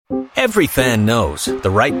Every fan knows the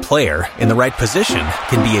right player in the right position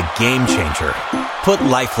can be a game changer. Put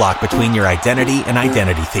LifeLock between your identity and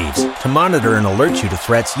identity thieves to monitor and alert you to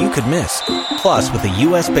threats you could miss. Plus, with a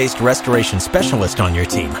U.S.-based restoration specialist on your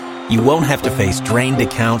team, you won't have to face drained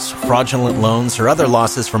accounts, fraudulent loans, or other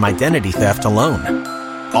losses from identity theft alone.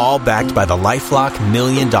 All backed by the LifeLock $1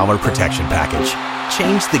 Million Protection Package.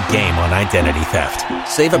 Change the game on identity theft.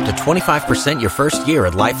 Save up to 25% your first year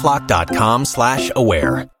at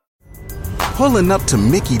LifeLock.com/aware. Pulling up to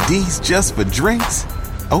Mickey D's just for drinks?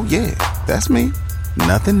 Oh yeah, that's me.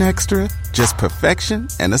 Nothing extra, just perfection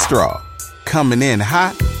and a straw. Coming in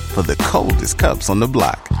hot for the coldest cups on the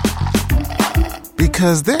block.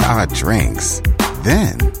 Because there are drinks.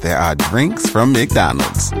 Then there are drinks from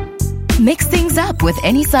McDonald's. Mix things up with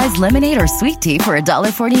any size lemonade or sweet tea for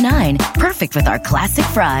 $1.49. Perfect with our classic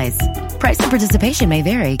fries. Price and participation may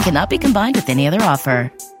vary. Cannot be combined with any other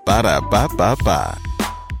offer. Ba-da-ba-ba-ba.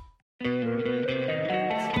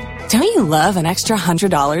 Don't you love an extra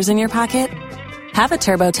 $100 in your pocket? Have a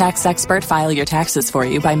TurboTax expert file your taxes for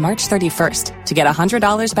you by March 31st to get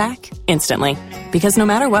 $100 back instantly. Because no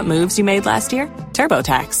matter what moves you made last year,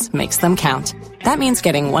 TurboTax makes them count. That means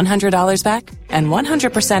getting $100 back and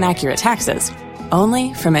 100% accurate taxes,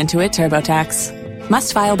 only from Intuit TurboTax.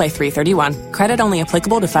 Must file by 3/31. Credit only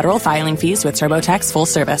applicable to federal filing fees with TurboTax full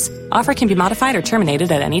service. Offer can be modified or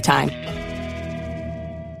terminated at any time.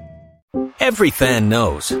 Every fan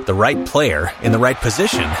knows the right player in the right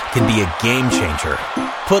position can be a game changer.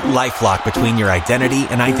 Put LifeLock between your identity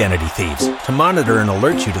and identity thieves to monitor and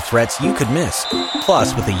alert you to threats you could miss.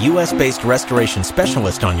 Plus, with a U.S.-based restoration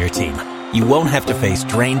specialist on your team, you won't have to face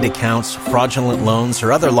drained accounts, fraudulent loans,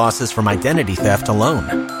 or other losses from identity theft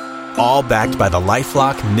alone. All backed by the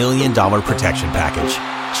LifeLock $1 Million Protection Package.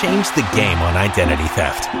 Change the game on identity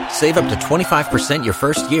theft. Save up to 25% your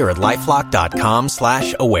first year at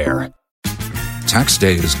LifeLock.com/aware. Tax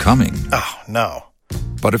day is coming. Oh, no.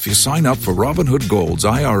 But if you sign up for Robinhood Gold's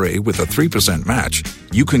IRA with a 3% match,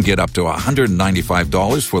 you can get up to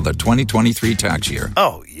 $195 for the 2023 tax year.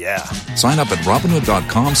 Oh, yeah. Sign up at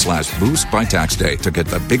Robinhood.com/boost by tax day to get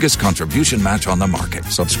the biggest contribution match on the market.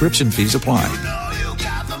 Subscription fees apply.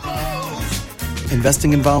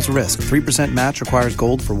 Investing involves risk. 3% match requires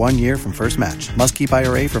gold for 1 year from first match. Must keep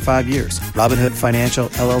IRA for 5 years. Robinhood Financial,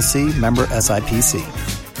 LLC, member SIPC.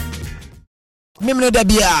 Mimno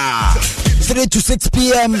Dabia, 3 to 6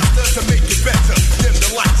 p.m.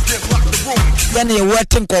 Then you're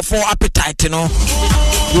waiting for appetite, you know.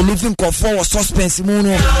 You're living for suspense, you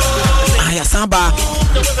know. Samba.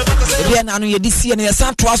 Then I know you this year, you're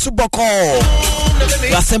San Tuasuboko.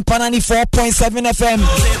 You're Sempanani 4.7 FM.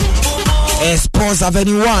 Sports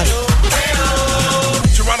Avenue 1.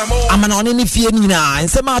 I'm an only Fienina and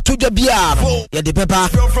some are to the beer. Yeah, the paper.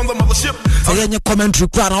 So then your commentary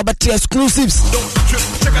crowd, all but exclusives.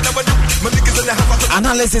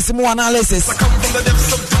 Analysis, more analysis.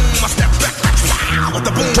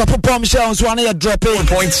 Drop a bombshells, one year drop in.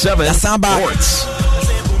 1.7 Sports.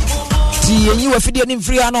 And you were feeding in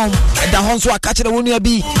free and the horns were catching the winner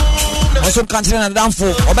B. Also catching a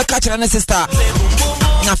downfall, or the catcher and a sister.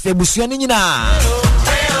 I'm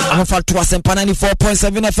for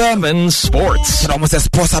 4.7 FM and Sports. Almost a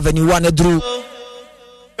Sports Avenue 1 Drew.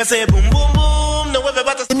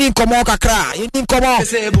 You need come on, Kakra. You need come on.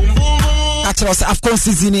 Catch us Afcon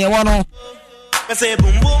season here, one.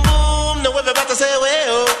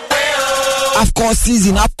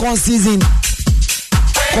 Afcon season.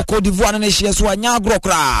 Coco d'Ivoire and Asia so anya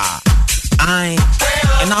grokra. Aye.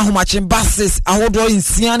 And now how much in buses I hold in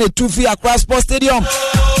Siane 2 feet across Sports Stadium.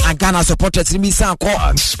 And Ghana supported Simisan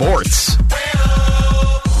on Sports.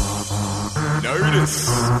 Notice.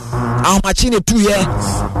 How much in 2 years?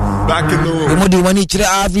 Back in the room. The money when each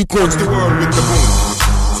every coach. The world with the moon.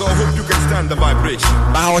 So I hope you can stand the vibration.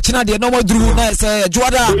 But watching the no more Drew nice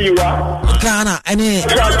Juada. Ghana any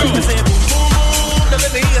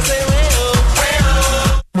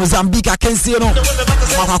Mozambique I can see no.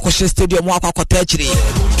 Mwakwa Stadium mwakwa Kotechri.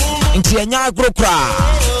 Inti enya grokra.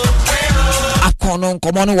 Afcon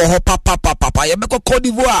komono wo papa ye meko Cote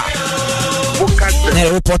d'Ivoire. Ne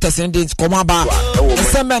reporters in this komaba.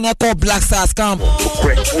 Sembe ne ko Black Stars camp.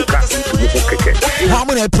 How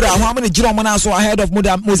many jiro mana so ahead of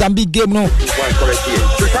Mozambique game no. I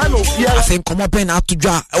think come up in to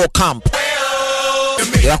draw our camp.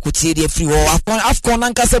 Ya kutiri free Afcon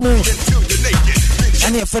ankasemu.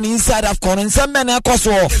 And if from inside Afcon and some men are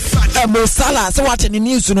so Mo Salah so watching the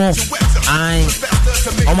news you know. I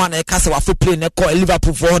man a castle of play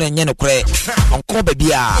Liverpool for and Yeno Cray on Kobe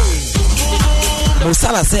Bia. Mo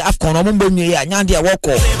Salah say Afcon on Mumbai Nyandia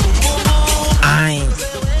Woko. I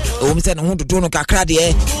say no do no kakra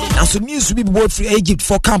de na so news bi bo free Egypt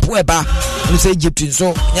for camp weba no say Egypt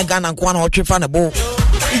so nya Ghana nko na otwe fa na bo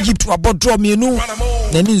Egypt abodro mienu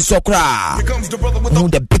na ni nso kra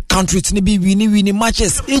the big countries ni bi win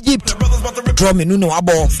matches Egypt draw mienu no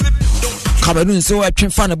abo Cameroon so atwe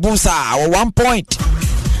fa na bo sa 1 point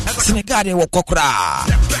Senegal they were kokra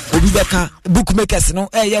Obibeka bookmakers no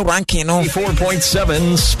ranking no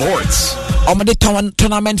 4.7 sports the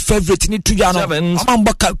tournament favorite ni tuja no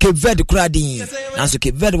amamba Cape Verde kradi nanso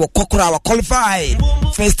Cape Verde were kokra qualified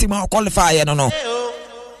first team qualify no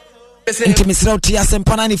Intimisrao tia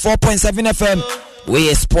sempana ni 4.7 FM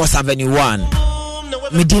we Sports Avenue 1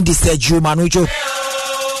 midindi Sergio Manucho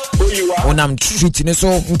onam street ni so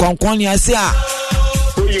nkonkon ni asia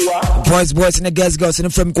boys and girls in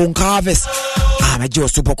from Concarves I'm a Joe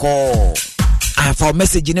Super Call for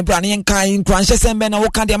message in a brand and kind crunches and Ben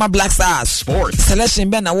and my Black Stars sports selection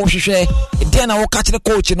Ben I wash then I will catch the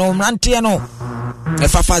coach Rantiano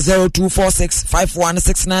FFA 0246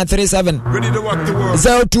 516937 Ready to rock the world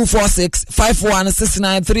 0246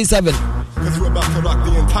 516937 Cause we're about to rock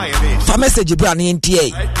the entire nation for message brand in TA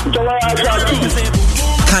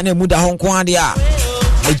Can you muda Hong Kong dia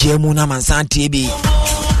Ejemuna Mansan TV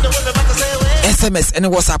SMS and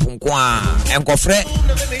WhatsApp nkwa enkofre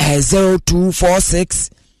 0246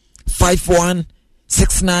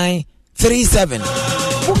 516937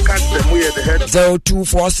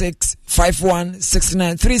 0246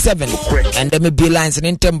 516937 and them be lines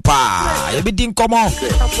in tempa you be din come on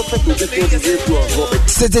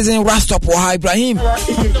Citizen Rastop or Ibrahim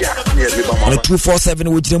on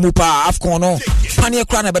 247 with the Mupa Afcon no panier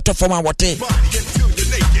crana better for my water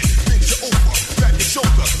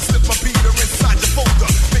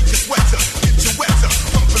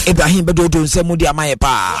Ibrahim Bedodo Semudi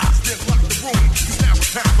Amayepa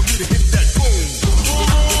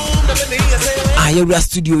Ayura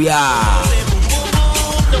studio ya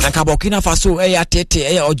Nakabokina Faso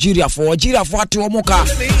Tete Algeria for ati omoka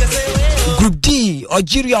Group D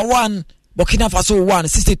Algeria 1 Burkina Faso 1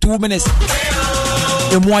 62 minutes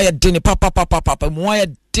Emoya dene papa Emoya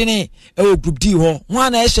dene Group D ho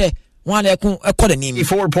wana eshe one equal name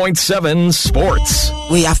 4.7 sports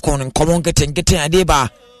we Afcon and common getting adeba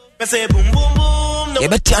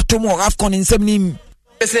ebeti atomo Afcon in semnim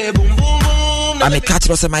I'm a catch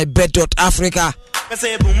loss my bed.africa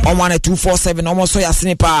on 1247 almost so ya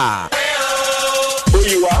sniper Who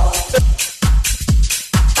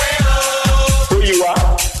you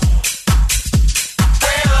are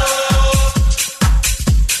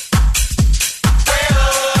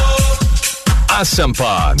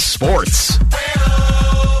Asempa Sports.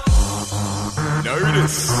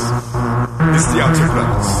 Notice. It's the Outer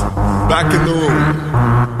Fellas. Back in the room.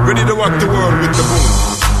 Ready to rock the world with the boom.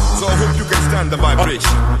 So I hope you can stand the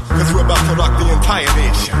vibration. Cause we're about to rock the entire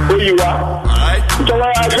nation. Who you are? Alright?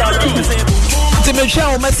 To me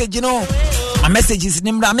show message, you know. My message is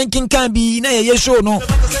Nimra making can be na ye show no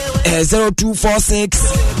 0246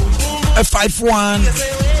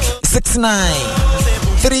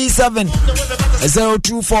 516937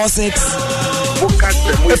 0246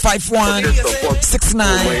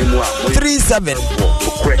 516937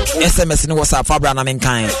 SMS no WhatsApp Fabra na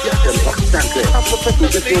menkan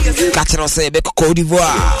catch us say be Cote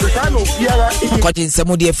d'Ivoire Cote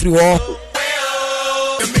Samudi free war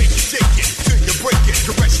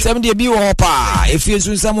Samudi bi wo pa if you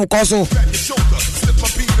sun samu koso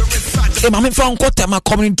e ma me fa nko tema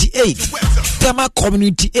community 8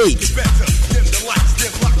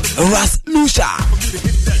 Ras Lucia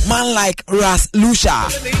man like Ras Lucia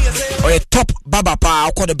or a top baba pa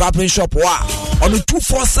call the barbering shop wa on the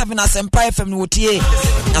 247 Asempa FM no tie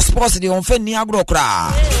na sports the on fen ni agro kra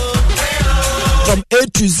from A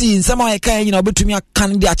to Z in some way kan you know betumi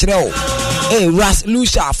akan di akere o Ras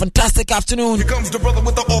Lucia fantastic afternoon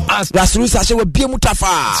Ras Lucia she we bi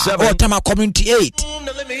mutafa or tema community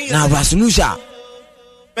 8 na Ras Lucia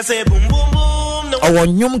o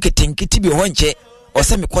nyum ketenkiti bi ho nche o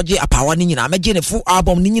se me koje apawa ni nyina meje ne full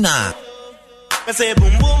album ni nyina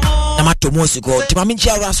na matomo sigo tima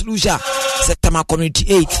minchia Ras Lucia September community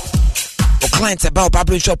 8 o clients about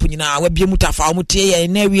barbering shop nyina we bia mutafa o mutie ye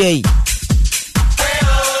na wie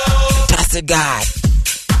that's a guy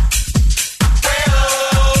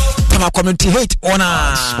Tama community 8 on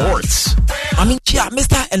sports minchia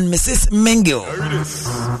Mr. and Mrs. Mengel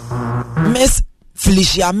Miss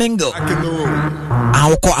Felicia Mengel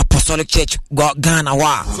I call Apostolic Church Ghana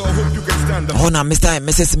wa Hona Mr. and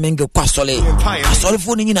Mrs. Mengel Kwasole Asole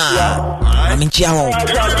phone nyina aminchia ho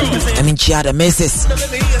aminchia the Mrs.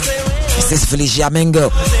 Felicia Mengel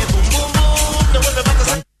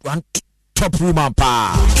one top room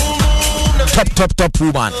pa top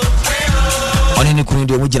woman. On any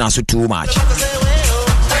kundi omujina so too much.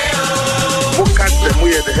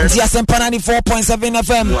 Asempa 94.7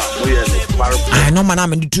 FM. I know my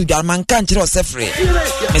name and two man can't tell Sefre.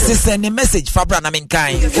 Mrs. Send a message for Brana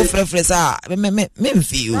Minkind. Go Frefresa, me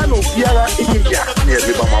feel.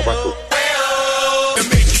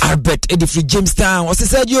 Albert Edifree Jamestown was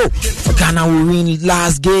said yo. Ghana will win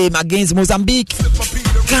last game against Mozambique.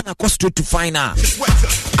 Ghana goes straight to final.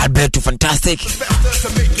 Alberto, fantastic.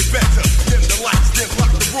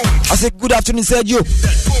 I said good afternoon, Sergio.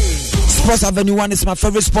 Sports Avenue 1 is my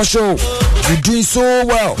favorite sports show. You're doing so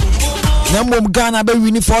well. Number Ghana be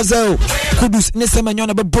winning 4-0. Kudus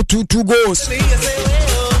Nesemenyon be 2 goals.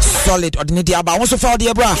 Solid ordinary aba. Also for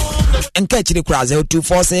the bra. And catch the crowd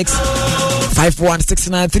 0246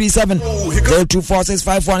 516937 0246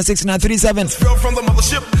 516937.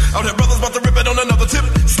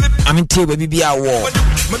 I'm in tear baby be our war.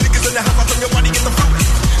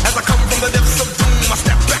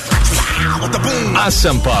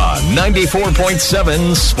 Asempa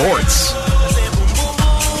 94.7 Sports.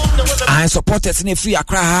 I supported in a free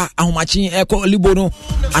Accra, and matching Echo Libono,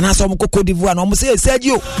 and I saw Cote d'Ivoire. No, say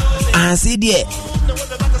Sergio, and see there.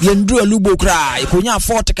 Yendru Lubo cry, Konya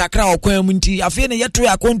Fort Kakra or Community. I feel yet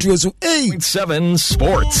to a country so 8.7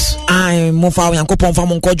 Sports. I'm Mofa and Copon from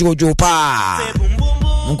Monkojo Jopa.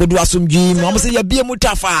 Munko do some gym, I'm say ya be a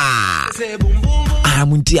mutafa. I'm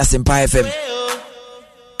Munti Asempa FM.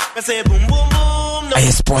 I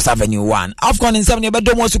Sports Avenue 1. Afcon in 7 years,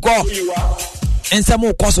 don't to call. And some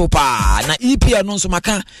more Kosopa. Na EPL non so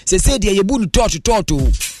maka. Se dia yebunu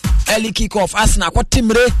to. Early kick-off. Arsenal kwa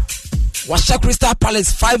timre. Washa Crystal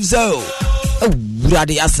Palace 5-0. Oh,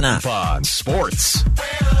 Brady Arsenal. Fun Sports.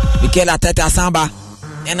 Mikel Arteta Samba.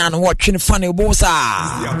 And I'm watching funny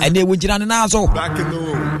bossa. And they will jiran nazo. Back in the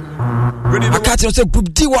room. I catch us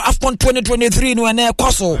Group D Afcon 2023 no ene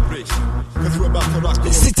Koso.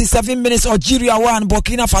 67 minutes Algeria 1,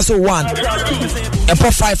 Burkina Faso 1. Epo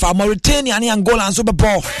 5 for Mauritania and Angola and Super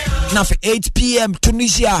Bowl. Now for 8 p.m.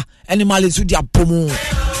 Tunisia and Mali Sudia Pomu.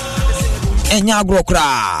 Enyagro kra.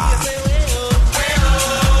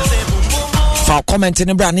 For commenting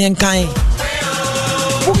in Brand Kai.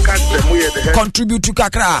 Contribute to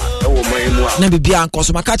Kakra. Nebi Bian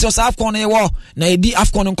Cosma catch us Afcon a war. Na edi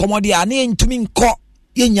Afcon and Comodia name to mean co.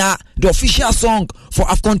 Yenya, the official song for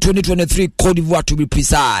Afcon 2023 Côte d'Ivoire to be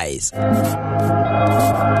precise.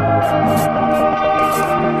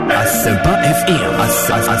 Asempa FM.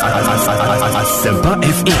 Asempa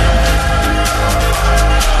FM.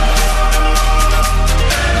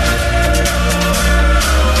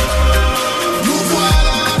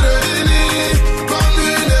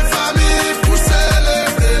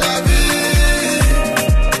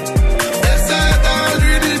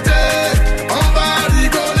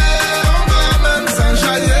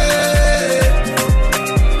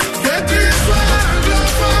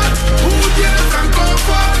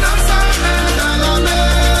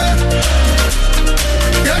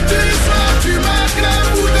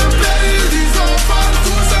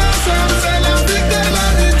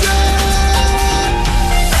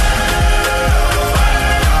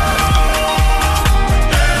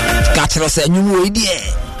 Say new idea.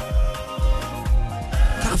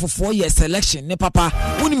 For 4 years selection, ne papa.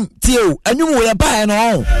 Unim tio, and you will buy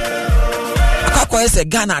no. Akako is a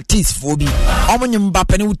Ghana artist for me. Omonyum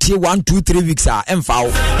Bapen uti 1, 2, 3 weeks are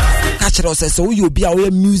MFAO. Catch us so you be away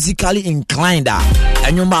musically inclined.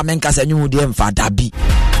 And you menkas and you DM for Dabi.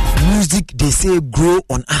 Music they say grow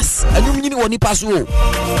on us. And you need one pass to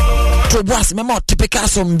was memo typical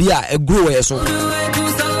some beer a grower so.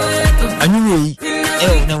 And you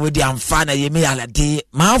na we di amfana yemi alade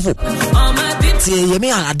mafu tie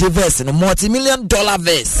yemi alade verse no multi-million-dollar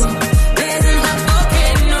verse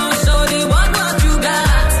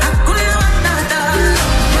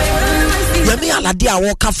yemi alade a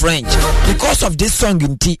work French because of this song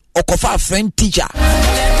in T okofa French teacher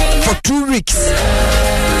for 2 weeks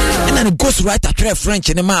and then it goes right at French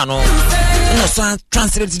in the man no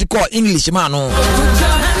translate to call English man no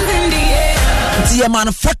Tia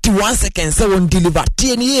man 41 seconds so won't deliver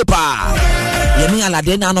TNA pa. Yemi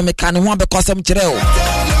alade na no meka ne ho because am kire o.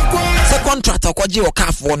 Se contract okoje o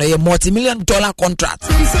ka for no a multi-million-dollar contract.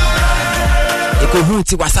 Eko hu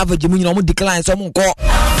ti wasavage mu nyina mo decline so mo nko.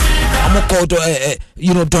 Amo ko do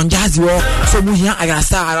Don Jazzy wo so mu hia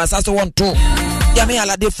arasa so want to. Yemi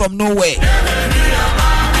alade from nowhere.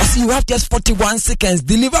 I see you have just 41 seconds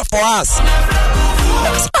deliver for us.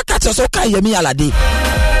 Spakato so ka Yemi alade.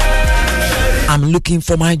 I'm looking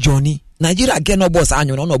for my journey. Nigeria get no boss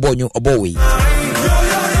anyo no boy you boy.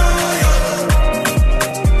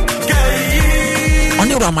 On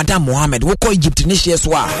the Ramadan Mohammed wo ko Egypt ni hye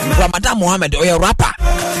so a Ramadan Mohammed oye rapper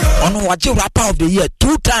ono waje rapper of the year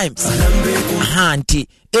 2 times anti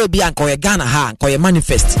ebi anko ye Ghana ha anko ye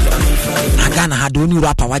manifest Ghana had only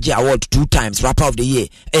rapper waje award 2 times rapper of the year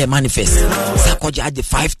manifest sakoje aje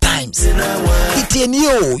 5 times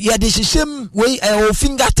itienio ye de hyehyem we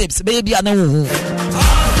fingertips baby ana hu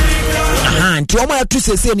anti omo ya tu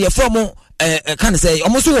sese ne from can say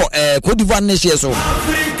omo so Cote d'Ivoire ne hye so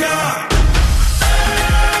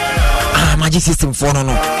magic system for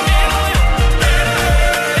no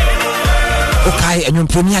okay anyum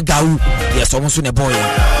premier gawu yes omo ne boy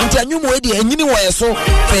nti anyum we de anyini wo yeso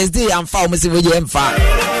first day am fa omo se we je emfa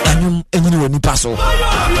anyum anyini wo nipa so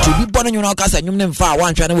to bi bono nyuna ka sa anyum ne emfa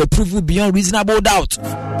wan twa na we prove beyond reasonable doubt.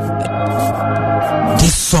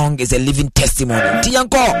 This song is a living testimony. Ti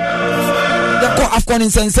yanko Afcon in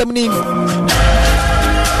Tanzania.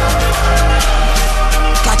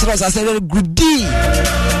 Catch us as a group D.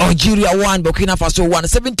 Algeria 1, Burkina Faso 1,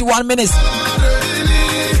 71 minutes.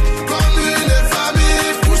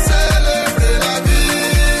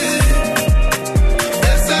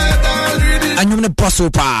 And you're the boss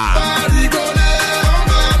pa.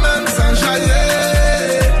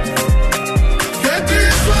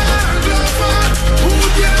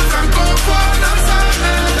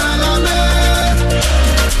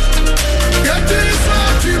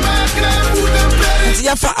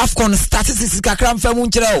 For Afcon statistics kakra mfa mu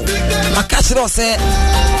nkyerɛ o makachiro sɛ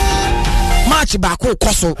match ba ko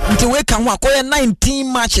koso nti we kan ho akoye 19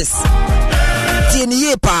 matches tie ni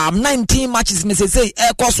ye pa 19 matches ne sesei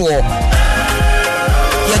koso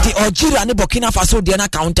yɛde Algeria ne Burkina Faso de na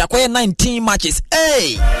count akoye 19 matches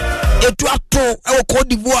etu ato Cote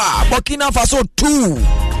d'Ivoire Burkina Faso 2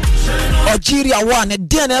 Algeria 1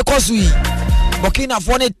 de na koso yi Burkina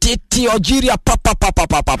Faso ne tete Algeria papa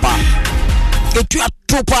etu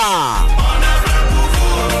atopa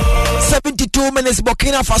 72 minutes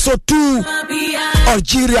Burkina Faso 2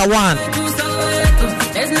 Algeria 1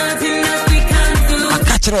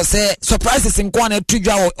 akachiro say surprises in kwana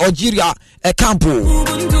tujwa Algeria campo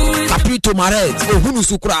Capito Maret ohunu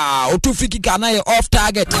sukura otu free kick na off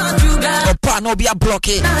target opa no bia block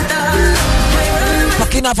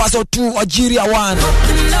Burkina Faso 2 Algeria 1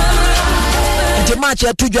 the match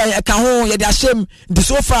at Tuja Kaho ya Dashem the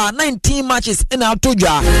so far 19 matches in our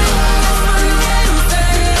Tuja.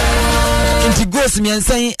 Inti goes me and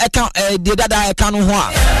saying account the dada Kano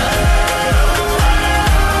Hua.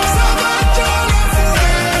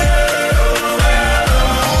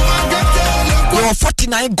 There were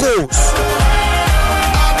 49 goals.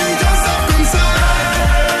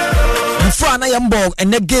 Before Anayambog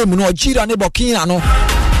and the game no Algeria ne Burkina no.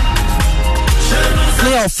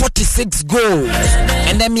 46 goals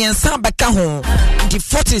and then me and Sam back home the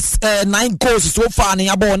 49 goals so far in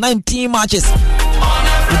about 19 matches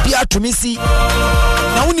be to me see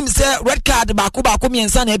now when him say red card baako me and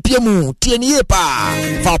Sam epiemu tie pa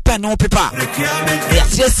for pen no paper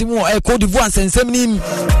yes mo Cote d'Ivoire nsensem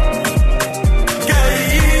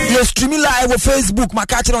you stream live on Facebook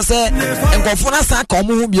makachiro say enkofo na san ka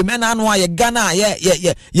omo bi mena no ye Ghana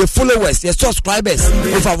ye followers ye subscribers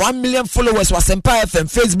over 1 million followers was Empire FM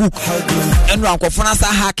Facebook and enkofo na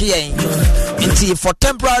san hack yen nti for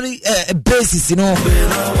temporary basis you know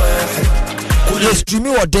you stream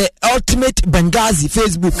with the ultimate Benghazi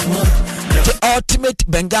Facebook the ultimate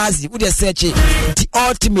Benghazi with the search the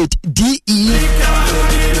ultimate DEULTIMATE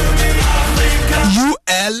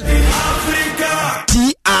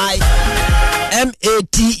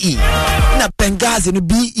na Benghazi no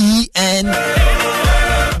BENGARZY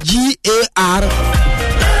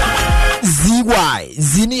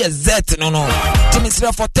zini z no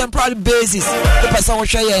timisira for temporary basis the person wo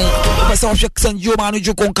hwe yen the person wo hwe Sanjo Manu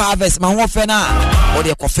Jukon Carves ma ho fe na o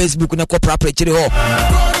de ko Facebook na ko proper chiri ho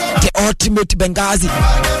the ultimate Benghazi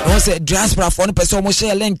no say diaspora for no person wo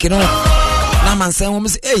share link no na man say wo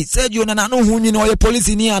say Sergio na no hu ni no ye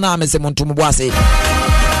police ni ana me say montum bo ase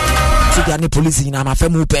so ga ni police ni na ma fa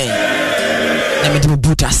mu pen na me dem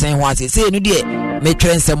buta sen ho ase say no de me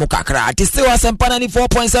twense mu kakra ati still asempa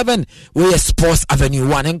 94.7 we Sports Avenue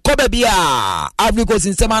 1 en ko bia Africa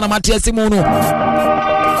sin semana matiasi mu no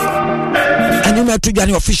and you met to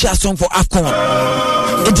the official song for Afcon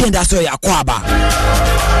it didn't that so ya kwaba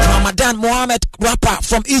Ramadan Mohammed rapper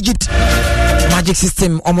from Egypt Magic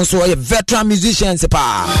System almost a veteran musician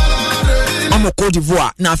pa Omo Cote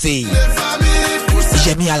d'Ivoire na fe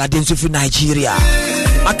Jemi Aladen so fi Nigeria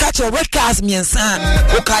Makache red cars miensa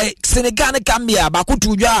okay Senegal Gambia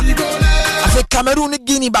bakutujwa afe Cameroon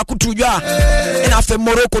Guinea bakutujwa na afe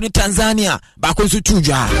Morocco ni Tanzania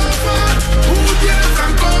bakutujwa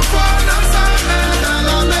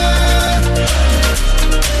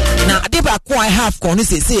Nigeria ko I have kon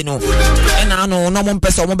say no na no no mo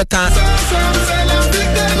mpesa mo beka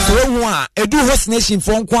so who edu host nation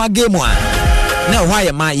for nko game na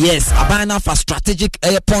why ma yes abana for strategic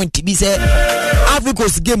point be say Ivory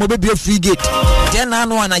Coast game will be a free gate. Then I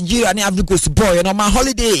know Nigeria and Ivory Coast boy, you know, my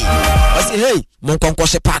holiday. I say, hey, mon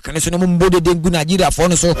concourse park, and so no mbode de good Nigeria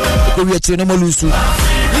for so go we no mo lose.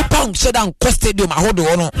 Ni pound shut down stadium, I hold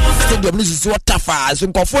on. Stadium lose so tough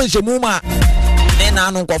so confirm je muma. Then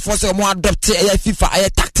I know confirm say mo adopt FIFA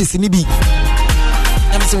tactics ni bi.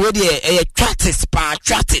 I'm so ready practice.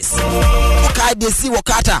 Okay, they see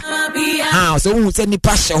wakata. So who say ni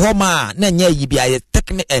pass homa na nya yi bia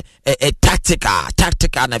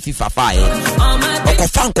tactical na FIFA fire. Oko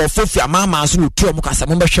fanko fofia mama so tu mo kasa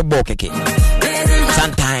mo be hwe ball keke.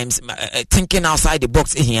 Sometimes thinking outside the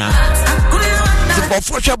box here. The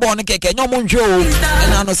for hwe ball no keke nyo mo nhwe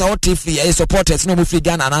na no sa what if supporters no mo free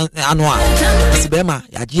Ghana anwa. Sibema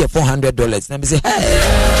ya give $400 na me say hey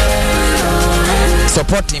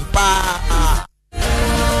supporting pa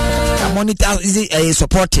monetize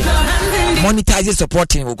supporting monetize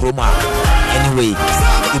supporting okroma anyway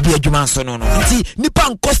e be adwuma so no nti nipa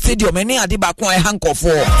nko stadium ene ade ba ko hankofo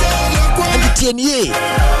and tie nie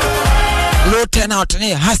low turnout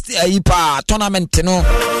ne hasti aipa tournament no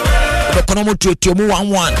be kono mo tuetuo mu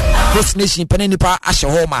 1-1 host nation pene nipa ahye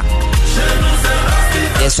homa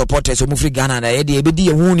supporters mu free Ghana na e de be di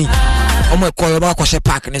ehuni omo ekoyo ba ko she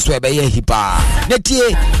park ne so e be ye hipa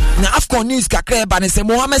netie na Afcon news kakra ba ne se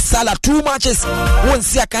Mohamed Salah 2 matches won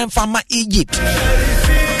see akan fama Egypt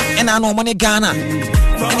ena no mo ne Ghana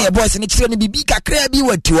ene e boys ne kire ne bibi kakra bi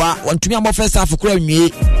watiwa wontumi am first half kura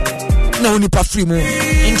nwie na oni pa free mu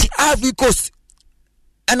inti Ivory Coast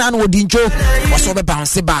ena no dincho waso be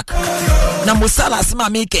bounce back na Mo Salah sima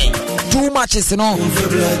making 2 matches no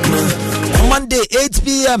Monday 8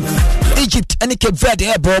 p.m. Egypt and Cape Verde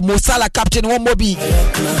airborne Mo Salah captain one mobi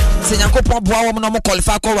se Yankopon boa wo no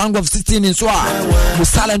qualify ko round of 16 in so Mo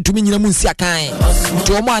Salah ntumi nyina mu nsia kan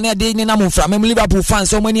to mo ane de ni na mo fra mem Liverpool fans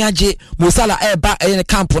so mani age Mo Salah eba e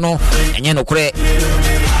camp no enye no kore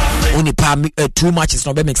oni pa 2 matches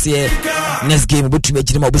no be mix here next game betumi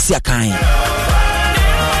agire ma obesia kan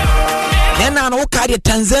then na no carry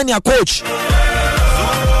Tanzania coach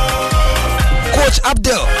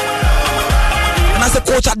Abdel and I say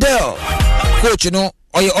Coach Adele coach you know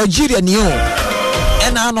or Algeria new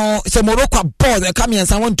and I know say Morocco ball they come here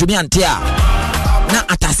and want to me antia na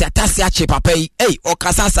atasi ache papa hey o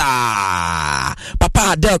kasasa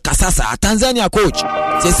papa Adele kasasa Tanzania coach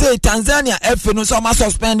say Tanzania F no so ma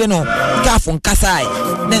suspend no gafun kasai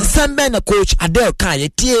then sembe na coach Adele kan ye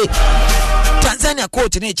tie Tanzania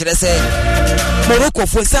coach ne kire say Morocco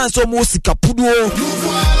for sanso mo sikapuduo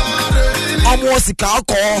omo sika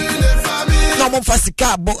akọ na omo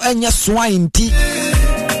fasika bo enya swine ti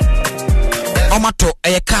omato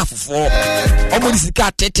ekafofo omo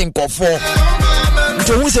sika teten kofo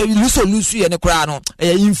nto hu se luso ye ne kra no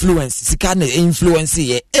influence sika na influence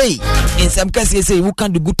ye in some cases say who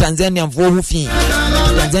can do good Tanzania for who fi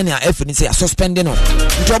Tanzania F ni say suspend no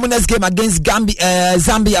nto omo next game against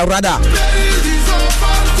Zambia rather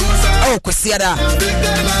kwesiada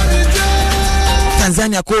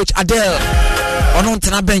Tanzania coach Adele on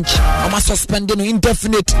the bench I'm suspending no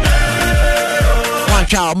indefinite one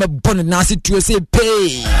child I'm born nasi to say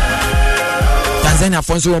pay Tanzania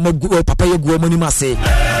fonso I'm papa you go money mase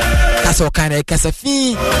kasa kind of kasa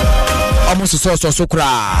fi almost so kra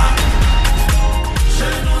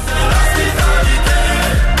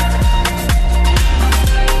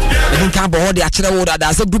even can board the actual order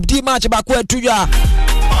that's a group D match back where to ya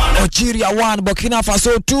Algeria 1 Burkina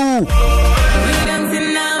Faso 2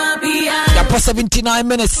 for 79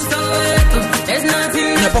 minutes.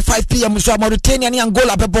 For 5 p.m. so Mauritania and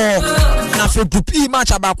Angola bebo. Na for group E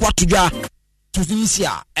match about what to ja.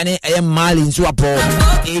 Tunisia and Mali so abo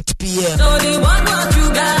 8 p.m.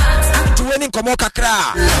 To winning komo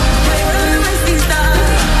kakra.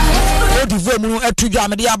 O divo mu etuja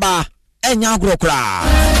mediaba enya grokra.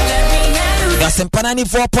 That's Sempanani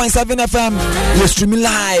 4.7 FM. You're streaming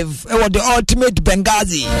live. It was the ultimate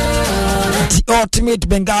Benghazi. The ultimate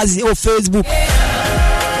Benghazi on Facebook.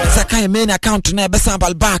 It's a kind of main account now. Best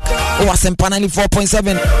sample back. Oh, Sempanani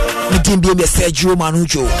 4.7. Me team be Sergio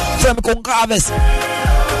Manucho. From Concaves.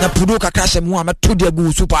 Na Puduka crash and Muhammad to the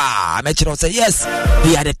Gu Super. I mentioned say yes.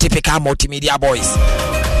 They are the typical multimedia boys.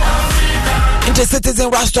 Into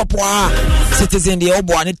Citizen Rastop Citizen the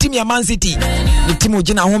Obo and the team ya Man City. The team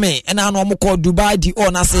ujina home and I know call Dubai the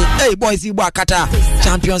owner say hey boys Ibu Kata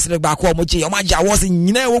Champions League back home mochi omaja was in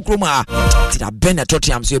Yine Okroma. Did I bend a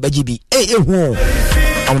Tottenham so bejibi hey ho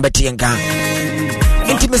I'm betting gang.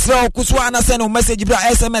 Intimacy kuswana send a message bra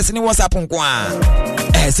SMS ni WhatsApp nkwa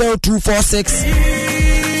 0246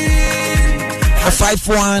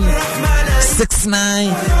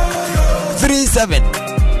 516937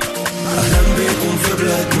 أهلا بكم في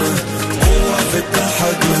بلادنا قوة في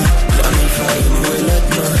اتحادنا لأن الفايد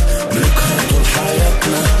ولادنا بنكهر طول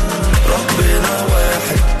حياتنا ربنا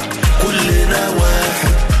واحد كلنا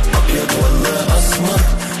واحد أبيض ولا أسمر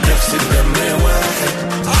نفس الدم واحد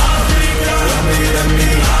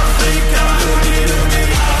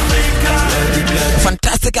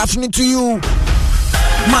Fantastic afternoon to you,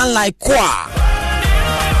 man like Kwa,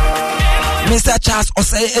 Mr. Charles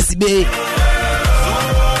Osei SB,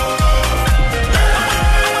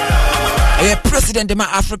 President of my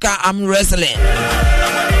Africa Arm Wrestling,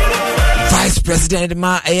 Vice President of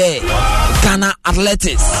my Ghana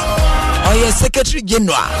Athletics, Secretary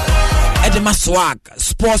General Edema Swag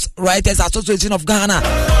Sports Writers Association of Ghana,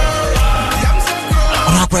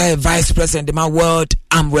 Vice President of my World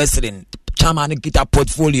Arm Wrestling Chairman Kita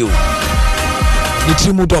Portfolio.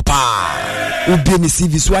 Nitrimu dopa ubi ni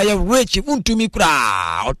CV so aye rich untumi kura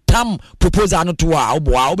otam proposal no to a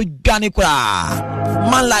obo a obi dwane kura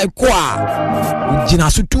man like Kwa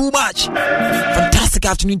ujina so too much. Fantastic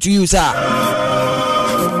afternoon to you, sir.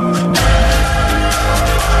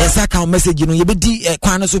 Esa ka message you know ye be di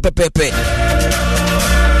kwana so pepepe.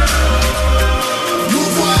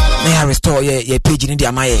 May I restore your page in the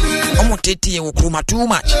amaye. Omo tete wo kruma too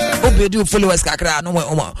much. Obi do followers kakra no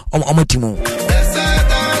omo timu.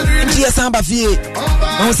 Ntia samba fie.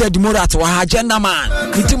 No said Morat wa agenda man.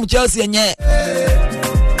 Ntimu Chelsea enye.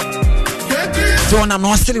 So na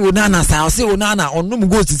no siri onana sa o se onana onum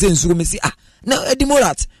go ti se nsugo me si na Edi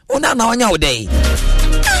Morat onana onya odai.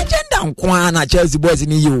 Agenda nkwa na Chelsea boys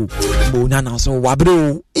ni you. Bo onana so wabre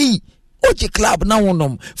o. Oji club na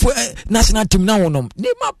wonom for national team na wonom ne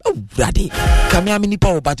ma brade kamia mini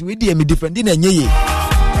power but we dey me different na nyeye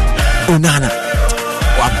onana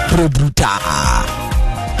wa pro bruta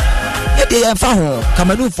e dey fa ho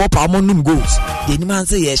Cameroon for Palmonum goals dey ni man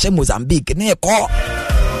say ye she Mozambique na e ko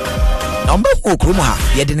number 4 kromo ha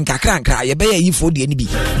ye dey nkakra nkra ye be ye yifo dey ni bi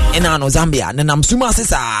ina no Zambia na nam suma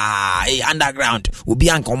sesa underground obi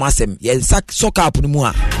an komasem ye soccer up ni mu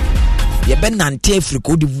a ye be nante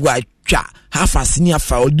Africa d'Ivoire twa half a senior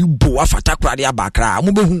foul di bo afata krade abakra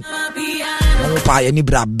mo behu mo pa ye ni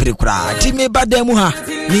bra bre kra ti me badam ha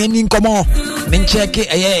ni nkomo men check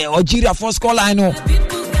Algeria for score line no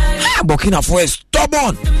Burkina Faso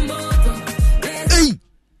stubborn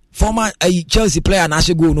former Chelsea player na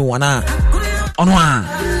she go no wana ono a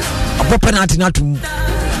abo penalty na tum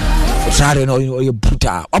sorry no you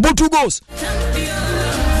brutal about 2 goals.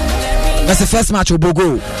 That's the first match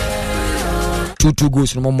obogo 2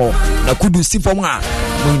 goals no more na kudu si form a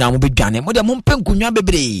mo na mo bedwane mo de mo mpenkunwa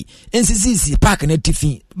bebre NCC park na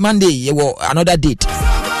tifi Monday ye wo another date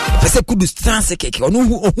pese kudu stance keke onu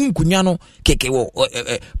ohunkunwa no keke wo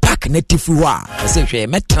park na tifi ho a pese hwe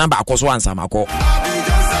metena ba akoso ansa mako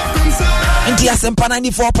nti asempa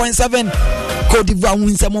 94.7 Cote d'Ivoire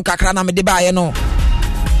winsemo kakra na me de ba ye no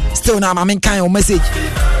still na ma men kan o message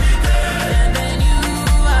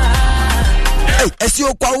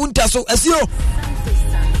Esio kwa unta so Esio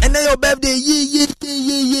and your birthday ye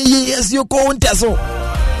Esio kwa unta so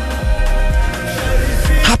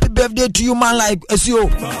happy birthday to you man like Esio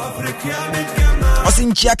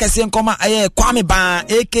Osinchia kese nkoma Kwame Ba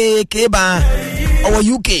aka Ba our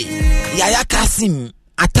UK Yaya Kasim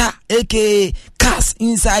Ata aka Kas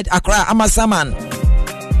inside Accra Amasaman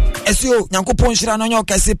Esio nyankopon shira no nyo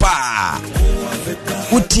kese pa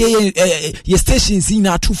utie ye stations in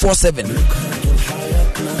 247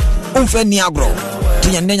 Unfe ni agro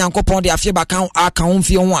tinya ne nyankopon de afie ba kan aka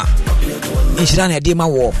unfe ho a inshira na de ma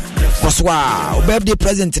wo koswa birthday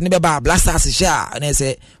present ne be ba blasters sha na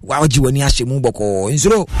se wa oji wani ahye mu boko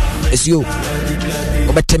insuro Esio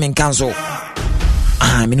obetemen kanso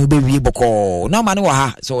me no be wi boko na ma ne wa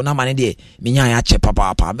ha so na ma ne de menya ya che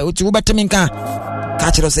papa be uti obetemen kan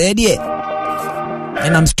ka chiro se de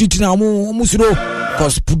and I'm street na mu suro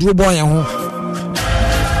cause pudro boy ho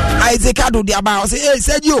Isaac ado dia ba say hey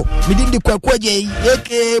Sergio me din de kwakwaje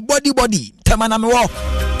body temana me wo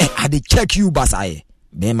I dey check you basaye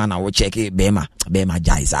be man na wo check be ma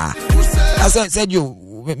jaisa I say Sergio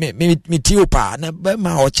me tiopa na be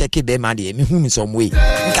ma o check be ma de me hu me some way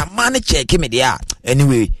nka man check me there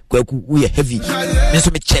anyway kwaku we heavy me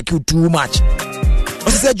so me check you too much o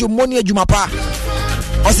say Sergio money adwuma pa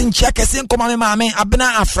o sin check ese nkoma me ma me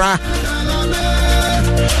abena afra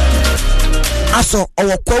aso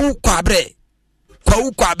owo kwabre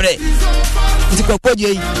nti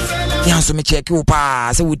kwakwaje yanso me check you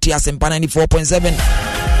pa se wuti asempa 94.7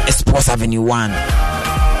 Sports Avenue 1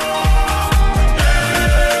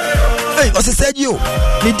 Hey, what's said you?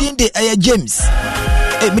 Me didn't the James.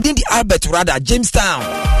 Hey, me didn't the Albert rather Jamestown.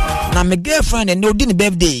 Now my girlfriend and no dinner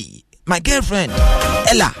birthday. My girlfriend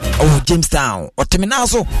Ella, oh Jamestown. Or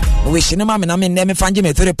Teminaso. Wishing a man, I mean, let me find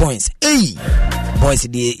you 3 points. Hey, boys,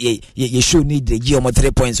 you should need the year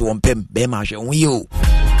 3 points. One pem, Bema, show you.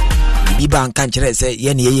 Biban can't say,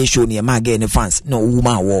 Yenny, show near my game fans. No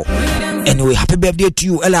woman war. Anyway, happy birthday to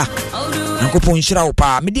you, Ella. Uncle Ponchra,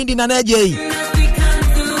 pa, me didn't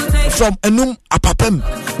from Enum Apapem.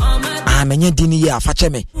 I'm a Dinia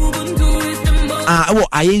Facheme. Oh,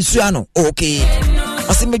 I ain't Suano. Okay.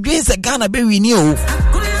 I see me dreams a Ghana be new.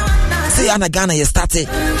 See, Anna Ghana, you started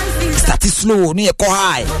slow near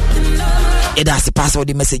Kohai. It has to pass all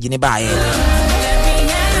the message in the bay.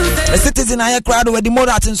 A citizen I crowd where the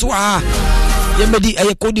Morat and Swa. Yemedi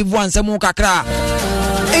a Cote d'Ivoire and Samuka Kra.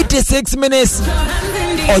 86 minutes.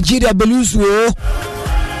 Algeria Belusu.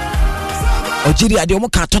 Algeria, the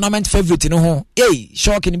Omoka tournament favorite, you know. Hey,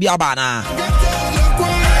 shocking be abana.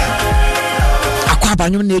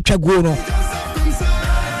 Aquabanu nature go no.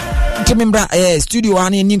 Remember, studio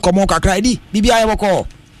and in Komoka Crady, BBI Woko.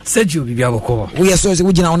 Said you, BBI Woko. We are so the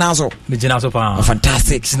original Nazo. The Jinaso,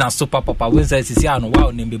 fantastic. It's not so papa. When says Siciano,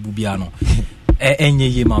 wow, name Bubiano.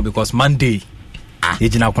 Any because Monday.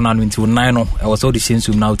 Ejina kona into 9 I was all the same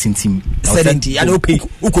now team 70 and okay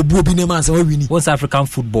uko buobi ne man say we win once African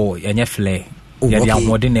football enye flair they are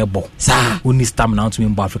more than able we need stamina to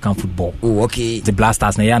win African football. Oh okay, the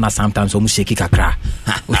Blasters na yana sometimes almost shake kakra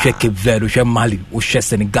o share Cape Verde o share Mali o share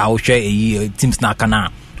Senegal o share teams na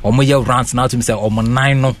kana o mo ye rounds now to say o mo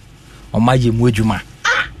 9 no o ma ye mu adwuma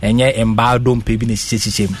enye embado mpebi na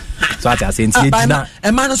chichichem so ati asenti ejina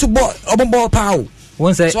e man so ball power.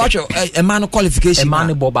 One say so a man qualification. A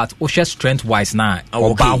man but Osha strength wise now.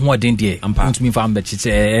 Or ba ho den there. Want me fam be chite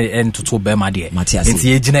and to be ma there. It's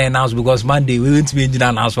ejina announce because Monday we went to be ejina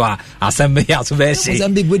announce wa assemble ya so be say.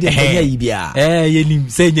 Some big body e bia. Yenim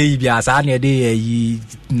say nye bia sa na dey yi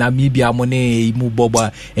Namibia mo ne mu bobo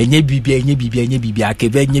enye bibia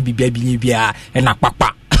kebe enye bibia e na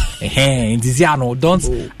kpakpa. Indiziano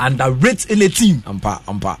don't underrate any team.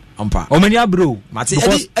 Ampa. Omania bro. Mati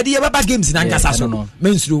edi baba games in Angasa so.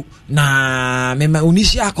 Mensru na me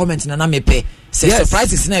initial comment na mepe. Say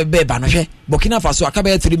surprises na be ba no hwe. Burkina Faso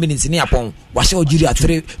akaba 3 minutes ni apon. Wa she Algeria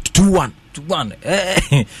 3-2-1.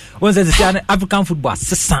 2-1. One says the African football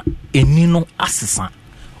assistant enino assistant.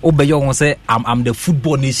 Obeyo won say I'm the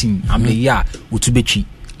football nation. I'm the year utubechi.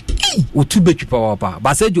 Utubechi papa.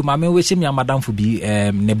 But say you mama we shemi madam for be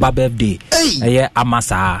ne ba birthday.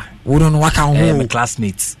 Amasa. We don't know what kind of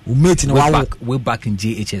classmates. We met in way back in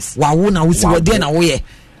JHS. Wow, now we see what then away.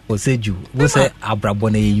 O say you. We say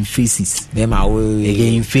abrabone in faces. Them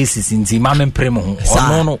away in faces in the mama premo.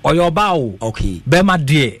 No. Or your bow. Okay. Bema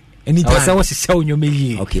dear. Anytime. I say what she show you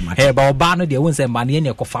me. Okay, hey, but Obano they won't say money in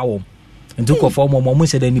your coffee. And took off for more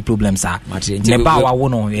said any problems, sir. Never I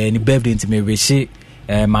won't any birthday to me. She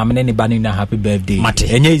mama any banning na happy birthday.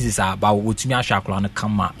 Mate. And yes, about what me a shackle on the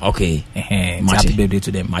camera. Okay. Happy birthday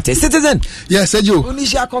to them. Mate. Citizen. Yes, said you. Only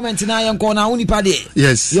share comment na yan ko na uni pade.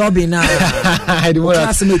 Yes. You be na.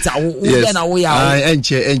 Classmate yes. I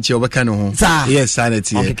enche obekano ho. Yes,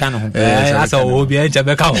 sanity. Okay, kano ho. That's all obi enche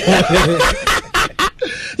beka ho.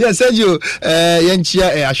 Yes, said you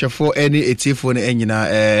yenchia ashafo any etifo ne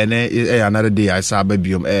enyina another day I saw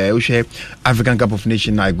babium we African Cup of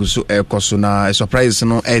Nations na iguso koso na surprise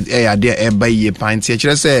no ade ba ye pint e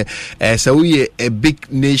kire say we a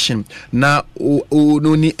big nation na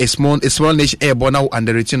no ni a small nation born now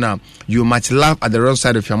under it now you might laugh at the wrong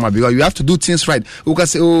side of your mouth because you have to do things right. You can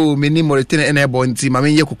say oh many Mauritania and born team I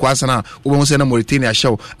mean ye kukwasa na we say na Mauritania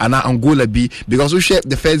show and Angola be because we share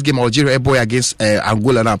the first game Algeria boy against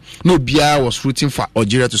Angola now. No Bia was rooting for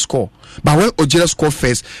Algeria to score. But when Algeria scored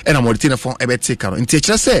first and Mauritania for a better taker. In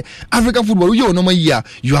teacher say African football you know year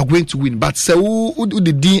you are going to win. But say who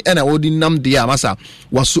the D and I nam the massa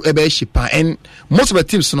was so ebe shipa and most of the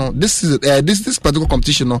teams no this is this particular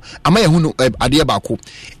competition no amaya who know idea bako.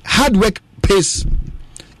 Hard work pays.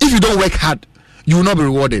 If you don't work hard, you will not be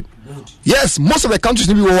rewarded. Yes, most of the countries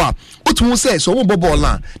say so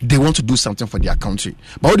they want to do something for their country.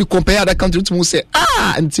 But when you compare other countries, say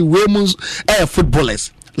until women's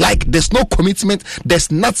footballers. Like there's no commitment, there's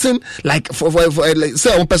nothing like for like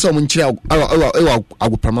say one person I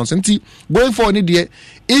will pronounce it. Going for an idea,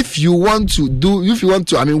 if you want to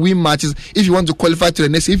win matches, if you want to qualify to the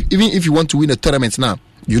next, even if you want to win a tournament now,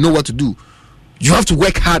 you know what to do. You have to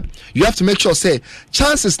work hard. You have to make sure say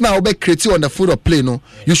chances now be created on the field of play. No,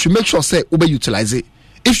 you should make sure say utilize it.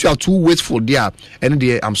 if you are too wasteful there, and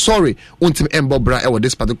I'm sorry, untim embobra or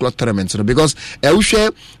this particular tournament, because we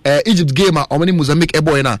share Egypt game or many Mozambique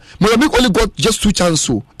eboyna. Mozambique only got just 2 chances,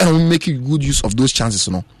 so and we make good use of those chances,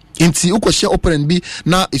 Inti uko share open B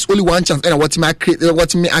now it's only 1 chance and what me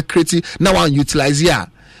create now I utilize here.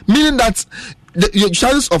 Meaning that your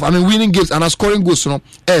chances of winning games and scoring goals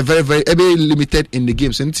very very limited in the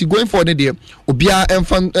games. And going forward there obia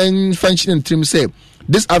and functioning team say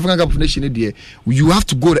this African Cup of Nations there you have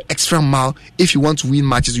to go the extra mile if you want to win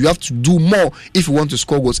matches. You have to do more if you want to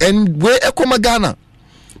score goals. And where Ekoma Ghana,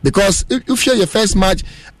 because if you're your first match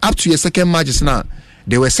up to your second matches now,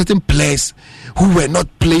 there were certain players who were not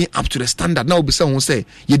playing up to the standard. Now be someone say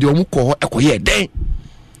you don't call then.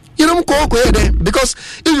 You don't call then because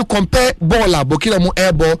if you compare baller Burkina Mo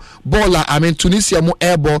airball, baller Tunisia mo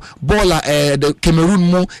airball, baller the Cameroon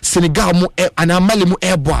mo, Senegal mo and Mali mo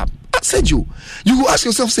airball. I said you will ask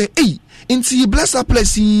yourself say, hey, into bless up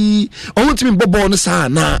place I want to be ball on the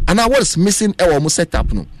side now and I was missing our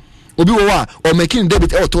setup no. Obi or making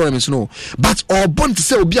debit or tournaments no, but or born to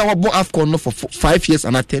say obi our born Afcon no for 5 years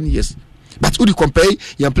and 10 years. But who do you compare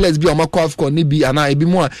your players be on my Afcon ni be and I be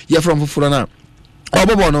more year from Fufurana. Or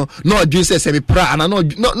Bobo no dream says semi pra and I no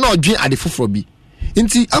dream at the Fufuro be.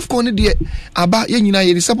 Inti Afcon ni aba ye nyina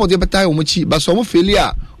ye support ye betai omuchi but some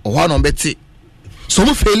failure or one on betty.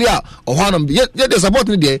 Some failure or one on yet they support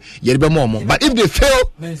me there ye be more. But if they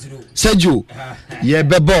fail, Sergio, ye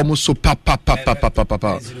be bomb so papa.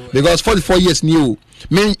 Because 44 years new.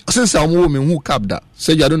 Me since I'm woman who capped that.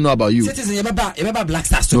 Sergio, I don't know about you. Citizen, you Black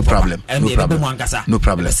Stars. No problem. No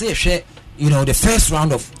problem. Say share, the first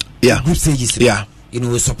round of group stages. Yeah.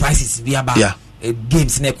 Surprises be about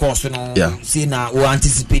games in the course. See now we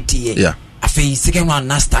anticipate. Yeah. I feel second round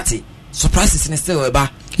now started. Surprises in still about.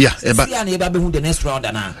 Yeah, but the next round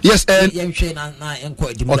now. Yes, and okay.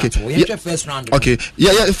 First round. Okay.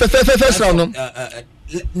 Yeah. First round.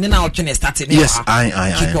 Now started. Yes,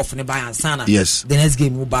 kick off in the Sana. Yes. The next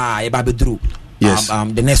game will buy a drew. Yes.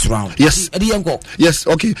 The next round. Yes. Yes.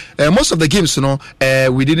 Okay. Most of the games,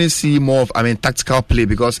 we didn't see more of tactical play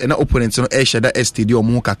because an opponent, that STD or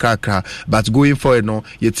more kakra. But going forward,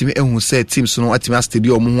 your team who said teams, at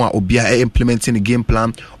STD or more or be implementing the game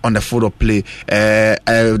plan on the field of play.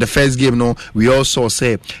 The first game, we also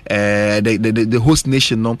say the host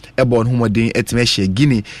nation, born who doing at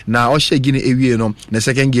Guinea. Now, Guinea, the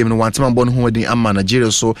second game, one time born who doing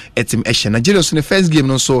Nigeria, so at Nigeria, so the first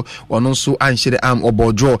game, so one also and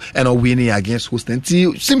or draw and or winning against host. And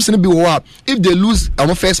seems to be if they lose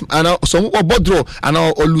our first and some or draw and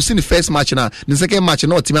or losing the first match now, the second match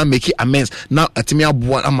now team make it amends. Now a team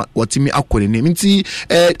what team akore name.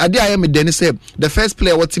 I am Dennis said the first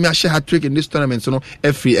player what team share hat trick in this tournament,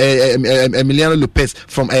 every Emiliano Lopez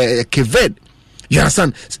from Quebec. You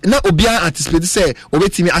understand? Now Obia anticipate say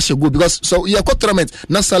obetimi ashe go because so you got tournament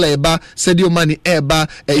na Salah eba Sadio Mane eba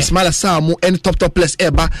Ismaila Sarr any top players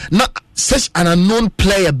eba na such an unknown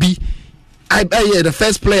player be I the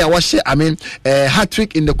first player was share hat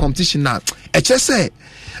trick in the competition now. I just say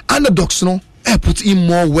underdogs put in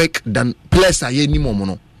more work than players are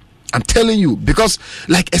anymore. I'm telling you because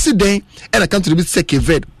like I said then and I come to the bit say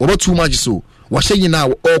Keved over 2 matches so Washe now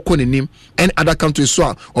all calling him and other countries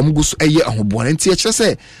so omugus a year and one. And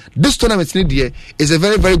say this tournament is a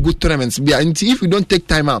very, very good tournament. If we don't take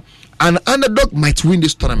time out, an underdog might win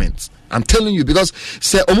this tournament. I'm telling you because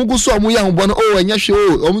say omuguso omuya mbona and yasho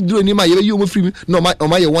omuduro ni ma you free no my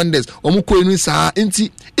wonders omuko enu sa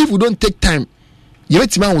if we don't take time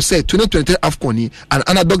Yebetima will say 2023 Afcon and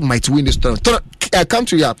underdog might win this tournament.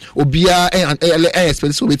 Country Obia and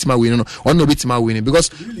expect so Betima winning or no Betima winning because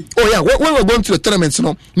when we're going to the tournaments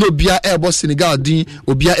no Bia Airbo Senegal D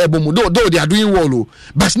Obia Airbo though they are doing well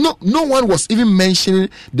but no one was even mentioning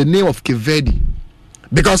the name of Cape Verde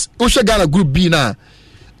because Osha Ghana Group B now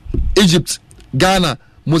Egypt, Ghana,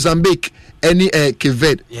 Mozambique, any Cape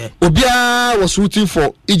Verde. Obia was rooting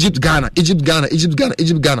for Egypt, Ghana,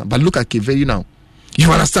 but look at Cape Verde now.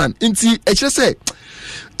 You understand? Inti HSA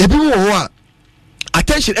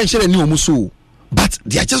attention and new musu, but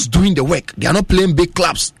they are just doing the work. They are not playing big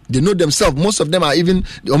clubs. They know themselves. Most of them are even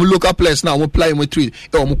local players now. Playing with 3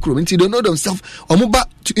 They don't know themselves.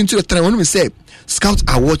 Into the time when we say scouts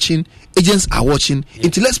are watching, agents are watching.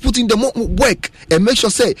 Until let's put in the work and make sure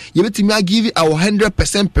say you let me give you our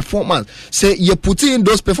 100% performance. Say you put in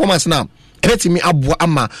those performance now. Etimi abwa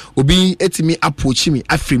ama obi etimi approach me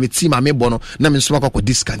afri me team amebono na me so akọ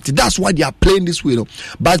discount. That's why they are playing this way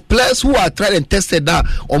but players who are tried and tested that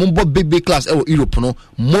big class Europe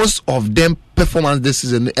most of them performance this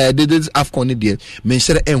season. This Afcon there.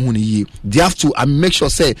 They have to make sure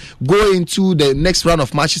say go into the next round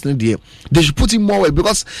of matches in there. They should put in more weight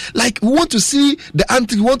because like we want to see the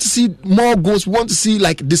antics, we want to see more goals, we want to see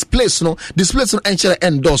like displays, displays on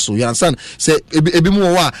and also. You understand? Say a bit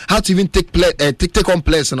more how to even take on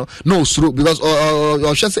players, no through because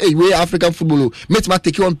or just say we African football, make my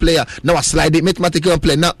take on player now I slide it, make my take on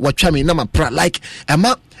player now what chami now my like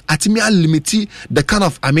Atimi limit the kind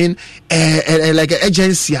of like an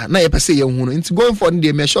agency na you say it's going for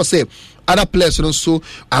the measure say other players also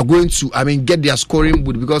are going to get their scoring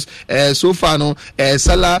good because so far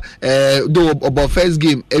Salah though about first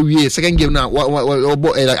game second game now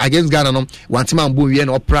against Ghana one team and we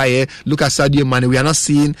no prior look at Sadio Mane, we are not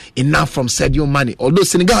seeing enough from Sadio Mane, although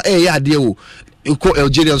Senegal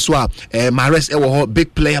Algeria so Mahrez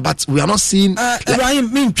big player, but we are not seeing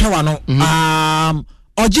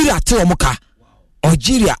Algeria ate omuka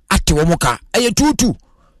Algeria ate omuka 2-2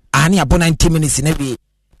 ani abo 90 minutes na bi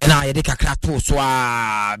na ye de kakra to so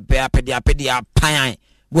a pedia pan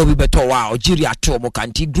wo bi beto wa Algeria ate omuka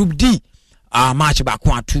nti group D match ba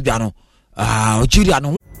ko atu bia no Algeria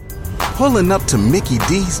no. Pulling up to Mickey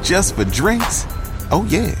D's just for drinks? Oh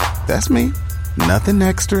yeah, that's me. Nothing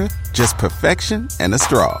extra, just perfection and a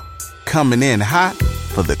straw. Coming in hot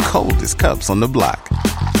for the coldest cups on the block.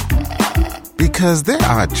 Because there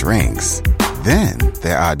are drinks. Then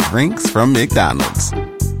there are drinks from McDonald's.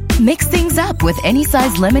 Mix things up with any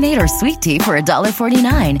size lemonade or sweet tea for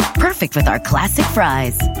 $1.49. Perfect with our classic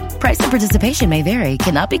fries. Price and participation may vary.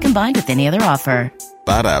 Cannot be combined with any other offer.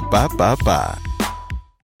 Ba-da-ba-ba-ba.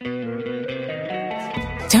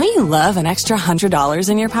 Don't you love an extra $100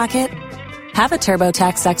 in your pocket? Have a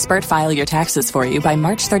TurboTax expert file your taxes for you by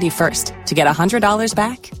March 31st to get $100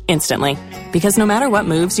 back instantly. Because no matter what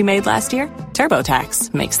moves you made last year,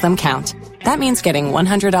 TurboTax makes them count. That means getting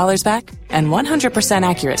 $100 back and 100%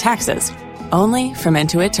 accurate taxes, only from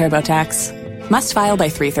Intuit TurboTax. Must file by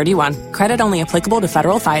 3/31. Credit only applicable to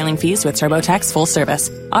federal filing fees with TurboTax full service.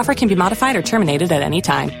 Offer can be modified or terminated at any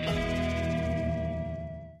time.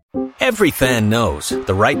 Every fan knows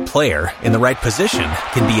the right player in the right position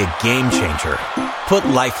can be a game changer. Put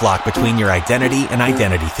LifeLock between your identity and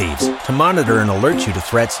identity thieves to monitor and alert you to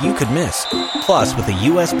threats you could miss. Plus, with a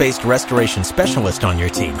U.S.-based restoration specialist on your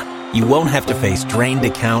team, you won't have to face drained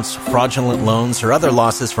accounts, fraudulent loans, or other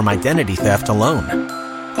losses from identity theft alone.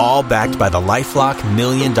 All backed by the LifeLock $1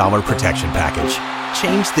 Million Protection Package.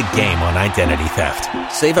 Change the game on identity theft.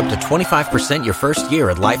 Save up to 25% your first year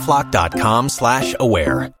at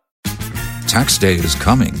LifeLock.com/aware. Tax day is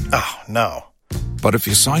coming. Oh, no. But if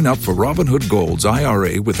you sign up for Robinhood Gold's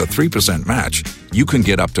IRA with a 3% match, you can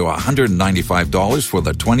get up to $195 for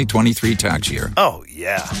the 2023 tax year. Oh,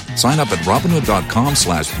 yeah. Sign up at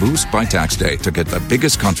Robinhood.com/boost by tax day to get the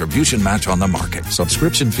biggest contribution match on the market.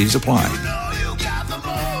 Subscription fees apply.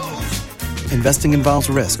 Investing involves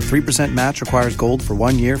risk. 3% match requires gold for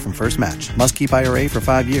 1 year from first match. Must keep IRA for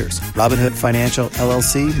 5 years. Robinhood Financial,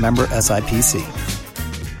 LLC, member SIPC.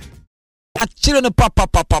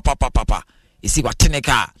 Papa. You see what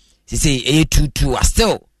Teneka? You see A2-2 are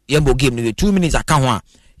still Yambo game 2 minutes. I can't.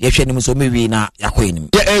 Yeah, good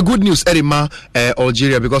news, Erima,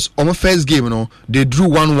 Algeria, because on the first game, they drew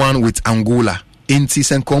 1-1 with Angola. Inti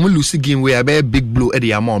sen komu lucy game where be big blow at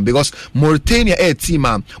the amount because Mauritania team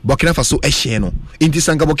Burkina Faso no inti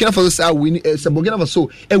sen Burkina Faso say win Burkina Faso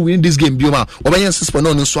win this game bioma obayen sispo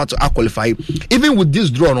no so to qualify. Even with this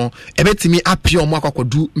draw no ebetimi apia mo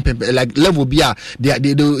akwakodu like level bia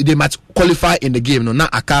they might qualify in the game no na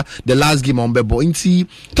aka the last game on bebo inti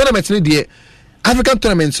tournament ni the African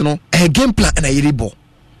tournaments no a game plan na yiribo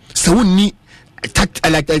so we need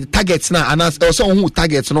targets now and also who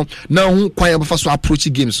targets now who quite so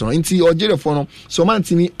approach games into Algeria for no so man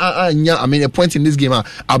to me a point in this game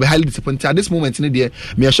I'll be highly disappointed at this moment in the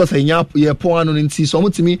me sure say yeah point on into so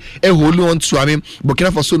to me hold on to Burkina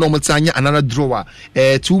Faso no more another draw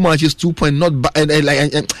 2 matches 2 point not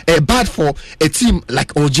bad for a team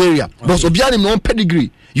like Algeria because Obiani no pedigree.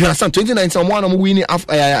 You understand? 2019, I'm winning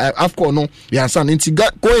Afcon. No, you understand?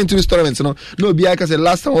 Going into this tournament, no, because the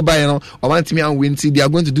last time I want to win. They are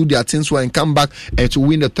going to do their things well and come back to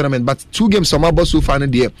win the tournament. But 2 games, some about so far,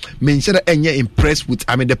 there. Manchester impressed with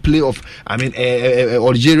the play of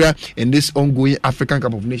Algeria in this ongoing African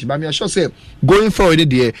Cup of Nations. But I sure say going forward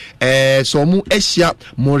there, so Asia,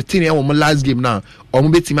 Mauritania, last game now.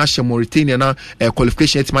 omo team ashe Mauritania na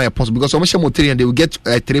qualification it might possible because omo Mauritania they will get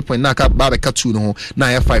 3 point na ka ba ka 2 no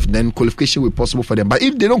na 5 then qualification will be possible for them. But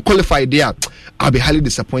if they don't qualify there, I'll be highly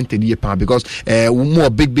disappointed here because more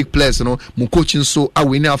big players, you know, my coaching so I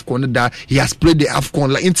win Afcon that he has played the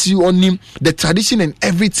Afcon like into on him the tradition and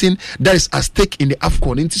everything that is at stake in the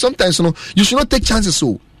Afcon. Into sometimes you know you should not take chances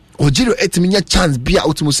so. Ojiro etiminya chance be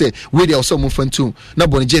out mu say we dey also move to na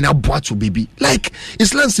bonje na boato baby like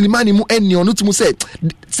Islam Slimani mu eni onu to mu say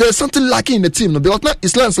there's something lacking in the team no because not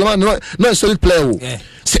Islam Slimani not a solid player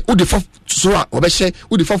say who the so obeshe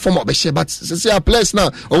who the form obeshe but say players now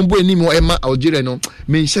onbo eni mu ema Ojiro no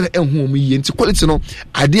me share enhu mu yi nti quality no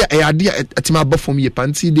idea atima ba form ye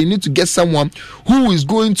panty they need to get someone who is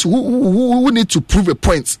going to who need to prove a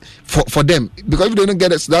point for them because if they don't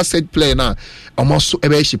get that said player now almost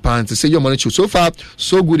to say your money. So far,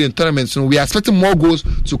 so good in tournaments. So we are expecting more goals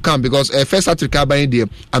to come because first hat-trick by there.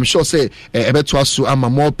 I'm sure say about to us I'm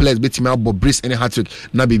more players beating me but Brice any hat-trick.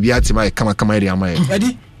 Na bibi hati my come area my.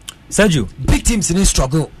 Ready? Sergio, big teams in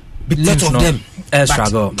struggle. Big lot of them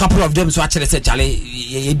struggle. Couple of them so actually said Charlie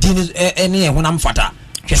you didn't any when I'm fatter.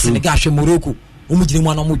 Just in the gash Morocco. Umujini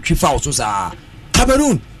one omu chifa so sa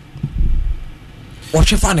Cameroon. Or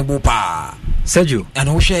Chefane Bopa. Sergio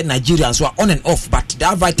and we share Nigerians who are on and off, but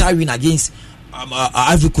that vital win against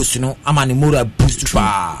Ivory Coast, you know, I'm an more boost to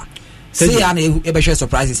far. Say, I'm a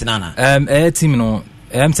surprises in Anna. Team, no,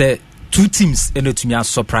 say 2 teams in the team are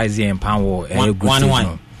surprising and power.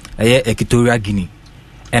 One. Equatorial Guinea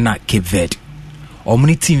and Cape Verde. How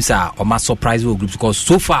many teams are on my surprise groups because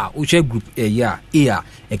so far, which group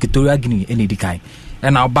Equatorial Guinea any kind,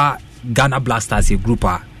 and our Ghana Blasters a group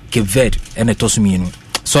are Cape Verde and a Tosumino.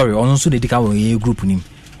 Sorry, also the Dika group name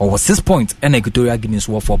or was 6 points and Equatorial Guinea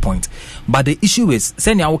was 4 points. But the issue is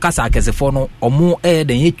sending our Casa Casefono or more air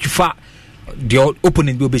than Chufa the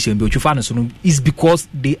opponent is because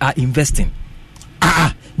they are investing.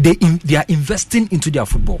 They are investing into their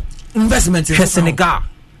football. Investment in Senegal.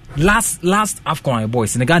 Last Afcon boy,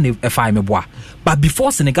 Senegal FI but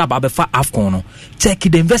before Senegal Afcon, check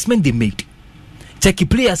the investment they made. Check the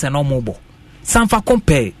players and all mobile. Sanfa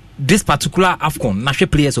compare this particular Afcon national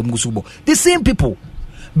players of Musubo. The same people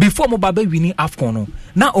before Mobabe winning Afcon.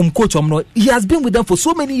 Now coach he has been with them for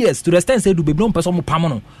so many years to the extent said to be known person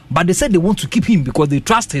permanent. But they said they want to keep him because they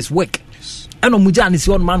trust his work. And Omuja is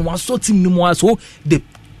one man was so team no so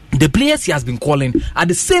the players he has been calling are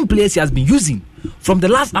the same players he has been using from the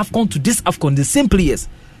last Afcon to this Afcon. The same players.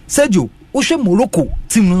 Sergio, Oshe Morocco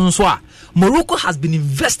team Nuswa. Morocco has been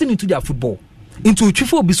investing into their football. Into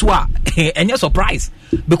Chifo Biswa, and you're surprised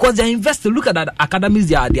because they invest. Look at that academies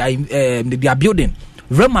they are building.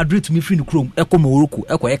 Real Madrid to me free the Chrome, Echo Morocco,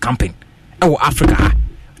 Echo camping, Echo Africa.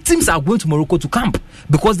 Teams are going to Morocco to camp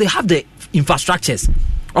because they have the infrastructures.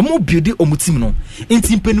 Omo building omutimno. In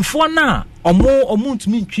team penifona, omo to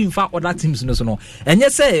me for other teams no. And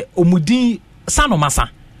yes say omudi san omasa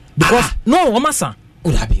because no omasa.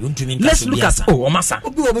 Let's look at omasa.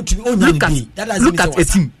 Look at a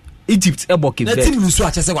team. Egypt ebo Cape Verde.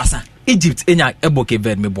 Egypt enya ebo Cape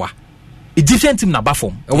Verde meboa. Egyptian team na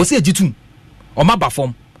bafom. E wo say Egypt o ma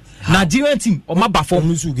bafom. Nigerian team o ma bafom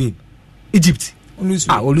lose game. Egypt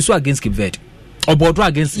olusu against Cape Verde. Or draw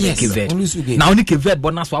against Cape Verde. Now only Cape Verde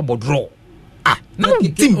but na so about draw. No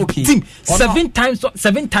team 7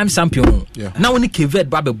 times champion. Yeah. Now only Cape Verde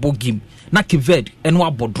ba be ball game. Na Cape Verde and wa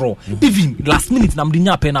about draw. Even last minute na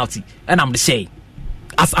mdinya penalty and I'm the say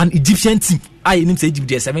as an Egyptian team I name say Egypt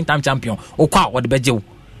the 7-time champion o kwa what the beje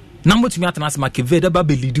na motumi atana se Cape Verde ba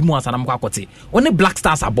be lead mu asana mkwa kote only Black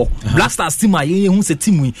Stars abo Black Stars team a ye hu se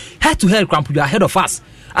team we head to head cramp you ahead of us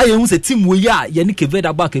aye hu se team we ya ye ni Cape Verde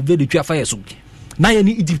abo Cape Verde twa fire so na ye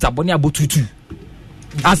ni Egypt abo ni abo 2-2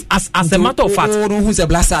 as a matter of fact who say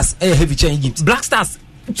Black Stars heavy change Egypt Black Stars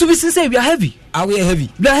to be sincere we are heavy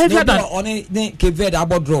we are heavier than on Cape Verde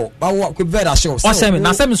abo draw but Cape Verde show o say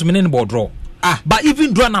na say me so me no draw. But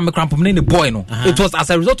even draw na me cramp me the boy no it was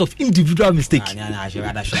as a result of individual mistake. No, that's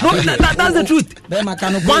the truth.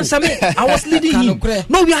 Once I was leading him.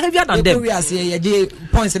 No, we are heavier than them. We are say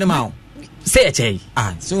points in the mouth. Say it.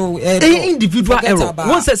 So individual error.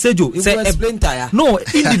 Once I said you say no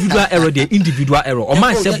individual error there individual error. Or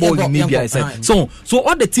man say ball in maybe I said. So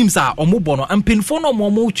all the teams are omobono and pinfo no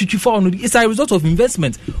more chichifa no it's a result of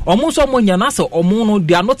investment. Almost someone yanasa omono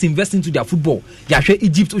they are not investing to their football. They are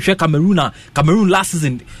Egypt or Cameroon last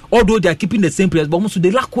season although they are keeping the same players but almost they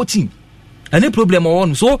lack coaching. Any problem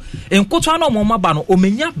on so in Kotwana Momabano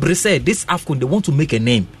Omenya Brese this Afcon they want to make a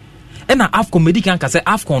name. And Afcon medican can say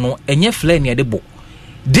Afcon no enye flare near the ball.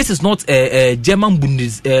 This is not a German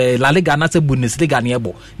La Liga, not a Bundesliga near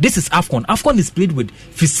ball. This is Afcon. Afcon is played with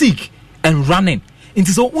physique and running.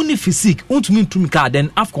 Into so only physique, untumi tumika, then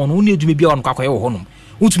Afcon only to be on Kakoyo Honum.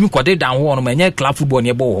 Untumi Kode down one of club football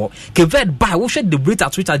near Boho. Kevet by Usha the rate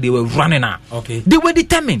at which they were running now. Okay. They were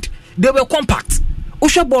determined, they were compact.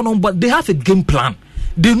 Usha Bonum, but they have a game plan.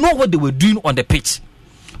 They know what they were doing on the pitch.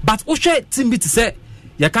 But Usha Timbi to say,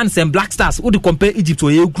 you can't send Black Stars who they compare Egypt to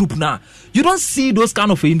a group now. You don't see those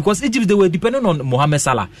kind of things because Egypt they were depending on Mohamed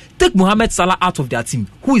Salah. Take Mohamed Salah out of their team.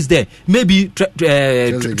 Who is there? Maybe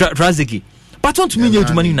Trezeguet. But don't mean you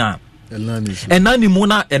money now. And Nani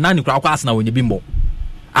Mona and Nani Krakas now when you bimbo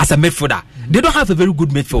as a midfielder. They don't have a very good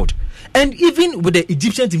midfield. And even with the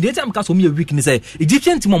Egyptian team, the time because for me a weakness,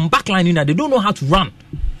 Egyptian team on backline they don't know how to run.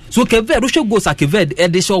 So Keved, Russia goes at Keved,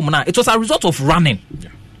 it was a result of running. Yeah.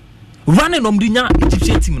 Running on the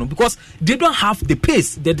Egyptian team because they don't have the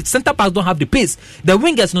pace. The center backs don't have the pace. The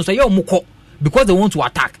wingers no say yo muko because they want to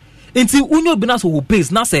attack. Until Unyo Binas who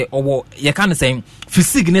pace na say or you can say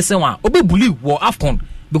physique ne say one obe bully war Afcon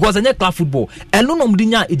because they club football. And no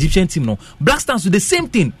the Egyptian team no. Black Stars do the same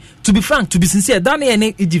thing. To be frank, to be sincere, Dani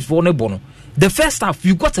and Egypt for ne bono. The first half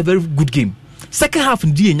you got a very good game. Second half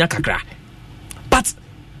ndi enya kakra. But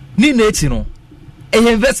ni net you know.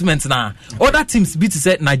 Investment now. Other teams beat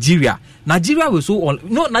said Nigeria. Nigeria was so on.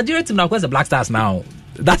 No, Nigeria team now the Black Stars now.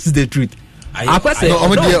 That's the truth.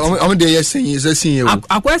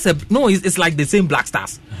 No, it's like the same Black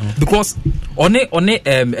Stars because on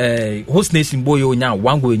a host nation boy now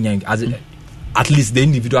one going as at least the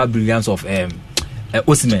individual brilliance of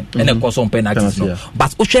Osimhen and of course on penalties. No.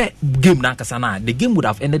 But Oshe game now kasana the game would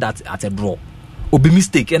have ended at a draw. Obi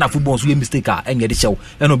mistake and a football so mistake and get the show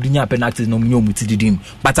and obdinya penalties no mutidin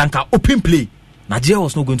but anka open play Nigeria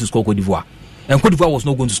was not going to score Cote d'Ivoire and Cote d'Ivoire was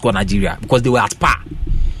not going to score Nigeria because they were at par.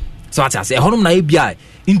 So I say honum na ABI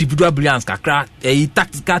individual brilliance kakra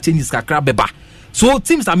tactical changes kakra beba. So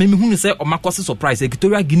teams that make me who say Omakosi surprise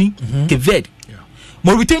Equatorial Guinea Keved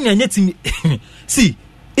Mauritania nye team see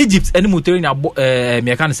Egypt any Mauritania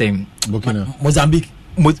me can say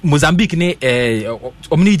Mozambique ne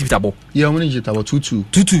omni Egypt abo. Yeah, omni Egypt abo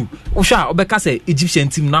 2-2. Osha obeka say Egyptian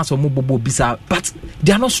team na so mo bobo bisa but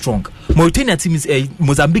they are not strong. Mauritania team is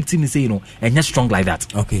Mozambique team is say not strong like that.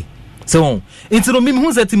 Okay. So into the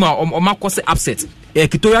who say team Omakose upset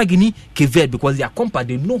Equatorial Guinea Keved because they are compact,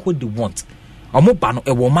 they know what they want.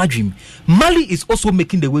 Mali is also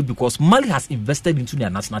making the way because Mali has invested into their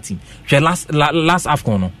national team. Last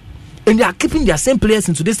Afcon. And they are keeping their same players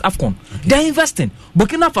into this Afcon. Okay. They are investing.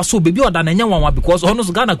 Burkina Faso, baby, or Dananya because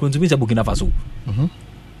honest Ghana going to be Burkina Faso.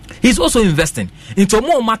 He's also investing into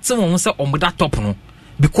more maximum on that top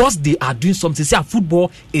because they are doing something. See,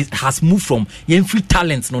 football has moved from free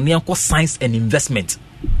talent, science and investment.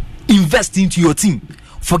 Invest into your team.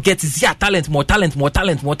 Forget it. Yeah, talent, more talent.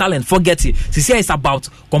 Forget it. See, it's about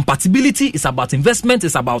compatibility. It's about investment.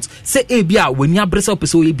 It's about say, ABA when you break up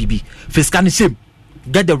so ABB. Fiscal shame.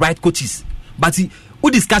 Get the right coaches. But who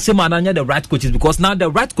discuss him and the right coaches because now the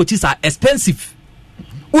right coaches are expensive.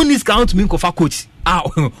 Who needs count me kofa coach?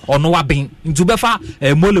 Or no wa being into befa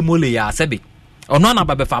mole ya sebi. Or no na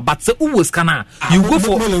befa but say who was kana you go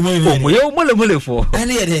for mole for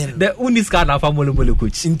the unis kana for mole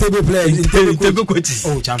coach. Intebe coaches.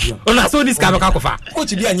 Oh champion. Ona so unis kana kofa.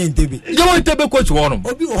 Coach bi anya Intebe. You want Intebe coach one.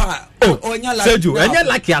 Obi o ha. Onya like. Sergio, anya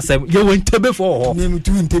like yasem. You want Intebe for. Me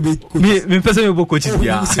tu Intebe coach. Me person me coaches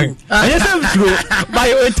bia. Anya say true. By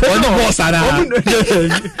Intebe. On the boss ara.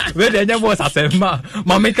 Where the anya boss asem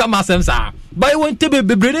ma make am asem sa. By Intebe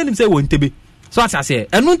be brain him say Intebe. So as I say,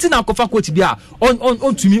 and nothing na kofa coach bia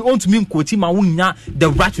on to me coach ma wunya the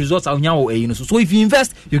right results so if you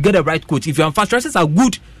invest you get the right coach. If your infrastructures are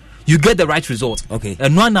good you get the right result. Okay.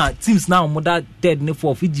 And one teams now mother third ne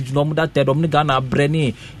for Egypt no mother third Ghana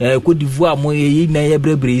Brene Cote d'Ivoire mo ye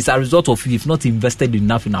is a result of if not invested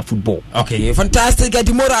enough in our football. Okay, fantastic.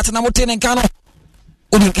 Get more at na moten nkano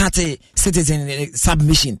unikate citizen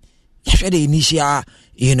submission. You the initial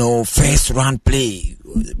first round play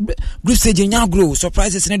group stage nya grow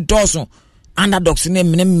surprises in Dawson underdogs in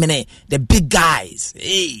mene the big guys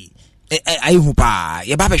I hupa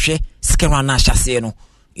ye ba behwe second round na chase no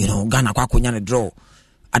Ghana kwa konya ne draw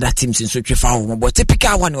other teams in so twefa but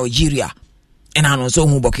typical one Algeria and I know so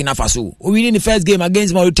Burkina Faso we win the first game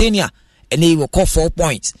against Mauritania and they will call 4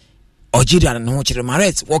 points. Algeria no chire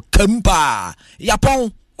Maret wo kampa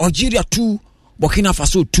Japan Algeria 2 Burkina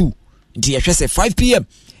Faso 2 until you say 5 p.m.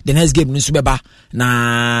 the next game nso beba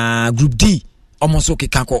na group D almost okay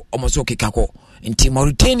kako until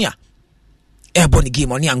Mauritania airborne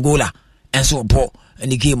game on Angola and so bo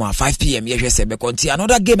and the game at 5 p.m. you say be until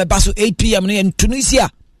another game about so 8 p.m. in Tunisia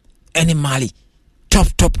and in Mali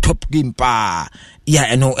top game pa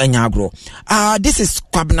yeah enya agro this is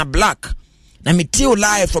Kwabna Black na me tell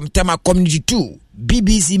live from Tema Community 2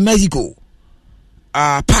 BBC Mexico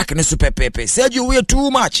park ne super pepe said you wear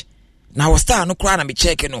too much na was star no cry na me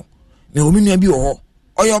check no me o minu bi wo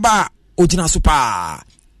oyoba ogina super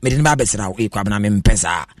me de ba besra e kwa na me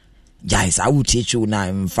mpesa guys I will teach you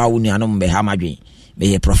na mfa woni anom be ha madwen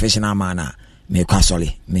me professional man me kwa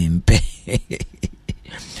sole me mpe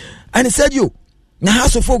and said you na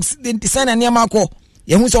house of folks they send na niam akọ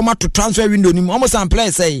ye hu so ma to transfer window ni almost am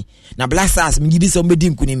play say na Black Stars me gidi so medi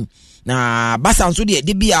nkunim na basa nso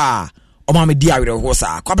de bia o ma me di awere ho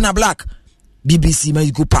sa kwabna Black BBC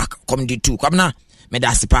Mexico Park Community 2 kwabna me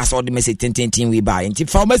da se pass all the message 10 we buy and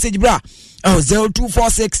for message bra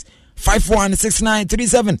 0246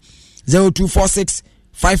 516937 0246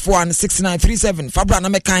 516937 fabra na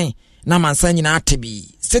me kan na mansa nyina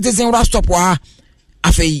atebi citizen ra stop wa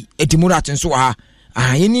afei etimurat nso wa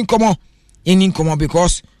yeni komo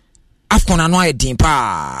because Afcon anu ayedin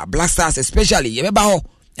pa Black Stars especially ye be ba ho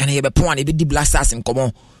and ye be pon e be di Black Stars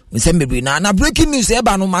nkomo nsembebe na breaking news e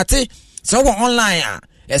ba no mate so online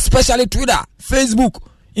especially Twitter, Facebook,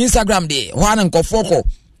 Instagram de ho an nkofoko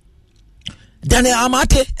Daniel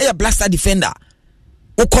Amate e Black Star defender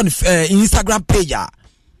o kon Instagram page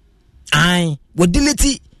we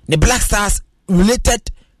delete the Black Stars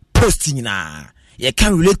related posting na ye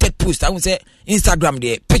can related post I would say Instagram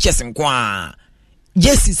de pictures nkwa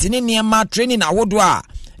Jesse sini niema training awodo a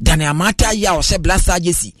Daniel Amate ya o se Black Star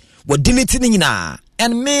Jesse we delete ni na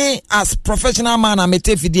and me as professional man I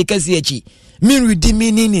mete fidie kasi echi mean redeem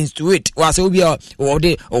meanings to it was obi o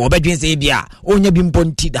de o bedwen say bia onya bi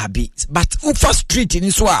mponti dabi but ufa street ni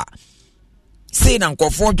so a say na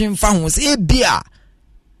nkofo dwen fa ho say bia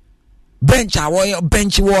bench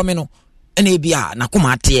wo me no ene bia na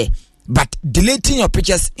kuma ate but deleting your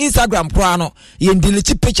pictures Instagram pro no you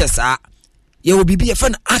delete pictures ye will be a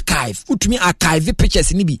fan archive utumi archive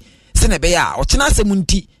pictures ni bi se na be ya o kina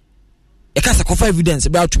semunti e kasa kofa evidence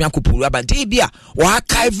be atumi akopuru abante bia o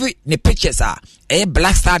archive ne pictures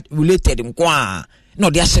Black Star related nkwa no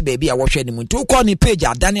de ahye be bia wo hwe ni muntu ko ni page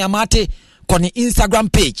Daniel Amate ko ni Instagram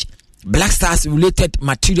page Black Stars related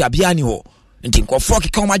material bia ni ho nti nkofo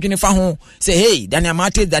keka omadwene fa ho say hey Daniel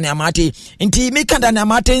Amate nti me kan Daniel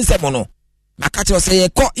Amate nsemo no makati o say ye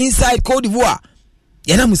ko inside Cote d'Ivoire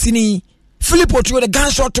ye na musini Philip Otuo the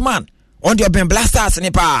gunshot man on the Ben Black Stars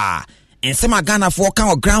ni pa ensema Ghana for kan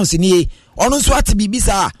o grounds ni ono nso ate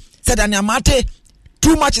bibisa said Daniel Amate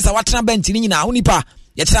too much is a watena bench ni nyina onipa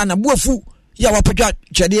ye tira na buafu ya wapodwa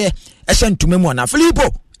twede e hye ntumemu na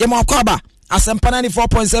Philipo ye ma kwaba Asempa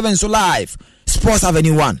 94.7 so live Sports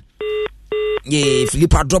Avenue 1 ye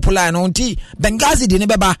Philipo drop line on ti Benghazi de ne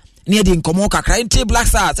beba ne de nkomo kakra nti Black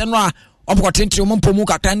Stars eno a obokotentri ompomu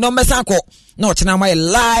kakra no mesanko na ochena my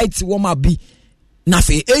light warm up bi na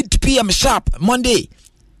fe 8 p.m. sharp Monday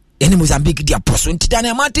ene Mozambique dia poso nti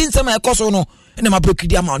Daniel Amate nsema ekoso no ene ma break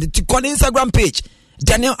dia ma on ti ko Instagram page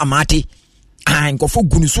Daniel Amate nkofo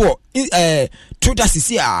gunu so Twitter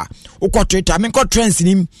sisi ukọ Twitter me ko trends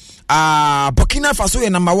nim Burkina Faso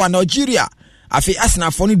number 1 Nigeria afi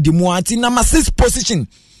Arsenal for ni demo anti number 6 position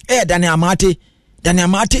Daniel Amate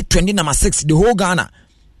trending number 6 the whole Ghana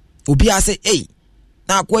obi say hey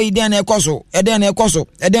na kwa ide na ekoso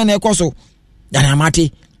Daniel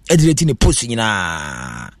Amate edireti ne post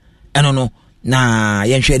nyina eno no na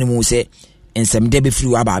yenhwe ni mu se ensem de be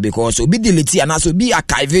free aba because obi delete ana so bi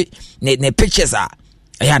archive ne pictures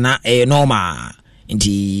ya na normal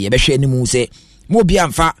nti ebehwe ni mu se mo bi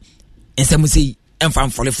amfa ensem se emfa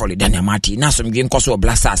mfole Daniel Amate na so mdwe nkoso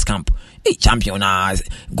Black Stars camp champion na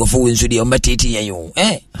go for win so de ombetiti yen yo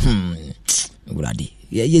nguladi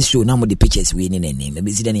yes show na mo the pictures we ni nene me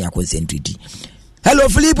be si ya concentrate. Hello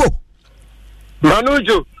Filippo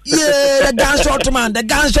Manujo. Yeah, the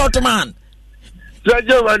gunshot man.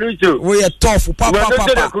 Sergio Manujo. We are tough,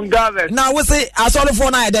 papa. Now we say I saw the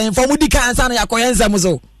phone I then for Mudi cancer na yakoyenza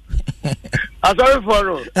muzo. I saw the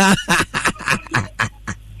phone.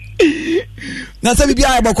 Na say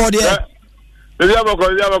bibia aboko de.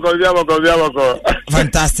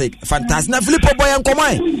 Fantastic. Na Filippo boy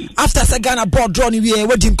enkomai. After Sagana board draw ni we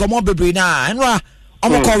wedding komo bebre na. Enwa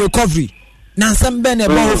omo recovery. Na nsem ne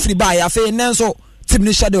ball free buy afa nenso team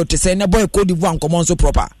ni shadow to say na boy Cote d'Ivoire nkomo nso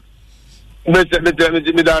proper. Me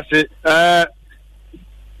da say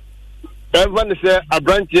everyone say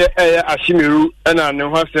abrantie Ashimiru na ne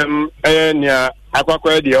hwasem nia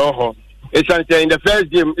akwakwa de oho in the first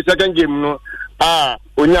game second game no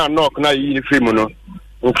onya knock na yi free mu no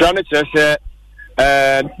nkra ne kire say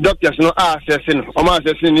doctors no assessing o ma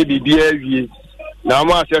assessing ni bibia wie na o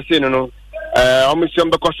ma assessing no omission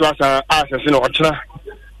be koso asa assessing o tira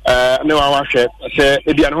ne wa hwe say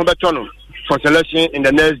e bia no beto no for selection in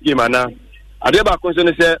the next game ana Adeba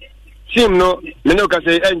concern say team no me no ka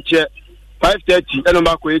say enche 5:30 and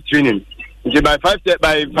back with training. By 5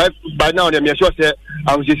 by now them sure say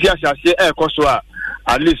I was see say koso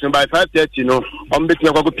at least by 5:30 no on bet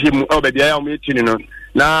na go pim o be bia am training no.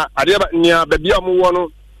 Na adeba nia be bia mo wo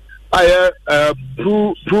no aye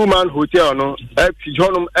two man hotel no fi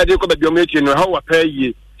honum e de ko be bia am training no how wa pay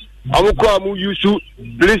ye. Amuko amu use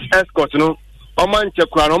police escort no. Oman check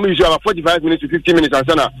kwa no use about 45 minutes to 50 minutes and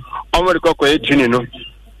sana omo de ko training no.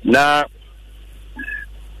 Na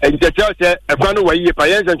and the church a kwano wa ye pa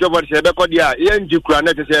yen and job se be ko dia yen ji kura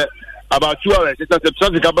na say about 2 hours it's a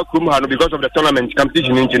traffic about krum ha no because of the tournament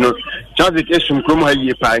competition you know traffic is krum ha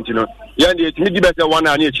ye pa you know yen dey me di be say one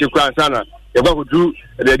na e chi kura sana e ba ko du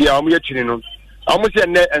de dia o mo ye chini no o mo se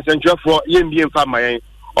ne ensentrafo yen bi mfa ma yen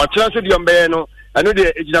o kira so di ombe no anu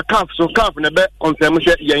de ejida calf so calf na be confirm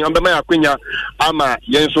say yen ombe ma akwenya ama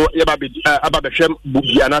yen so ye ba be aba be hwem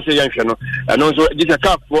bia na say yen hwe no anu so ejida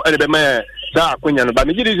calf for e be ma sa akwenya no ba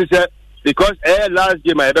me gidi say because last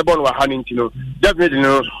game I be born wa hanin tino definitely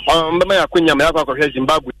no me akwenya me akwa hwe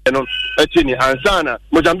Zimbabwe no achini ansana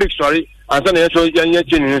Mozambique sorry ansana yeso yen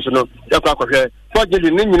chini so no yakwa hwe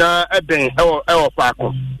fortunately ni nyina eben e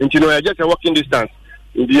paako ntino ya just a walking distance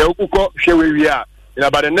ndi ya ukuko hwe wi a in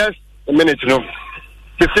about the next minute no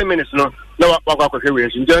 15 minutes no na wakwa hwe wi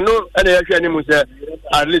ntino no e na ya hwe ani mu say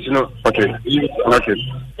at least no okay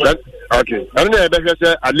and na be hwe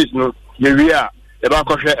say at least no we are about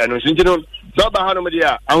Kosher and Sinjino. So,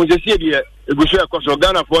 Bahanomadia, I was just here, Egusia Koso,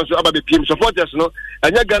 Ghana for so about the team supporters, no,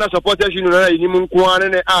 and your Ghana supporters, you know, in Kwan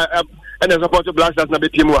and the supporter blasters, not the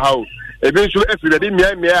team how. Eventually, if they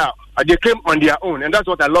they came on their own, and that's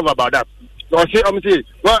what I love about that. So, I say,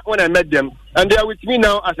 when I met them, and they are with me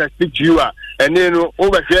now as I speak to you, and then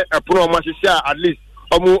over here, a pro at least,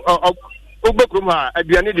 Obokruma, I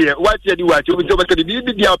be an idiot, what you do, what you will over the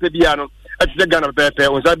Bibiano. At the Ghana Pepe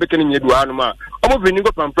was I becoming you anuma. Almost when you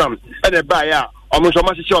go from and a buyer almost so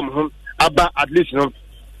much home about at least no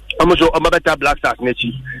almost a better black stars nature.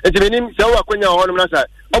 It's the name so when you're on Nasa.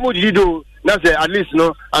 Almost you do Nasa at least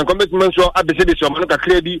no and commitment so at the city so Manuka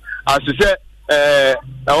Credi as to say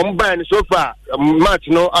I'm buying so far much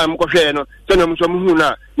no I'm Kosheno, Senum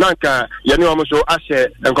Somuna, Nanka, Yanu almost so Ashe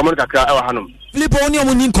and Komoka our Hanum. Flip on your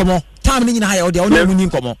winning come on, time in high or the only winning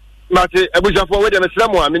come on. But I was forward and a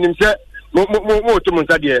slam one, I mean, more to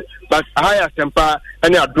Montadia, but a higher temper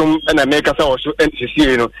and a drum and a maker also NCC,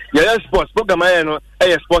 you know. Yeah, sports program, a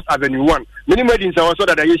sports avenue 1. Many weddings are also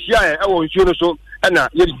that I share, I was sure so, and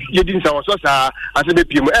you didn't saw so as a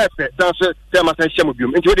BPM, Tanzania, Thermas and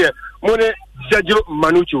Shamubium, into the Mone Sergio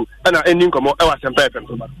Manucho, and an ending come over some paper.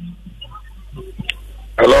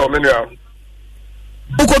 Hello, Minia.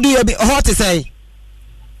 Who could you be hot to say?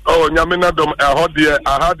 Oh, Yamina Dom, I had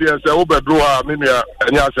the Uberdua, Minia,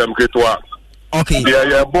 and Yasem Kitwa. Okay.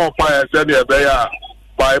 Yeah, born by a senior there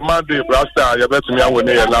by Monday, Brasta, you bet me I will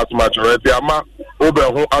need last match already. Ama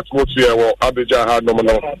Uber who atmosphere or Abidjan had no more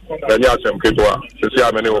than Yasem Kitwa. To see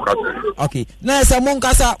how many will cut. Okay. Now, some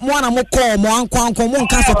Moncasa, one more call, one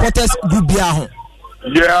Quanco, supporters, Bubia.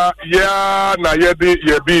 Yeah, na ye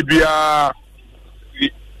Bibia.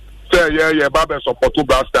 Say, yeah, Baba support to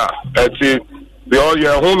Brasta. The all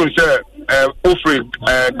year home is Ofri,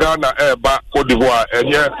 Ghana, Cote d'Ivoire, and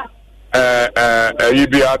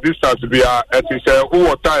be a distance be at his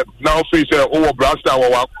over time now face over Brasta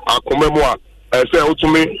or a commemora, say to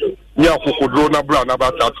me, Yakudrona Brown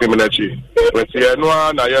about 30 minutes. But yeah, no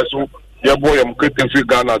one, I yes, your boy, I'm quitting free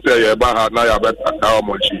Ghana, say, Baha, Naya, how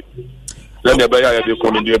much. Then you bear the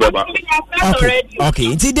community.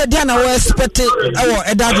 Okay, did I expect it?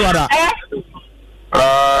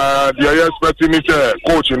 The expecting me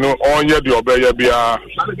coach no on ye the obey bia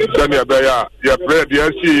send ye beya ye pray the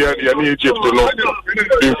see ye Egypt no.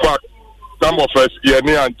 In fact, some of us ye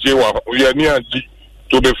ni anji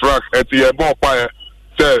to be frank at ye bon fire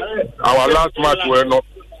say our last match we no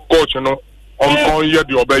coach no on ye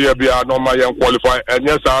the obey bia no ma ye qualify and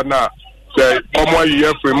yes na say omo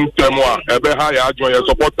ye free temo a ebe ha ya join ye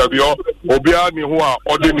support bi obia ni ho a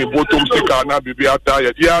odi ni bottom sika na bibia ta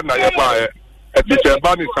ye ya na ye ba it is a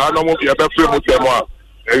ban is no more be free mutemo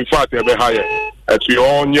in fact ebe higher at we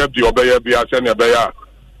on ye the obey be as any beya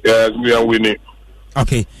yes we are winning.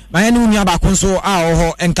 Okay, my enu nya ba kun so a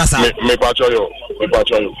ho enkasa me pacho yo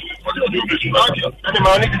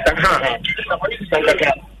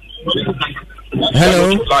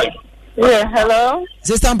hello yeah hello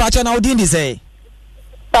sister Mpacho na odin di say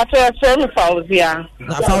Pacho from Fauzia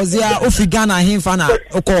na Fauzia ofi Ghana himfa na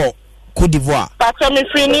oko Cote d'Ivoire. Pacho me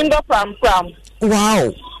free nindo pram.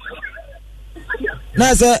 Wow.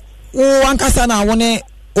 Na say o ankasa na woni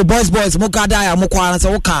o boys mo gather ya mo kwa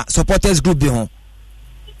so woka supporters group bi ho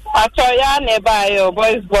Atoya nearby, your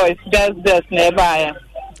boys, just nearby.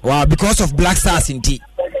 Wow, because of Black Stars in tea.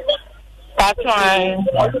 That's why.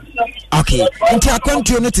 Okay. Inti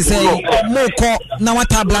akwantu no to say moko na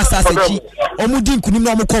wata Black Stars echi. Omudi nkunim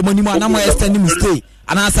na omko monimo na mo extend mu stay.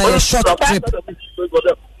 And as a short trip.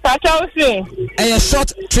 A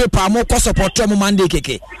short trip amoko support mo Monday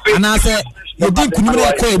keke. And as a you din nkunim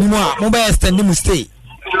na ko enimu a mo be extend mu stay.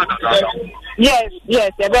 Yes,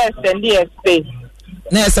 the best and the stay.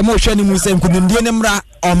 Na ese mo hwani mu se nkunimdie ne mra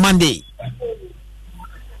on Monday.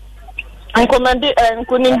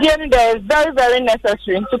 Nkunimdie there is very very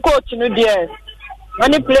necessary to coach no there.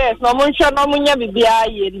 Many players no munya bibia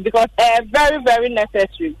yen because very very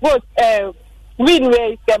necessary. Both win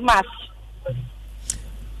way is the match.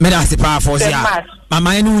 Me da se pa for sia.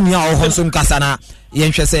 Mama enu nia o honso nkasa na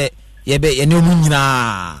yenhwe se yebe ene mu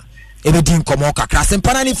nyina ebe din komo kakra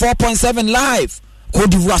sempana ni 4.7 live. Cote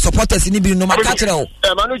d'Ivoire supporters ni bi no makachero.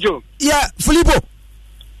 Manujo. Yeah, Filippo.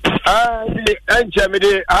 The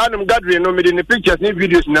enchemede anum gathering no me the pictures ni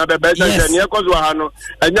videos na be better than here cause wa no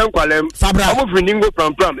enyan kwalem. Omo friningo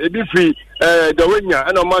pram e bi free the wenya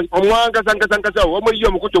and omo ankasa omo yi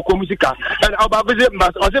omo kotoko musika and oba be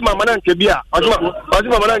o se mama na nke bia o se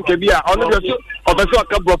mama na nke bia ono de so obeso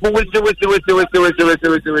akabro for we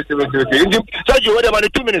Sergio what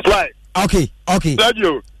about 2 minutes why? Okay.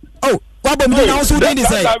 Sergio. Oh, what about me now? So they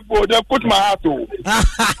say they put my heart to.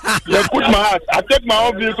 They put my heart. I take my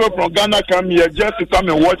own vehicle from Ghana, come here just to come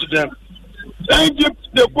and watch them. Egypt,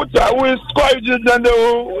 they put we score Egypt, then they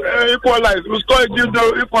will equalize. We score Egypt, they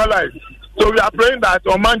will equalize. So we are praying that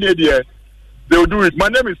on Monday there they will do it. My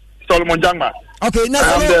name is Solomon Jangma. Okay, now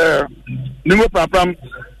I'm the Nimo Pram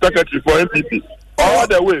secretary for MPP. All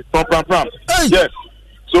the way from Pram. Hey. Yes.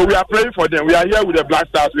 So we are praying for them. We are here with the Black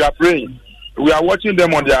Stars. We are praying. We are watching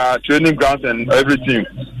them on their training grounds and everything.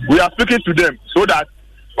 We are speaking to them so that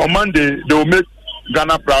on Monday they will make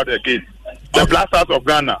Ghana proud again. The Black Stars of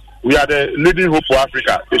Ghana. We are the leading hope for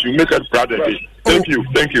Africa. They should make us proud again. Thank you.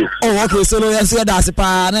 Oh, okay. So no, yes, that's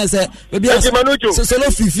pa. Na say, maybe so no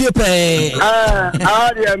fifie pe.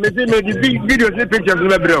 Yeah. Me the videos and pictures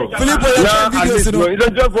na bro. Filippo, videos no. It's a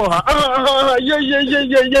job for her.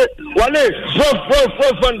 Yeah. Wale,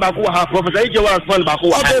 fun baku ha. Professor Ike was fun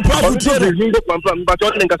baku ha. Okay, but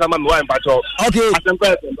what think kasama me wa mpacho. Okay.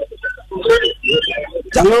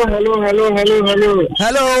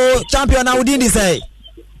 Hello, champion na udindi say.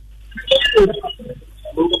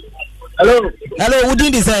 Hello, who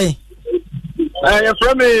did this say? You're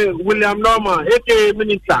from William Norman, aka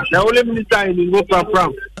Minister. The only minister in Europe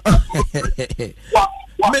from.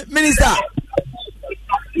 Minister.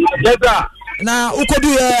 Yes, sir. Now, who could do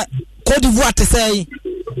Cote d'Ivoire to say?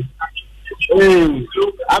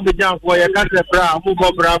 Abidjan for your country,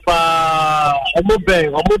 Mugo Brapa,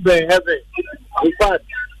 Omube, heaven. In fact,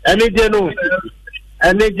 any genu. Wa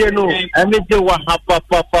hapa.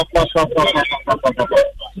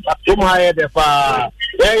 Tuma haya de fa.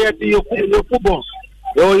 You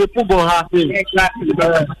ha.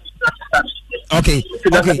 Okay.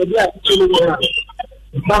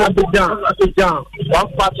 Abidjan, one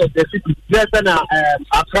part of the city. There's an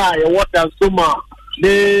Accra, water, Suma,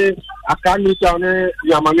 the Akani town,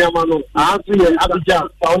 Yamano, Abidjan,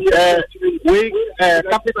 we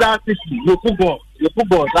capital city, Yokubo,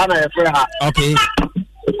 Ghana,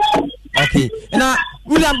 Okay. Now,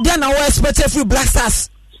 William, then I expect a few Black Stars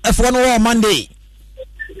F1 war Monday.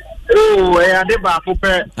 Oh, I did back up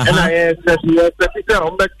and I expect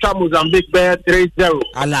on the Mozambique Bear 3-0.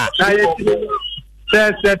 Allah.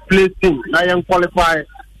 Third place team. I am qualified.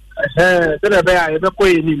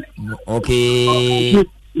 Okay.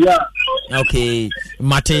 Yeah. Okay.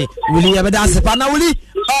 Mate, will you ever dance? Pana will you?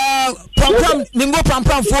 Pram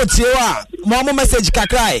 40. Mama message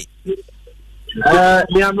kakrai.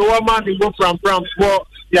 Me am one man to go from for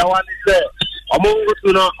the one is there.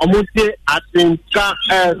 Amunti Asempa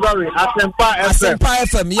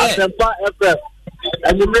FM, yeah. Asempa FM.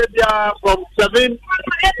 And you made from 7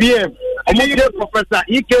 p.m. Amunti Professor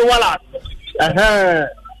Ike Wallace.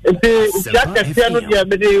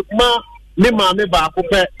 Me baako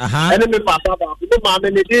pɛ ɛne me papa baako me maame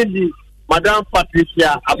ne din Madam Patricia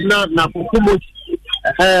Abna Nakukumo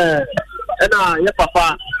ɛna ye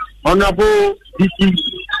papa Honorable DC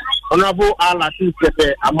Honorable Alatin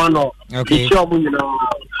Sepe Amano. Okay.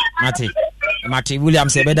 Mate William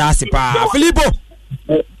Sebeda Asipa Filippo.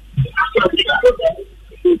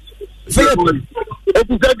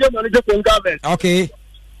 Okay.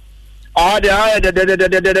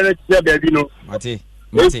 The baby no. Mate.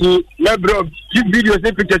 My bro, keep videos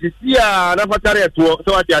and pictures. Yeah, na fatare to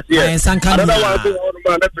so what you see. Another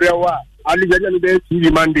one na brewa. Ali jadi be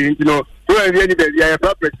TV Monday, you know. So really be ya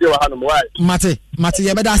property wa hanu why. Mate,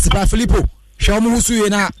 ye beda sipa Filippo. Show mu husu ye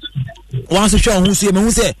na. Once show husu ye me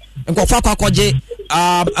hu se nkofa kwakoje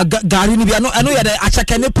gari ni bia no eno ye de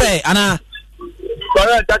achake ne pe ana.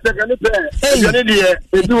 Sorry, achake ne pe. You need here.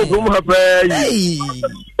 E do go mu hape.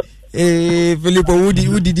 Filippo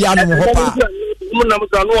wudi di anu mo hopa.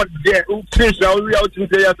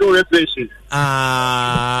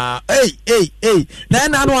 Hey.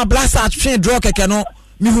 Na no blast at train draw keke no.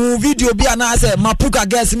 Mi hu video bi ana say Mapuka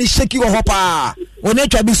girls ni shake you hopa. One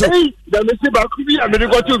twa bi so. Da me see ba ku bi am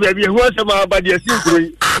go to be hu say ma ba dey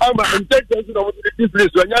sin ama intention of the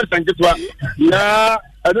place so nya sanketwa. Na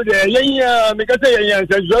ado de yenya me ka say yenya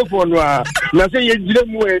say for no na say ye jire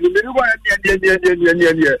mu e me ru ba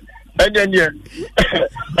ye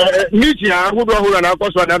meeting ahudo na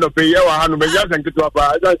akoso na do pe ye wa hanu me ya sanketo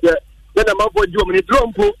apa I say na ma bo ju me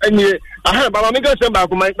Trump enye aha baba me ga say ba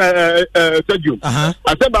ko my stadium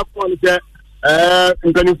ase ba ko ni say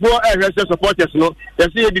nkanifo ehwese supporters no they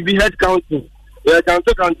say the head council count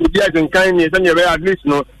to be as in kind ni say at least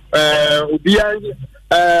no obi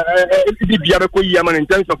the bia ko yi am in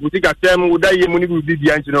terms of politika term wo da ye mu ni bi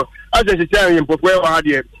bia nti no as I say in popwe wa ha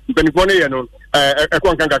de nkanifo no ye no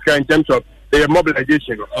in terms of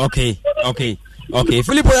mobilization. Okay.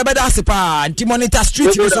 Filippo, you better sipa. Anti monitor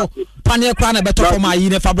street so. Panier Kwana better for my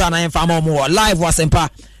ine Fabra na infamo more. Live was empa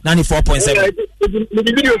 94.7. The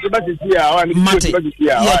video is here.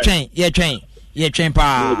 Yeah, train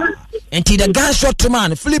pa. Anti the gunshot to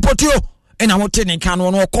man. Filippo tio. And I want to can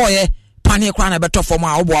no koye. Panier Kwana better for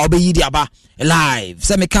my obo obe aba. Live.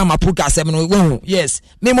 Se me kama puka se yes.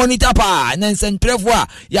 Me monitor pa. And then send prevoir.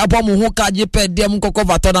 Ya bomu hoka jepe dem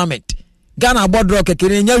kokova tournament. Ghana board rock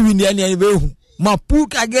kere nya win ya ni be hu.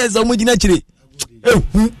 Mapuka girls o mujina chire.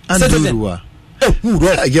 Andurua.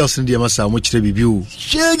 Girls in the masa mo chire bibiu.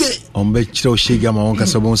 Shege. Ombe chire o shege ma won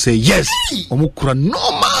kasa bon say yes. Omukura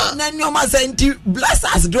normal. Na nyoma senti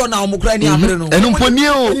blasters draw na omukura ni amere no. Enu mponi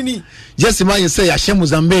o. Just imagine say Ashe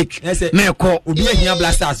Mozambique. Na ekọ obi ahia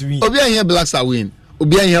blasters win. Obi ahia blasters win.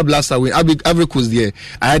 Every course there.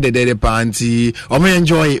 I had the day party. I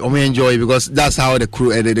enjoy because that's how the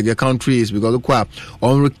crew the country is because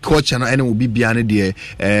on culture and any will be behind there.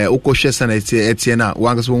 Oko shesa na etiena.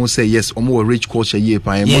 One person will say yes. Omo rich culture year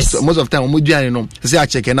pa. Most of time omo duane no. Say I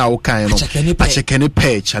check na o kan no. I check any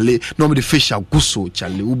pay chale. No the fish aguso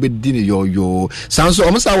chale. Ube dini yo. Sounds so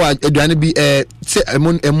almost our duane be say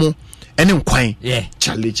emo. And quite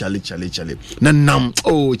Charlie. Nam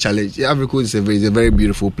Charlie. Africa is a very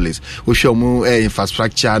beautiful place. We show more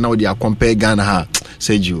infrastructure now. They are compare Ghana.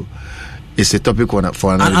 Said you. It's a topic for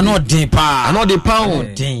another. I know the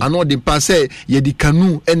pound. Say ye the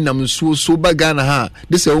canoe and nam so Ghana ha.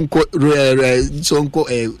 This is uncle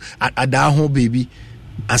Adaho baby.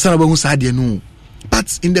 And some of who said you know.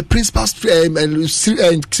 But in the principal cities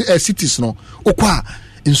no. Okwa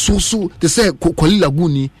in so they say Kwali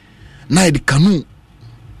Laguni. Na edi kanu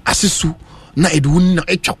asisu na edi wunna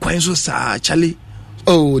etwa kwan so sa chale.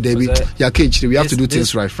 Oh David, we have to do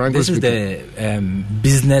things right, frankly. This is the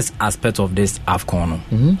business aspect of this Afcon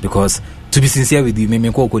because to be sincere with you,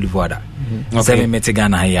 me ko Cote d'Ivoire. Say me te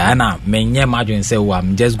Ghana here and me nye imagine say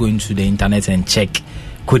I'm just going to the internet and check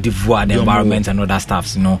Cote d'Ivoire, the environment and other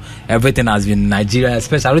stuff, you know. Everything has been Nigeria,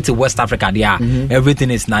 especially to West Africa there.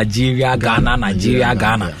 Everything is Nigeria, Ghana,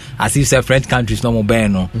 Ghana. As if say French countries no more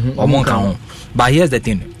no. But here's the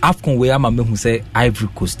thing. Afcon where I'm who say Ivory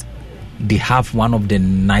Coast, they have one of the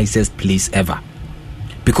nicest place ever.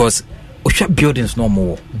 Because Osha buildings no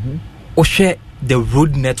more. Osha the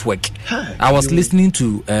road network. I was listening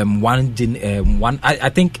to one I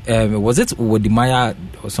think was it Wodimaya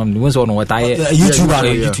or something what I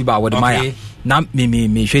YouTuber Wodimaya. Now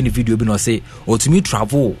me share the video be no say or to me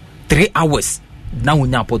travel 3 hours now we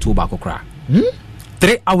nya port back okra.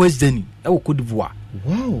 3 hours journey e Cote d'Ivoire.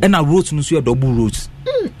 Wow. And our roads no so double roads.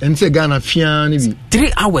 And say Ghana fian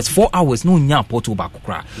 3 hours 4 hours no nya port back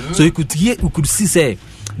okra. So you could see say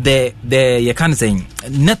the you can say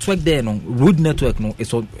network there no road network no is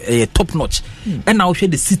top notch. And now share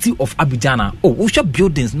the city of Abidjan. We share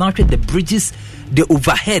buildings now, share the bridges, the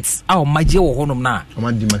overheads. Our magie or honum na.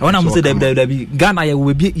 When I'm say the Ghana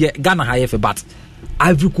will be Ghana high but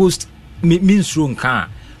Ivory Coast means strong can.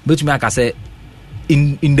 But me I can say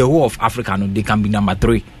in the whole of Africa no, they can be number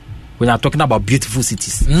 3 when I'm talking about beautiful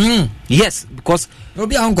cities. Yes, because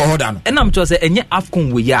and I'm just saying any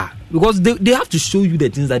Afcon we are because they have to show you the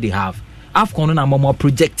things that they have. Afcon na more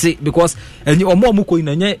projected because and or more muko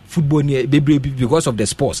in football baby because of the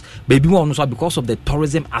sports. Baby one also because of the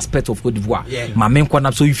tourism aspect of Cote d'Ivoire. My main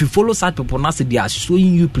corner. So if you follow such people now, they are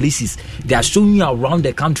showing you places. They are showing you around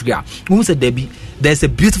the country. Who said there's a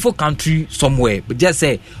beautiful country somewhere, but just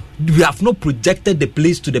say we have not projected the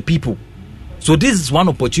place to the people. So this is one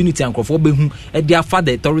opportunity and they for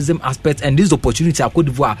the tourism aspect, and this opportunity at Cote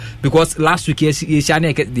d'Ivoire because last week this is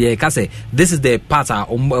the part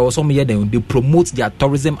they promote their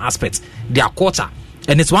tourism aspect, their culture,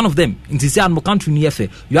 and it's one of them. In this country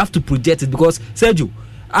you have to project it because Sergio,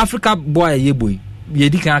 Africa boy boy.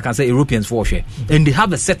 Can say Europeans for share, and they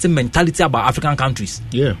have a certain mentality about African countries.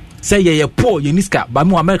 Yeah, say you're poor, you niska, but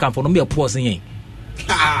more American for no be a poor saying.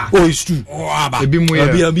 Oh, it's true. Oh,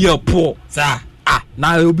 be a poor, sir.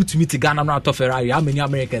 Now you'll be to meet Ghana now to Ferrari. How many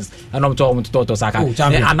Americans? And I'm talking to Saka.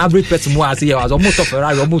 An average person who I see was almost a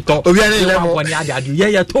Ferrari or motor.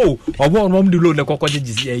 Yeah, toe or one the loan the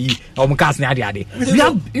cockroaches.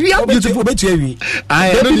 We have beautiful baby.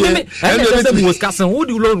 I was casting. Who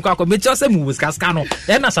do you loan Coco? Make yourself with Cascano.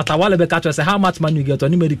 And as a Tawala Becato say how much money you get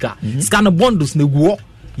on America. Scanner bondus no go.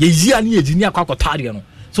 Ye engineer Cocotariano.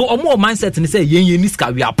 So a more mindset and say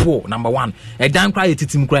niska we are poor. Number one, a damn cry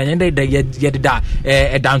titim cry and a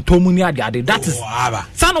damn tomunia. That is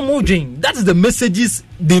Sano Mojing. That is the messages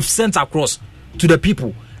they've sent across to the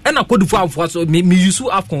people. And I could for so me use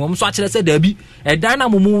Afcon. So actually said there be a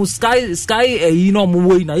dynamo sky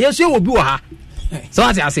yes you will be so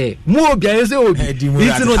as I say, more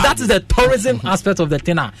that is the tourism aspect of the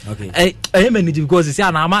thing. Okay. Because you see,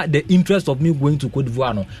 the interest of me going to Cote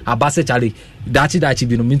d'Ivoire, Abase Charlie,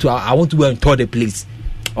 I want to go and tour the place.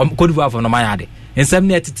 Cote d'Ivoire from my yard. And some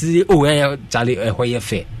Charlie,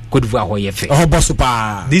 fair. Cote d'Ivoire, fair. Oh,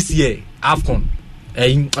 Bosupa. This year, Afcon.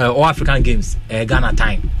 All African Games, Ghana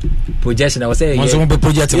time projection. I was saying, I was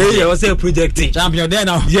saying projecting champion there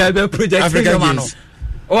now. Yeah, projecting African Games.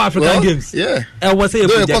 African Games. Yeah. I was saying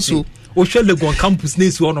projection. Oshelegon campus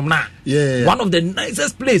next one now. Yeah. One of the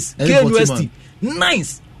nicest place. KUST.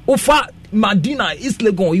 Nice. Ofa Medina, East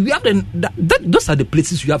Legon. You have those are the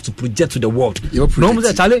places you have to project to the world. No,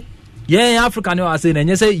 Charlie. Yeah, African you are saying and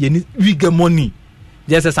you say we get money.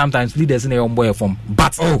 Just sometimes leaders in their own boy form.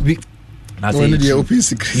 But we the open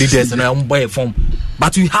secret. Leaders in their own boy form.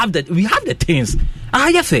 But we have the things.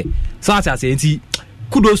 So as I say,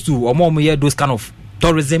 kudos to or more those kind of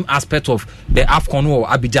tourism aspect of the Afcon or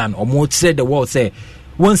Abidjan or more say the world say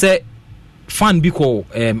one say fan biko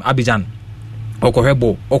Abidjan or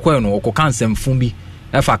Kohebo or Kono or Kokansem Fumbi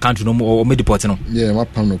Efa country no more or Mediport no. Yeah, my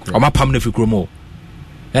pam no. Or my pam no fikromo.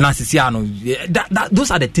 And as that those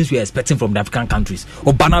are the things we are expecting from the African countries.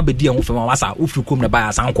 Or Bana Bedi and Ufama Wasa Ufukum the buy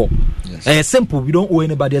as uncle. Simple, we don't owe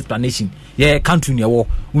anybody explanation. Yeah, country near war,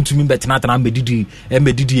 Untumin Betanata and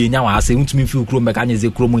Medidi now I say Untumin Fu Chrome Mechanize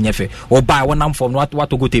Chromo Nefe, or buy one arm from what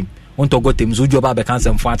to go to him. Want to go to him, Zujoba Becans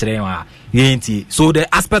and Fat. So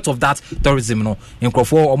the aspect of that tourism, no, in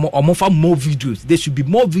Crawford or more videos. There should be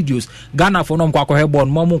more videos. Ghana for non Quaco Hebon,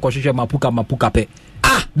 Momo Koshisha Mapuka Pe.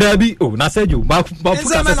 There be na said you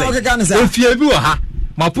Mapuka if you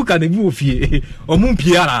Mapuka ne bi ofie omu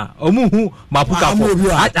piara omu Mapuka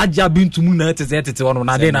for aja bin to mu na tete ono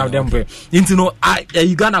na dey na dem pe into no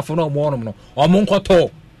Uganda for no mo no omu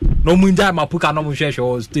nkoto no mu nja Mapuka no mo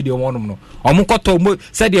hwehwe stadium ono no omu nkoto mo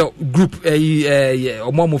said your group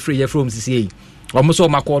omu mo free from CCA omu so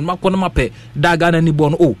makon no mape da Ghana ni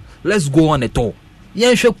bon let's go on a tour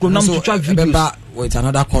yen hwe kronam to twa videos with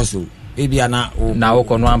another course na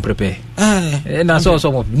woko no am prepare na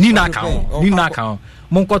so nina kan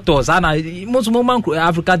monkoto sana mo man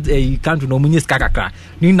Africa country no munye skakakra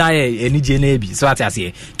nina enije na ebi so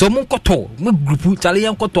atiase to monkoto mo group chale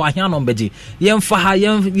yen koto ahia no mbeje yen fa ha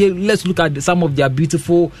yen let's look at some of their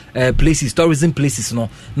beautiful places, tourism places no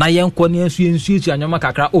na yen ko ne ensu anyoma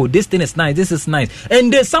kakra. This thing is nice, this is nice,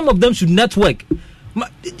 and some of them should network.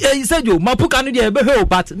 You said you Mapuka no dey be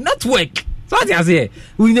but network. So what I say,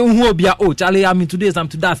 we know who be Charlie. I mean, today I'm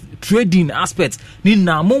to that trading aspect.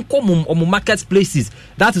 Nina mon come on marketplaces.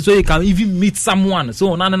 That is where you can even meet someone.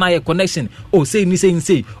 So na connection.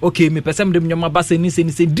 Say. Okay, me person dem nyoma ba say.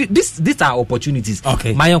 These are opportunities.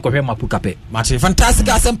 Okay. My uncle Mapuka pe. Match fantastic.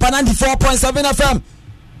 Asempa 94.7 FM.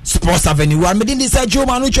 Sports Avenue. I'm medin this Joe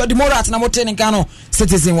Manucho di Morat na moten Kano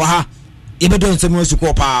citizen wa ha. Ibedo nsomo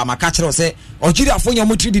suko pa makachero say Ojiria fonya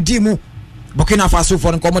mutri di mu. Burkina Faso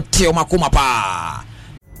for Nkomo Makuma pa.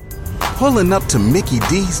 Pulling up to Mickey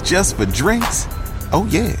D's just for drinks? Oh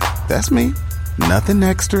yeah, that's me. Nothing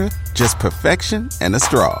extra, just perfection and a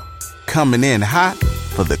straw. Coming in hot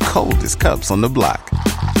for the coldest cups on the block.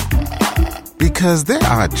 Because there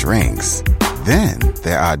are drinks. Then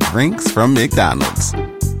there are drinks from McDonald's.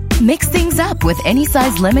 Mix things up with any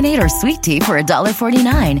size lemonade or sweet tea for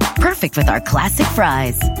 $1.49. Perfect with our classic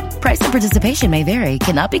fries. Price and participation may vary.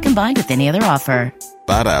 Cannot be combined with any other offer.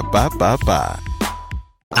 Ba-da-ba-ba-ba.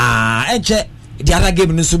 Enche the other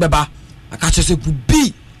game no so beba. I catch you could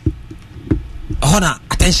be. Hona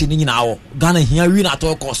attention in now. Ghana here win at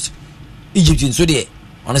all cost. Egypt in so there.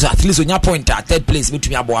 Honestly, at least on your point at third place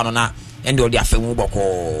between Abuano na and all their film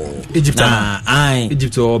boko. Egypt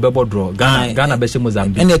Egypt or Bebo draw. Ghana be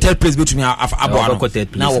Mozambique. And the third place between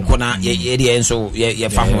Abuano. Now Okona ye and so ye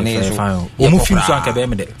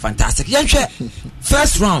fantastic.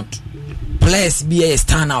 First round players be a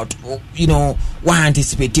standout. You know, one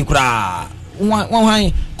anticipate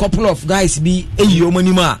one couple of guys be a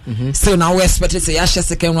yomanima. So now we expect to say Asha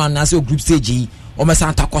second round as your group stage.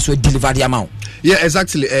 Santa Costa will deliver the amount. Yeah,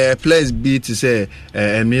 exactly. Players be to say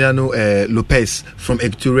Emiliano Lopez from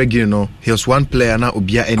Equatorial Guinea. He was one player now.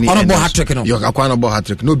 Obia any. Honorable hat trick. No. You honorable hat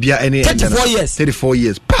trick. No, Bia any. 34 years. 34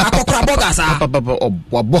 years. Papa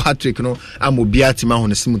hat trick. No, I'm Obia Tima on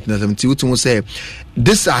the smooth. To say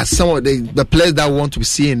these are some of the players that want to be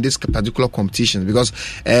seen in this particular competition because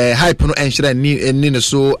hype no ensure ni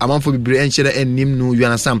so amount for be ensure and nim no you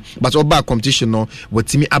understand. But oba competition no what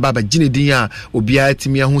Timi Ababa Ginedian Obia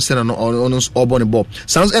Timia who send on Obon Bob.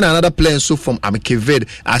 Sounds and another player so from Amkeved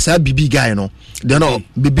as a BB guy no. They know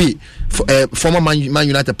BB former Man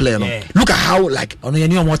United player no. Look at how like on your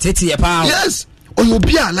new yes.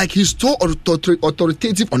 Obia like he's so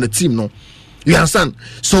authoritative on the team no. You understand?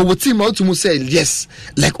 So what team out to say yes,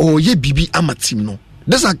 like BB I'm a team no.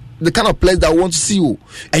 These are the kind of players that want to see you.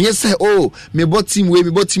 And you say, me bought team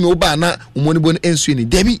over na umonibon enswini.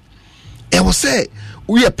 Debbie, I will say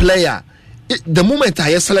we a player. The moment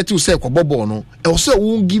I select to say Kobobo no, I also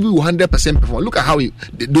won't give you 100% performance. Look at how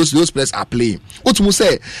those players are playing. What you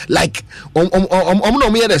say like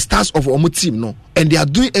the stars of our team no, and they are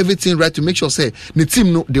doing everything right to make sure say the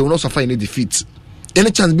team no they will not suffer any defeat. Any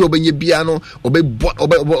chance be obey piano, obey go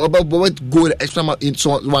the extra mile in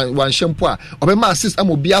so one shampoo, obey my assist, I'm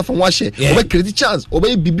obey from wash, obey credit chance,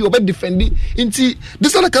 obey BB, obey defending. Into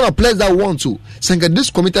this are the kind of players that want to. Saying this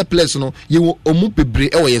committed players, you know, you will omupe bre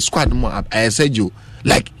or your squad more. I said you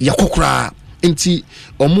like Yakokra. Inti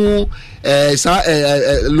omu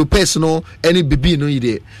Lopez no any baby no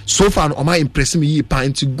ide so far no ma impress me yi pa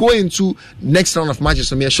to go into next round of matches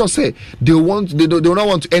so me sure say they do not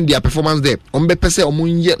want to end their performance there be pese omu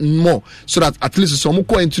yet more so that at least so omu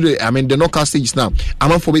go into the knockout stages now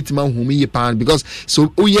am for betima hu me yi pa because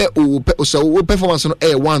so so performance no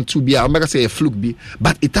 1-2 be am say a fluke be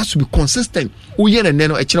but it has to be consistent uye na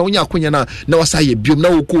no e kira unya akonya na wasa ye biom na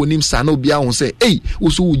wo ko onim sa na obi ahun say hey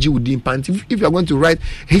uso uji udin pa if you are going to write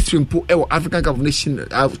history in African Cup of Nations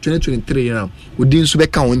 2023 now, within Super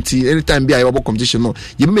County, anytime be a competition, no,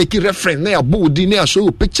 you make it reference, na body, na show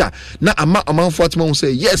you picture, na amount for will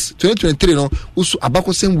say yes, 2023 no, also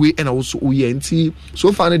about same way and also UNT.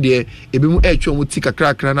 So far there, a bit more actual will take a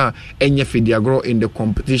crack na and your fedia grow in the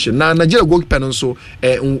competition. Now Nigeria goalkeeper also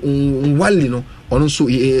Wally no. Also,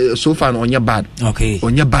 so far on your bad,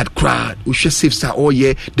 on your bad crowd, we should save sir. Oh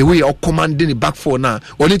yeah, the way you're commanding the back four now,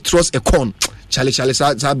 only trust a con. Charlie,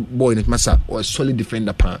 that boy in it, massa or a solid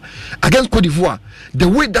defender pan against Cote d'Ivoire. The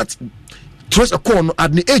way that trust a con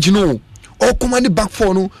at the age, you know, all commanding back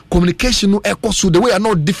four, no communication, no echo. So the way I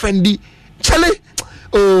not defending Charlie,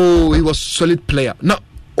 he was solid player. Now,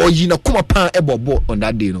 you know, come upon a ball on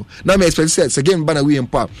that day, no. Now, me expect says again, but we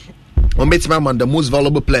empower. On man the most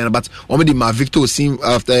valuable player, but only my Victor seem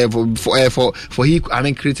after for he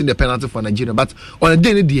creating the penalty for Nigeria. But on a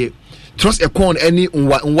day, trust a con any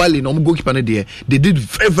Nwali no goalkeeper there. They did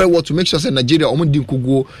very very well to make sure that Nigeria didn't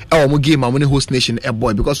go our game and host nation air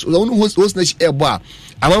boy because only host nation air boy.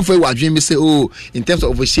 I want for you dream say in terms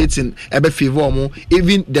of officiating ebe favor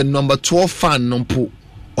even the number 12 fan no po.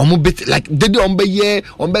 Bit like they do ye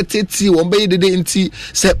teti de inti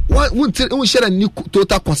say we share a new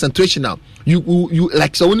total concentration now you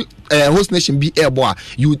like so when host nation be air boy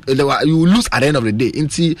you lose at the end of the day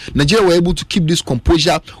inti Nigeria were able to keep this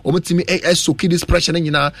composure timi so keep this pressure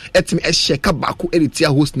na etimi shake back editia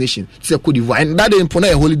host nation say Cote d'Ivoire and that dey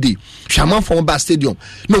impone a holiday shaman from Bar Stadium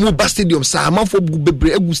no more Bar Stadium sa man for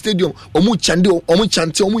bebre egu stadium chante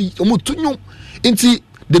tunyo inti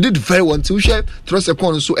they did very well to share trust a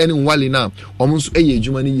corner so any wally now almost a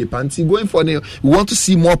Germany panty going for we want to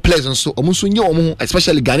see more players and so almost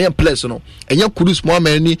especially Ghanaian players no and you could small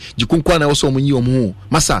many Jikunkwana also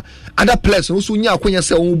massa other players also nya kwenya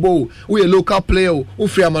say we a local player who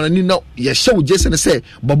free man now yeah show Jason say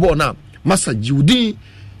bobo now massa Judy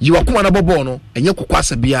you akuma na bobo no enye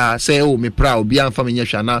kokwasa bia say o me pra obi amfa me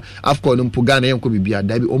nyehwa na Afcon no mpo Ghana yenko bibia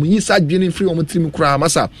da bi omunyi sa dwene free o trim kura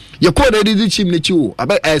masa ye ko na didi chim ne chi o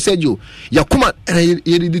aba Sergio yakuma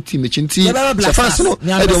ye didi team ne chi nti se fans no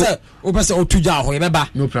o pese o tuja ho ye beba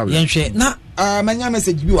no problem yenhwe na manya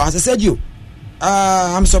message bi o as Sergio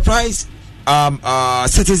I'm surprised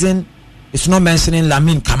Citizen is not mentioning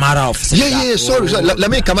Lamine Camara of Senegal. Yeah, sorry.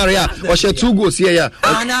 Lamine Camara, yeah. Or she 2 goals, yeah.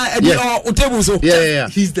 Yeah.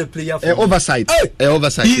 He's the player for oversight.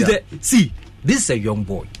 Oversight. He's see, this is a young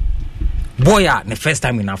boy. The first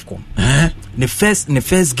time in Afcon. The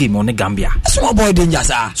first game on the Gambia. Small boy danger,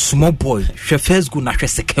 sir. Small boy. She first goal, na she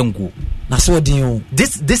second goal. Na so din.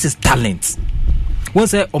 This is talent.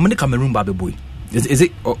 Once Omani Cameroon baby boy. Is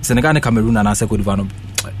it Senegal and Cameroon and Cote d'Ivoire?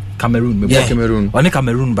 Cameroon. On the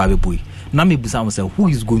Cameroon baby boy. Now me busa myself, who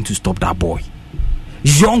is going to stop that boy?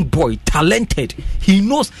 Young boy, talented. He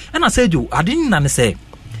knows. And I said, I didn't say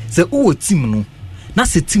oh team no. Na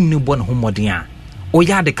se team no born homoden. O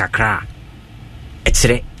ya de kakra.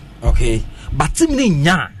 Etre. Okay. But team ni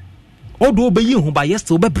nya. Odo obeyi hu ba yes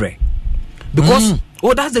to bebre. Because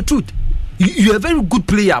that's the truth. You're a very good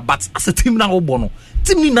player, but as a team na obono.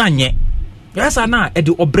 Team ni na nye. Yes, na e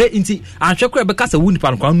de obre inti anhwekwa be kasa wuni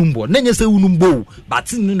pan kwa numbo na nye se wunumbo but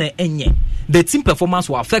team na enye the team performance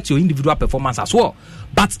will affect your individual performance as well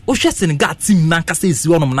but ohwe Senegal team na kasa esi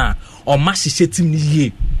onom na o ma hihye team ni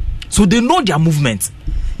ye so they know their movement.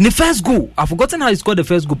 The first goal, I've forgotten how he scored the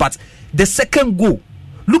first goal, but the second goal,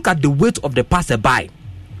 look at the weight of the passerby.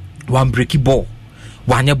 One breaky ball,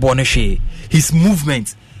 one boneshe, his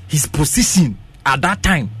movement, his position at that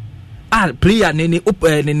time. Player ne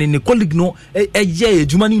colleague no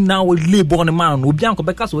Jumani now lay born man Obianko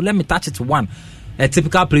Becca, so let me touch it to one. A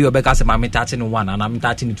typical player Becca said, I'm touching one and I'm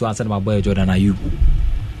touching it to answer my boy Jordan. Are you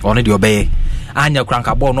on the obey? And your crank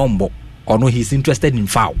a ball number or no, he's interested in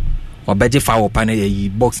foul or better foul panel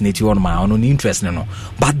box native on my own interest. No,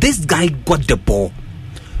 but this guy got the ball,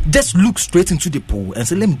 just look straight into the pool and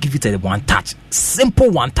say, let me give it a one touch, simple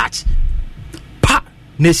one touch. Pa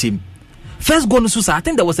nation. First goal, I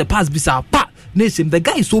think there was a pass beside Nation. The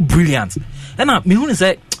guy is so brilliant. And me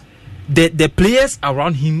say the players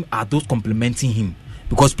around him are those complimenting him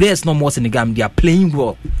because players no more in the game, they are playing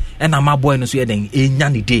well. And my boy no so then a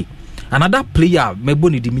nyani day. Another player, me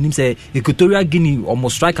boni di minim say Equatorial Guinea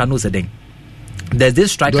almost striker no say then. There's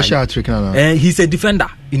this striker. He's a defender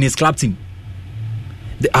in his club team.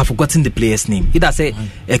 I've forgotten the player's name. He does say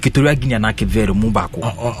Equatorial Guinea na ke very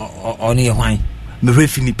mubako. Only why. Me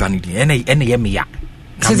refi panidi ene ye me ya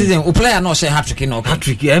citizen o player no say hat-trick no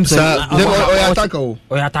hat-trick em so attacker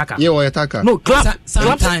yeah attacker no club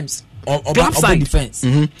sometimes club side defense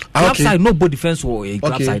club side no body defense or a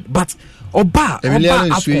club side but Oba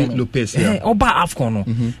Lopez Oba Afcon no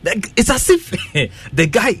it's as if the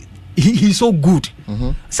guy he's so good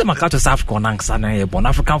say makato Afcon ansa na e bon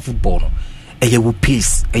African football no e will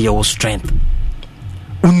pace e will strength.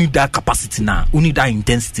 We need that capacity now. We need that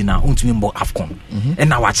intensity now. Ultimately, Afcon. And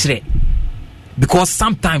now watch it because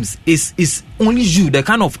sometimes it's only you, the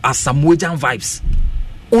kind of Samoan vibes.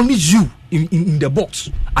 Only you in the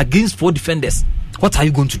box against 4 defenders. What are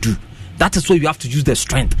you going to do? That is why you have to use the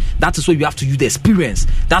strength. That is why you have to use the experience.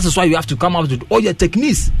 That is why you have to come out with all your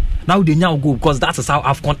techniques. Now they now go because that is how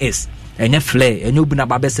Afcon is. And your flair and you been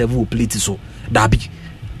about several play so that be.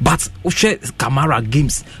 But share Camara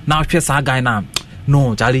games now. Share Saga now.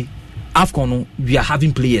 No, Charlie. Afcon, we are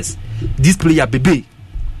having players. This player, baby.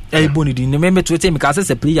 Everybody, remember to tell me because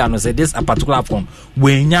a player no say this a particular Afcon.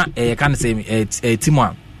 When you can say a team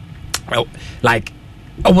one, like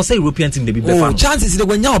I was say European team, they be better. Chances that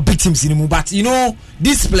when you big teams in but you know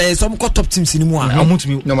this players some got top teams in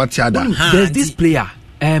no matter that. There's this player,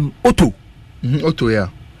 Otto. Otto, yeah.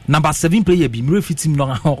 Number 7 player be me fit him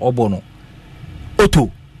long Obono.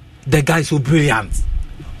 Otto, the guy is so brilliant,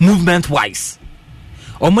 movement wise.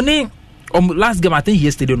 Last game I think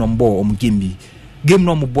yesterday on ball game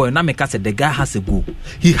no boy now make us say the guy has a goal.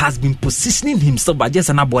 He has been positioning himself by just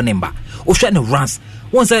an boy number. Ocean runs.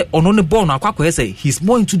 Once say on the ball now say he's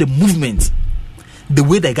more into the movement. The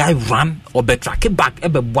way the guy run or be track it back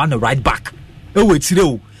ever one right back.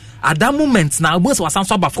 At that moment now once was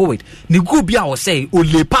answer back forward. Ni go be I say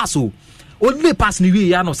only pass ni we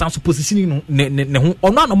ya no sound positioning ne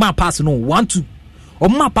on no man pass no 1-2. Or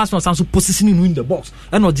my pass on some positioning in the box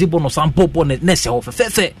and not Jibon or some pop on the next of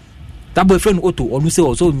fair. That boyfriend Otto or you say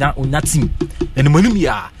also on that team. And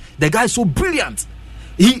the guy is so brilliant.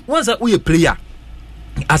 He once a player.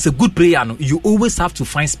 As a good player, you always have to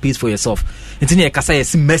find space for yourself. And then you can say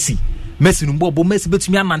Messi no more, but Messi bet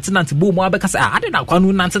me and Nancy bo more because I didn't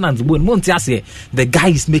know Nancy bo. The guy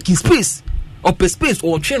is making space. Up a space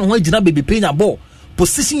or train when you be playing a ball.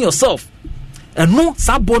 Position yourself. And no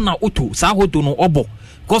sabona auto, sahoto no obo.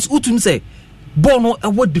 Because Utum say, Bono a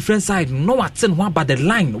what different side, no at ten one but the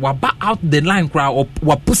line, wa back out the line crowd or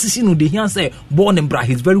wa position on the hand say, Born and Bra,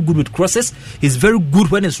 he's very good with crosses, he's very good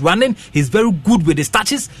when he's running, he's very good with his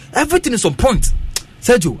touches, everything is on point.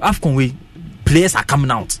 Sergio, Afcon way, players are coming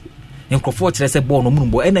out. And Crawford say Bono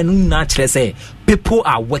Mumbo, and then naturally say, people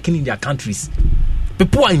are working in their countries.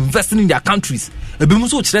 People are investing in their countries.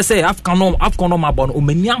 Ebimuso chire say Afcon no mabon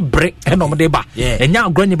omenia break and omdeba. And now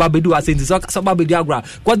granny babedu are saying this babedu agra.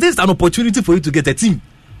 Because this is an opportunity for you to get a team.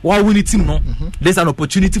 Why winning team no? There's an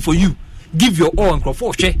opportunity for you. Give your all and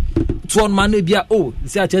Crawford share. To one man be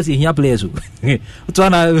see Chelsea here players. To one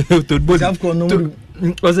Afcon no.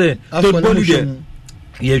 Was it?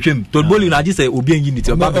 Yeah, Jim. Todboli na just say obi en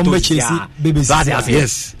unity about Chelsea.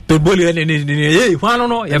 Yes. Todboli hey,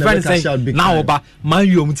 no. Your friend say now oba man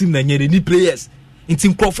you team na need players. In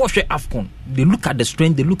team Crawford share Afcon. They look at the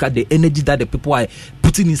strength, they look at the energy that the people are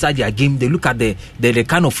putting inside their game. They look at the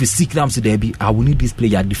kind of physique that they be. I will need this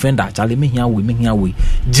player defender. Charlie me here we.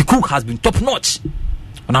 Jiku has been top notch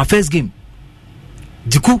on our first game.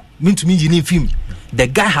 Jiku mean to me you need film. The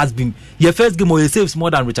guy has been your first game or he saves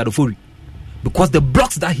more than Richard Ofori. Because the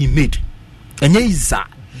blocks that he made, and he's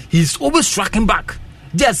always tracking back.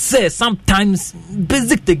 Just say sometimes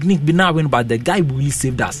basic technique be now win, but the guy really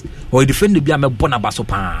saved us. Or he defended the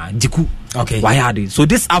Bonabasopa Jiku. Okay. Why are they? So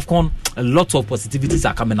this Afcon, a lot of positivities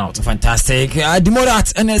are coming out. Fantastic.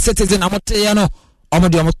 Demorat and citizen Amoteyano,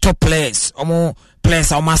 Omo top players, Omo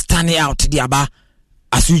players are standing out Diaba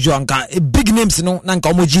as usual. Big names, no, Nanka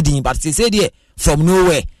Omo Jidi, but they said from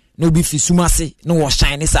nowhere. No be fisumase no was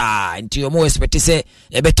shine sa nti o mo expect say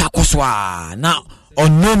e beta kwoswa now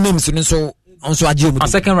on no names so aje a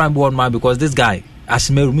second round one man because this guy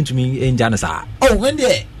Asmeru mean to me in Janasa. Oh when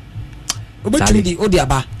there obetumi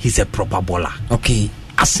odiaba he's a proper baller. Okay.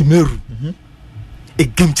 Asmeru a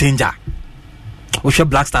game changer. Osha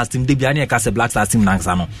Black Stars team de biani ka say Black Stars team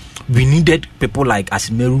nansa no. We needed people like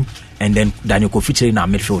Asmeru and then Daniel Kofichi in our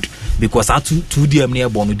midfield because our two DM near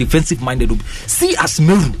born defensive minded. See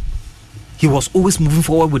Asmeru, he was always moving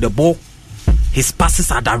forward with the ball. His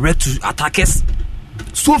passes are direct to attackers.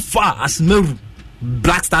 So far, Asmeru,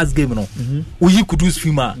 Black Stars game, Uyi Kudus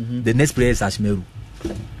Fima, the next player is Asmeru.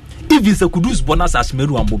 If it's a Kudus bonus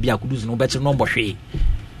Asmeru and Bobia Kudus, no better no Boshe.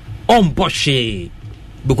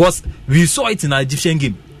 Because we saw it in our Egyptian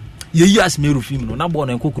game. Ye Asmeru film, no born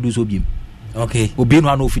and Kudus Obim. Okay. Obi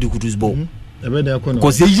no fit Kudus ball.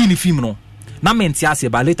 Because ye ni film no. Na mentiase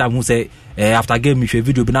ba later who say after game me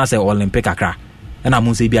video bi na say Olympic akra. And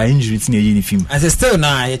I'm say be an injury in ye film. As still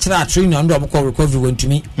na ye try training under recovery when to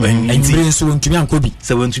me. And so when to me and Kobe.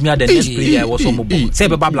 So when to me the next player was on mobile. Say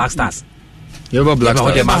Black Stars. You Black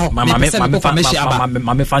Stars.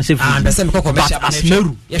 Mama fancy. And the same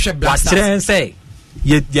Asmeru. Yes, Black Stars. Say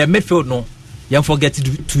ye midfield no. You forget to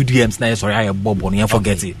do 2 DMs now. Sorry, I bob on. You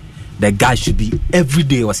forget it. The guy should be every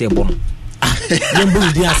day. Was say bono.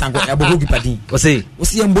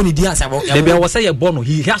 Was say bono.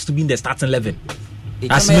 He has to be in the starting 11. No,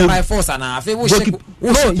 he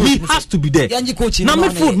has to be there. Now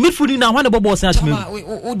midfield now. When the ball was saying,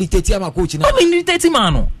 "Oh, dictate my coach." I mean, dictate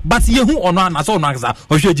man. But you who on one as on Naxa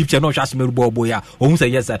or should Egyptian no Shashmir boy? Or who say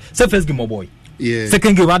yes, sir? Say first game, boy. Yeah.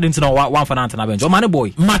 Second game, I didn't know one for Anthony bench. Oh, man,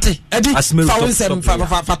 boy. Mate, Eddie.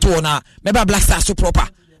 Fatona. Maybe Black Stars so proper.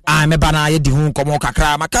 I'm a banana. Di hun komo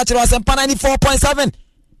kakra. My catcher was 94.7.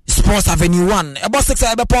 Sports Avenue 1. About 6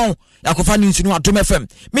 pon. Yakofa news no Atom FM.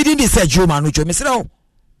 Me din dey say Joe Manucho. Me say no.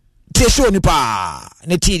 Te show ni pa.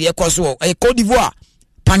 Ne ti dey ekoso. E Cote d'Ivoire.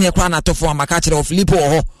 Panye kwa na tofo ma catcher of Filippo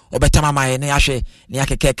ho. Obetama ma ne ahwe ne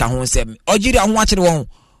akeke ka ho nsem. Ojiria ho akere won.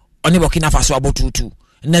 Oni Burkina Faso abotutu.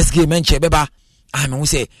 Next game enche beba. I mean, we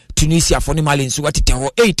say Tunisia for the Mali so what it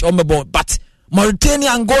 8 on the ball, but Mauritania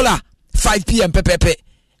Angola 5 p.m. Pepe.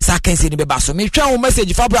 Saken say the beba. So me try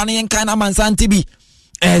message for Brani and Kana Mansan TB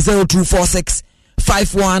 0246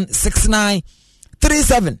 5169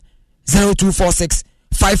 37 0246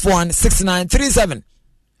 5169 37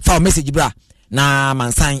 for message bra na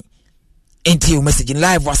Mansan NTU messaging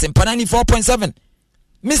live was in 94.7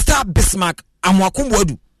 Mr. Bismarck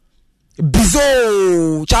Amwakumbodu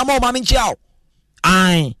Bizo Chamo Mamin Chiao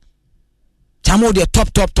Aye. Chamo the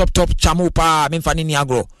top chamo pa memfani ni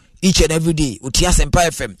agro each and every day utia Sempa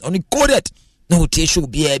FM only coded no utia show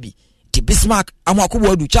baby ti Bismarck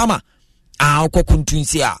amwakubo du chama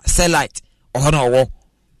okokuntunsia Selite ohono wo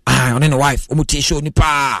on the wife omutia show ni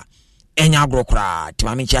pa enya agro kra ti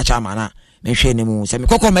mami chia chama na mehwe ni mu se me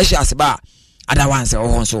kokko meshi aseba ada wanse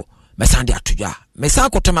ohon so mesande atudwa mesan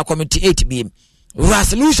kotema committee 8 bm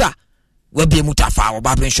Raslusha we be mutafa or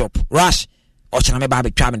barbering shop rush or chana me ba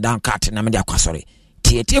be twa me down cat na me dia kwasori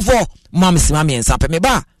tie for mamsi mami en sape me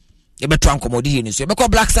ba e be twa nkomodi ni so be ko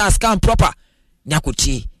Black Stars scam proper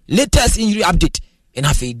nyakuti latest injury update in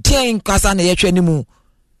afi den kwasa na yetwe ni mu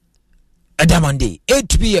Monday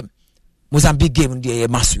 8 p.m. Mozambique game dey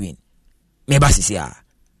must win me ba sisia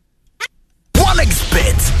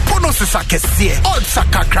OneXBet. Bonuses are kesiye. Odds are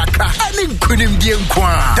kakraka. Ani nkunim die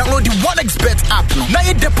nkwa. Download the OneXBet app no. Na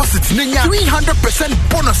ye deposit ninya 300%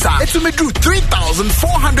 bonus. It will do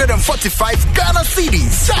 3,445 Ghana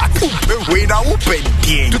cedis. Jack. Wait now open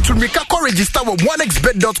die. To make a register with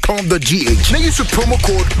onexbet.com.gh. Na use the promo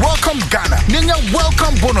code Welcome Ghana. Ninya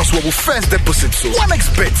welcome bonus will first deposit so.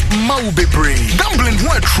 OneXBet ma ube brain. Gambling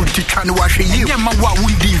one truth can wash ye. Nya ma wa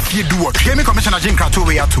wundi if you do what. Gaming Commissioner Jinka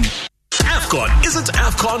Towe atum. Afcon isn't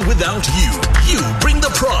Afcon without you. You bring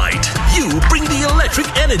the pride. You bring the electric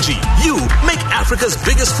energy. You make Africa's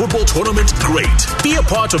biggest football tournament great. Be a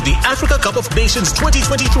part of the Africa Cup of Nations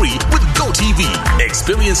 2023 with GoTV.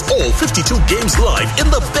 Experience all 52 games live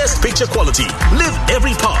in the best picture quality. Live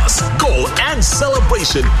every pass, goal, and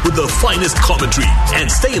celebration with the finest commentary.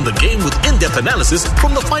 And stay in the game with in-depth analysis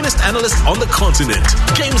from the finest analysts on the continent.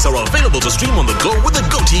 Games are available to stream on the go with the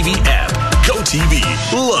GoTV app. GoTV.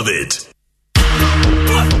 Love it.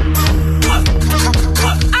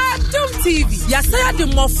 TV. Yasaya de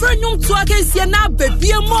Mofrenum to against Yana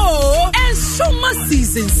Bebiamo and Shoma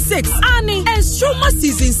Season 6. Annie and Shoma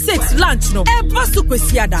Season 6 launch no. Ebasu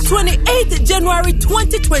Kwesiada 28th January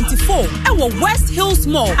 2024. Our West Hills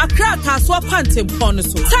Mall. Accra Kaswa Pantem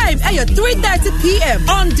Ponoso. Time at 3:30 p.m.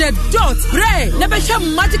 on the dot. Bray. Nebesha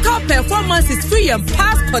magical performances free and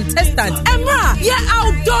past contestant. Emra.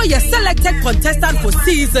 Outdoor your selected contestant for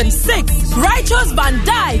Season 6. Righteous Van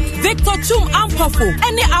Dyke. Victor Chum Ampafo.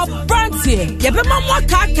 Any our brand Yabema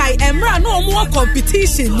Kakai Emra no more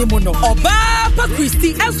competition Nimono. Oba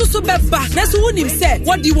Christy and Susubeba. That's who him said.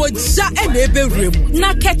 What do you want? And ebe room.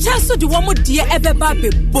 Na Kachaso the one dear ebe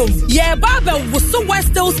babe boom. Yeah, Baba was so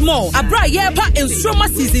West Hills Mall. Abra Yeba and Stroma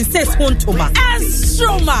Season 6 Hontoma. And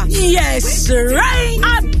Stroma. Yes, right.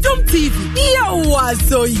 Adum TV. Yo was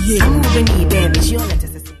so ye. Moving baby.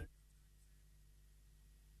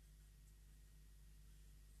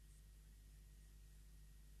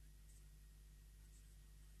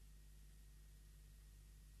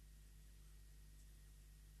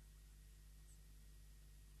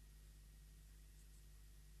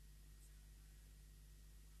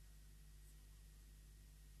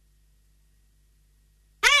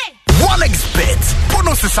 OneXBet.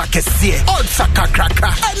 Bonuses are kesiye. Odds are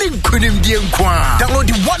kakraka. Ani nkunim die nkwa. Download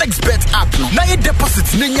the OneXBet app no. Na ye deposit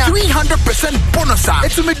ninya 300% bonus.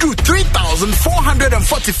 It will do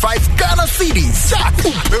 3,445 Ghana cedis. Jack.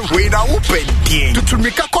 Wait now open die. To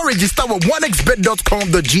make a register with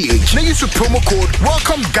onexbet.com.gh. Na use the promo code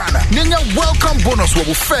Welcome Ghana. Ninya welcome bonus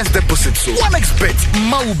will first deposit so. OneXBet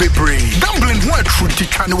ma ube brain. Gambling one truth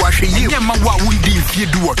can wash ye. Nya ma wa wundi if you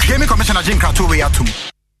do what. Gaming Commissioner Jinka Towe atum.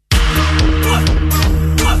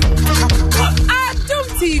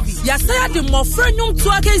 TV. Yasaya de Mofrenum to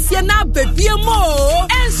against Yana Bebiamo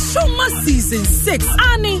and Shoma Season 6.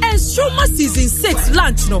 Annie and Shoma Season 6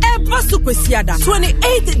 launch no. Ebasu Kwesiada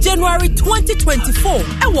 28th January 2024.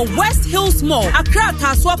 Our West Hills Mall. Accra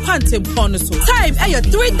Kaswa Pantem Ponoso. Time at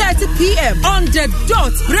 3:30 p.m. on the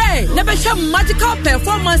dot. Bray. Nebesha magical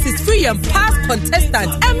performances free and past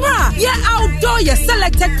contestant. Emra. Outdoor your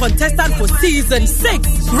selected contestant for Season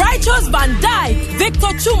 6. Righteous Van Dyke.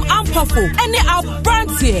 Victor Chum Ampafo. Any our brand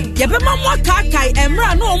Yabema Kakai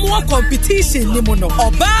Emra no more competition Nimono.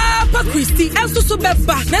 Oba Christy and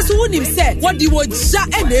Susubeba. That's who him said. What do you want?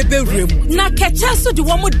 And ebe room. Na Kachaso the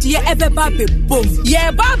one dear ebe babe boom.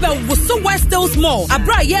 Yeah, Baba was so West Hills Mall.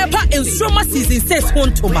 Abra Yeba and Stroma Season 6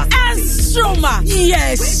 Hontoma. And Stroma.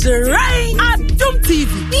 Yes, right. Adum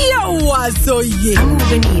TV. Yo was so ye.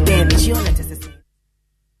 Moving baby. Your letters.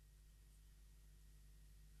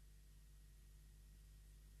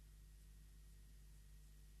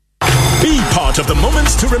 Part of the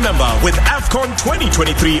moments to remember with Afcon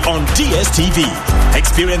 2023 on DSTV.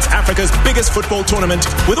 Experience Africa's biggest football tournament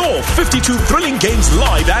with all 52 thrilling games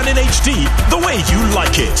live and in HD the way you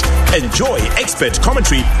like it. Enjoy expert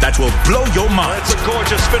commentary that will blow your mind. It's a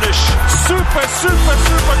gorgeous finish. Super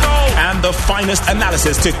goal. And the finest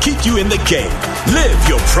analysis to keep you in the game. Live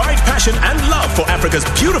your pride, passion and love for Africa's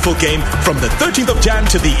beautiful game from the 13th of Jan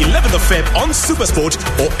to the 11th of Feb on Supersport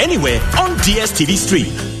or anywhere on DSTV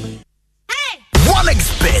Stream.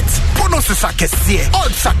 OneXBet. bonuses akɛseɛ,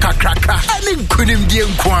 odds akakraka, ɛne nkonimdie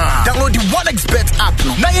nkwa. Download the 1xBet app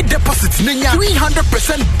no. Na your deposit nenya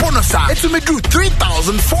 300% bonus. It's me do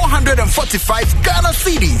 3,445 Ghana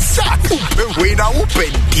cedis. Wait now,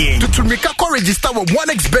 open game. To make a register with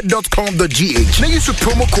 1xBet.com.gh. Now use the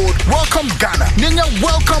promo code Welcome Ghana. Nenya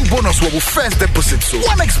welcome bonus will first deposit. So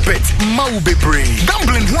 1xBet, mau be brave.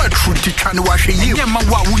 Gambling what truth you can wash a year. Ma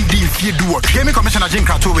wa wundi if you do what. Gaming Commissioner Jim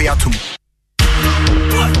Krato way atum.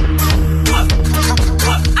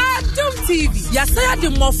 TV. Yasaya de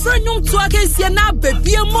mofrenyum to against na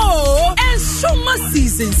baby mo. And Shoma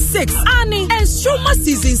season 6. Ani and Shoma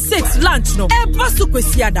season 6 launch no. Eba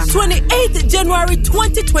Sukwesiada 28th January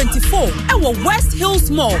 2024. Ewa West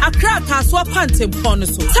Hills Mall. Accra Kaswa Pantim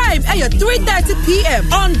Ponoso. Time 3:30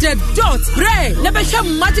 p.m. on the dot. Bray. Nebesha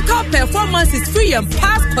magical performances free and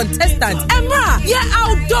past contestants. Emra.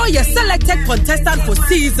 Outdoor your selected contestant for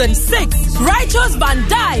season 6. Righteous Van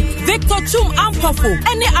Dyke. Victor Chum Ampafo.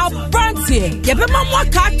 Any our brand Yebema mwa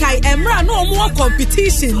kakai emra no mwa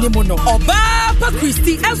competition ni mono. Oba pa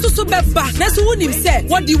Christy ensusu beba. Nesu unim se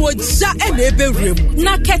wadi woja ene ebe rem.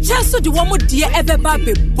 Na keche so di wamu diye ebe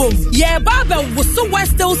babe boom. Yeba be wusu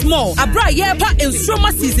West Hills Mall. Abra yeba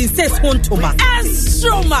Enstroma season 6 hontoma.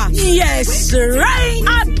 Enstroma. Yes, right.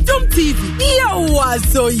 Adum TV. Iya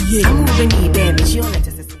wazo ye. I'm moving you there, but you let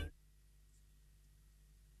us see.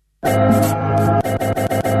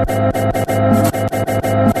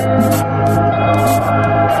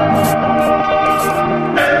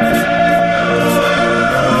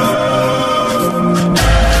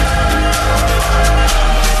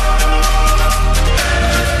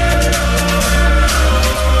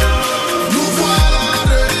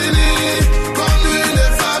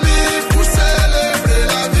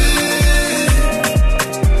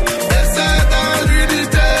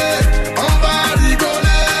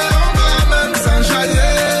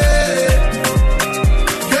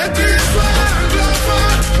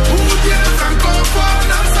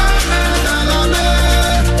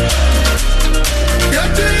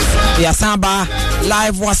 Samba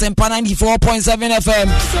live was in 94.7 FM.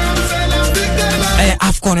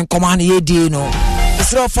 Afcon in command ye no.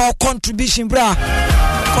 It's all for contribution, bra.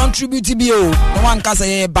 Contribute to bio. No one can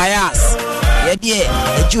say bias.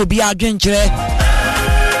 Yeah, you be a drinker.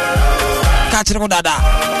 Catch the dada.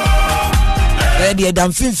 Ready a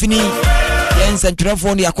damn finfini. Yes, and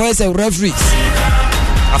telephone the acquires a referees.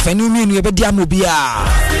 A phenomenon you be diamobia.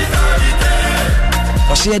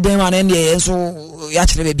 For share them and end so.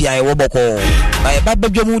 Actually be a woboko by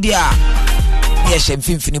Babbe Mudia. Yes, and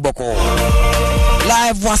Finfini Boko.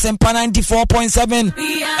 Live was in 94.7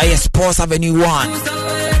 Sports Avenue 1.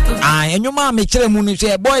 And your mom make Moon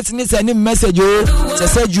say, boys, needs a new message.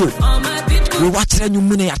 Said you. We watch the new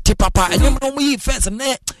money at Tipapa and you know we first and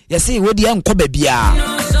there. You see, what the young Cobebia.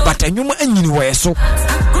 But a new anywhere so.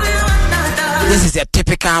 This is a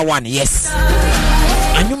typical one, yes.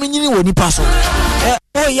 And you mean you only pass.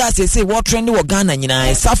 Oh yes, they say what trend was Ghana,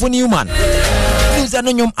 Safo Newman. News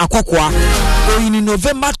Anonyum Akwakwa. In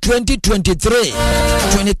November 2023,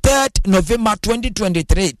 23rd November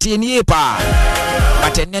 2023, TNA pa.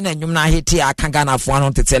 But then you na hit here Kangana for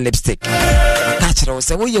one to tell lipstick. Catch it,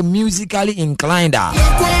 say, you musically inclined.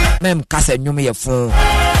 Mem Cassa knew me a phone.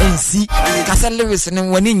 And see, Cassa Lewis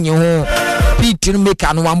and when in you, Pete make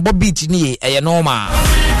and one Bobby Tini, a norma.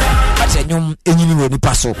 But a new any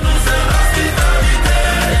passo.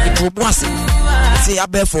 Was say I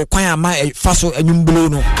bear for choir my faso and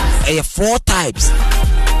yumblono. 4 types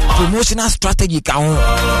promotional strategy count.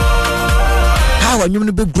 How a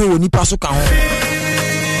human be grow ni paso count.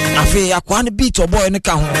 I feel a quan beat or boy in the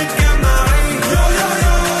count.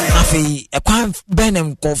 I feel a quan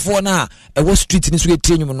benem confona a was street in this way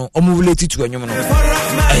train or move related to a human.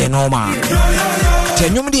 A normal.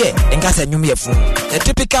 Tenumdia and gas a new phone. A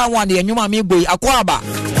typical one, the new mammy boy aquaba.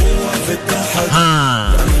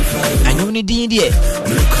 And you need the I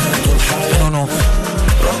don't know.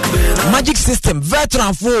 Magic system,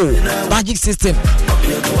 veteran full magic system.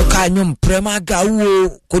 Okay, you Prema Gao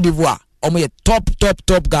Cote d'Ivoire. I'm top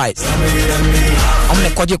guys. I'm the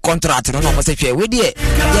Koji contract. No, I'm say we dey.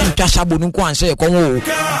 Then Tasha Bununku and say Kongo.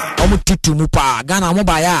 I'm Titu Mupa Ghana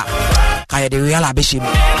Mobaya. Kaya the real abishim.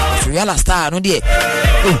 Real star no dey.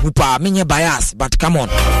 Mupa minya bias, but come on.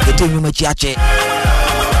 The team you mechiache.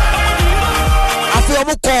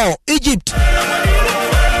 Call Egypt.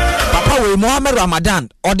 Papa will Mohammed Ramadan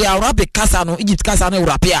or the Arabic Casano, Egypt Casano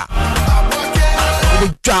Rapia.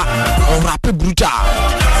 Or Rapid Bruta.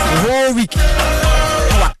 Whole week.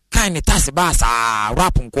 What kind of Tassibasa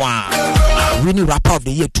Rapun Kwa? Winning rapper of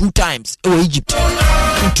the year 2 times. Oh, Egypt.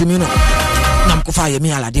 2 minutes. namkufa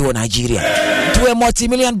Yemi Alade wo Nigeria to a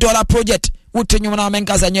multi-million dollar project utenyum na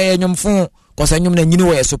menka za nye nyumfu kosa nyum na nyini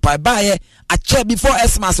we super baye ache before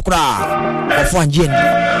Xmas kura ofo anjen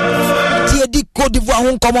tie di Côte d'Ivoire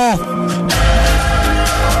ho nkomo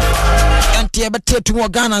antie bete tu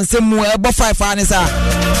Ghana nsemu ebo 5 anisa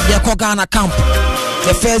ye ko Ghana camp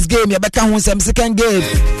the first game ye beka ho nsem second game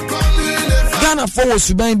Ghana for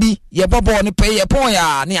suban bi ye bobo ne pay ye pon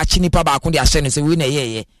ya ne achi nipa ba ko de ahye ne se we na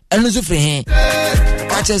ye enu so firi he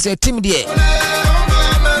ache se team de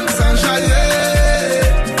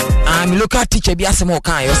I'm local teacher be as more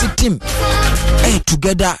kind. You see team. Hey,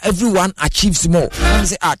 together everyone achieves more. I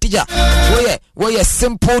say, teacher, where a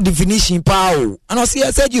simple definition power. And I see I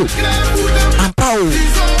said you. And power.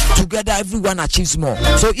 Together everyone achieves more.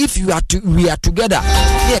 So if we are together,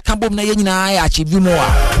 yeah, Kambo na yenina I achieve more.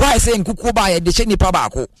 Why say nkuku ba ye de cheni pa ba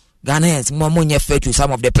ko. Ghanaians more money fair to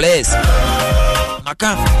some of the players.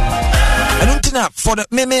 Maka. I don't know for the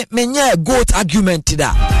me nye goat argument to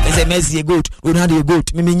that. They say Messi a goat, Ronaldo a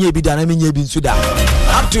goat. Me nye bi da, me nye bi suda.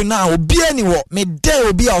 Up to now, obi anywho me dey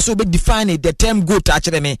obi also be define the term goat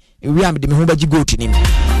actually me. We am the me humba goat in him.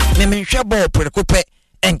 Me hwe ball prekope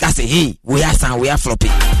enka say hey, we are floppy.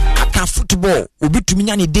 I can football obi to me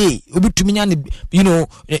nya ni day, obi to me nya ni you know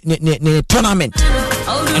ne tournament.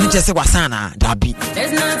 And it just say wasana dabi.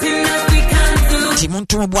 There's nothing that we can do.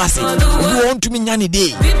 Timuntu Boase, you want to me nyani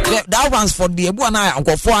day. That one's for the Ebu and I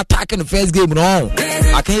uncle for attacking the first game. No,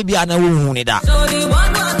 I can't be an away that.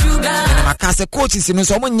 I can't say coaches in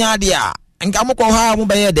some nyadia. And Gamoko ha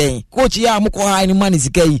mobile day. Coach ya moko ha any money is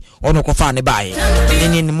gay or no kofane buy.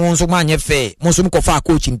 In Monso Mania Fe, Monsumkofa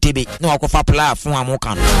coach in Tibi, no Kofa Pla from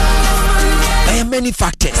Amokan. There are many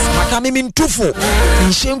factors. Makami mean tufo.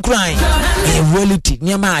 In shame crying. In reality,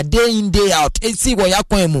 near my day in day out. And see what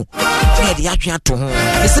yakwemu. Yeah, the action to home.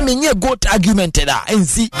 It's a many goat argument that and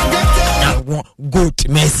see. Now goat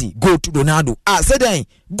Messi, goat Ronaldo. Said I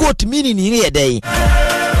goat meaning in here day.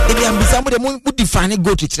 If you am somebody would define a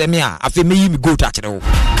goat to them here. I feel me goat at all. And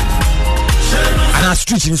I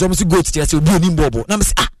street in some goat to us will be in Bobo. Now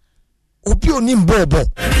say Obi onim Bobo.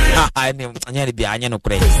 I know I know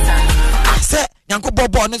crazy. Say yanko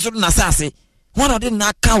bobo ne so na sase one of the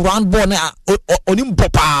naka round ball na onim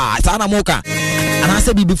popa sana moka and I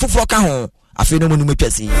say bibi fufuro ka ho afi no monu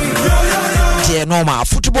metwasi tie normal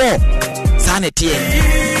football sana tie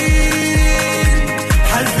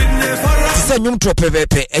say nyum tro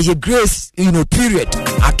pepepe e grace period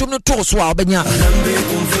atom no to so a obenya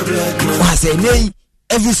wa say nei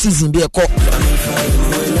every season be e ko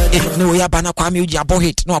no ya bana kwa me uji abo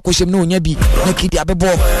hit no akohye no onya bi na kidi abebo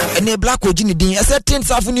ene black oji ni din certain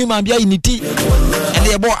safu new man bia unity ene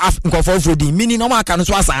ye bo nkofo frodi mini no maka no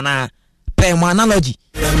so asana pe mo analogy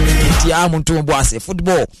ti amuntu bo ase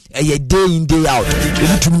football e day in day out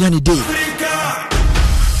e tumnya ni day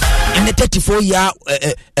ene 34 year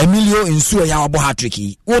Emilio Nsuo ya abo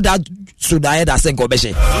hat-trick wo da so da da se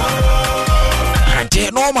nkobehye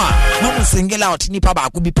ante normal no single out ni pa ba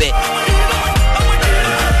ko bi pe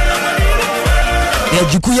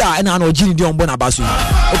Jikuya and an Ogini Dion Bonabasu.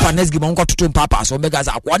 Open next game on got to Papa, so Megas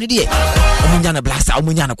are one idea. Omunyana Blasta,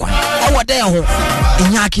 Omunyana Kwan. Oh, what there,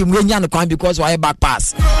 Inyaki, Munyana Kwan because why back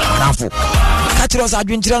pass. Catchers are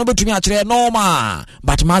doing terrible to me actually, normal.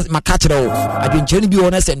 But my catcher, I've been trying to be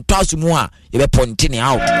honest and toss more. You were pointing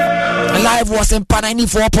out. Live was in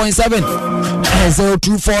 94.7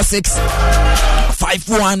 0246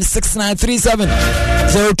 516937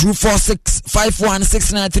 0246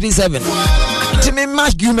 516937. It's me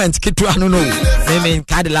argument kitu I don't know. Me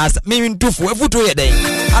card last me ntufu efuto ye dey.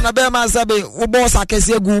 Anabema sabe wo boss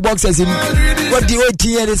akese gu boxes him. What the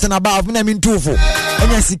OT is and above me ntufu.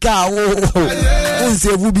 Enya sika wo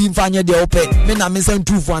unse vu bi mfanye de ope. Me na me san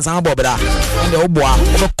ntufu ansan bobra. And the oboa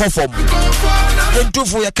obo conform.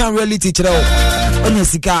 Ntufu you can really teach it. Enya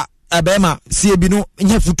sika abema sie bi no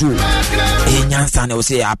nya futu. Nyansa na o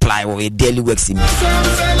say apply or a daily works him.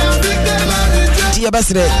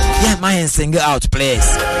 Yeah, my single out players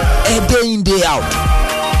a day in day out.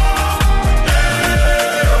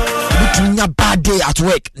 Between a bad day at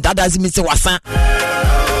work, that doesn't mean say wasan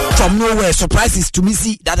from nowhere. Surprises to me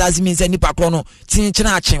see that doesn't mean say nipa krono chin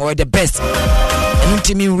or the best. And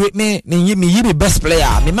to me be best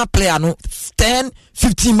player. Me my player no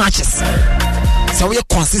 10-15 matches. So we are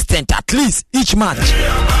consistent at least each match.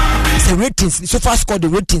 The ratings so far score the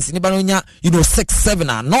ratings in Ibanonia 6-7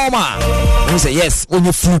 are normal. We say yes when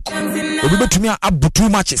you fluke we be to me up 2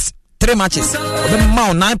 matches 3 matches the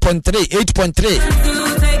amount 9.3 8.3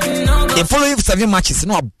 the following 7 matches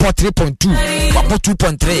no about 3.2 about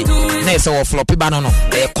 2.3 na so floppy banana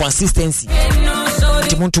consistency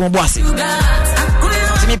timuntu mboase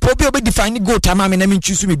me probably be define goat. I mean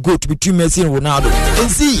choose me goat between Messi and Ronaldo.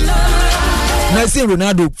 And see Messi and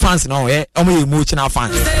Ronaldo fans now, only emotional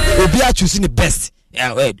fans. Obi are choosing the best.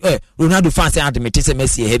 Ronaldo fans say admit say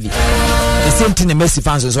Messi heavy. The same thing the Messi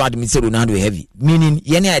fans also admit say Ronaldo heavy. Meaning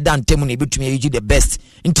yene I dan temu na betumi you the best.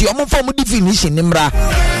 Nti omo fa mo definition nimra.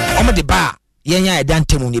 Omo de ba yene I dan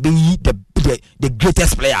temu na be the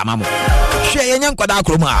greatest player amamo. Hwe yene nkwada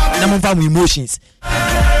akromu a na mo fa mo emotions.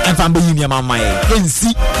 Emfa mbe yimi amama e.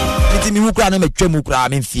 Ensi. Nti mi hukura na metwa mu kura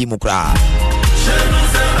me mfi mu kura.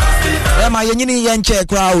 Ema yenyini yenche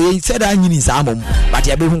kura o said anyini samom but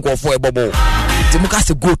ya be hu nkofo ebobo. Muka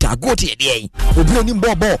se goat ye dey obi oni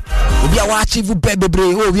bobo obi a wa achieve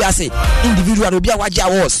bebre obi a say individual obi a wa ja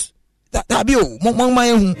was that be o mo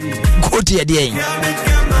hu goat ye dey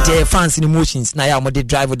the fans in emotions na ya mo dey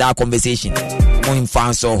drive that conversation mo in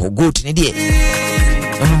fans so goat ni dey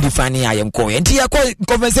mo define ya yem ko enti ya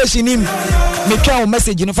conversation nim me twa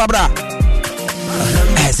message no fabra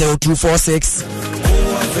 0246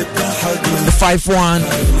 51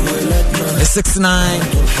 69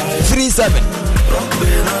 37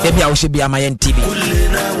 maybe I should be on my TV.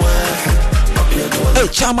 Hey,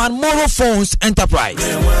 Chairman Moro Phones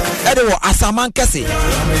Enterprise. Edewo Asaman Kese.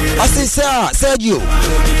 I say, sir, Sergio,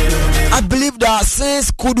 I believe that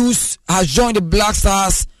since Kudus has joined the Black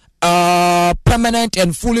Stars permanent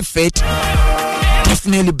and fully fit,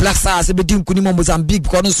 definitely Black Stars will be doing Kunimo Mozambique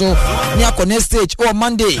because so near connect stage or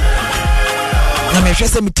Monday. Na me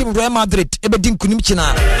hwese me team Real Madrid ebe din kunim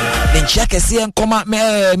china den check ese nkoma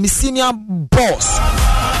me senior boss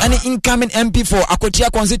any incoming MP for Akotia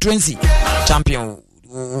constituency champion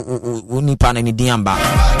unipa na ni diamba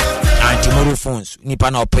anti-Moro Phones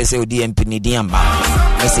unipa na opese ODMP ni diamba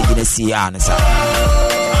message na CR na sa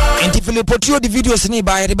enti Philip Otio the videos ni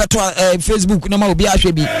ba rebeto Facebook na ma obi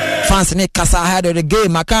ahwe bi fans ni kasa ahead of the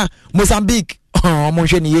game aka Mozambique mo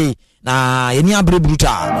hwe ni ye na yeni abre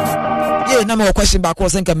brutal. Yeah, na me question back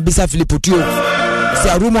was nka mbisa Philip Otio.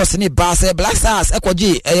 Say rumors ni ba say Black Stars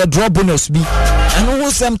ekoje draw bonus bi. And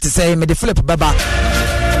who sem to say me the Philip baba.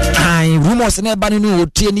 Rumors ni ba no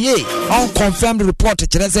tie ni unconfirmed report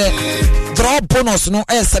kire say draw bonus no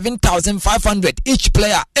 7,500 each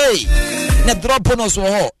player. Hey, na draw bonus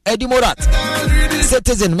wo Eddie Morat.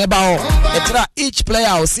 Citizen meba ho. Etra each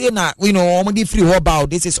player say na we know omodi free ho about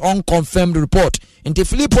this is unconfirmed report. Inte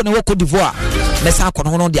Filippo na Cote d'Ivoire mesa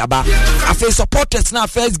kono no dia ba afi supporters na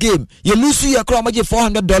first game you lose you akra maje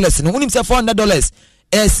 $400 no unim say $400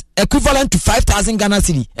 is equivalent to 5,000 Ghana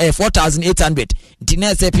cedi 4,800 inte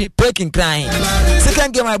na say breaking crying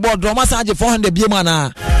second game I bought drama saje 400 bi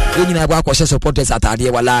mana yenyi na gwa kwose supporters atade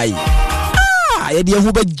walai ye de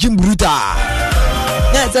hu be jim bruta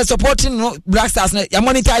na say supporting no Black Stars na ya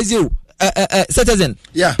monetize you Citizen.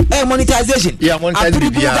 Yeah. Monetization. Yeah,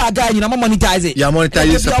 monetization. Monetize it. Yeah,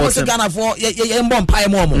 monetize support. For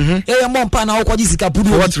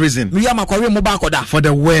what reason? For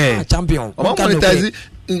the way. Champion. Monetize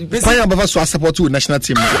it. Support to national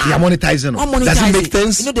team. Yeah, monetizing. Does it make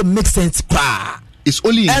sense? You know, they make sense. It's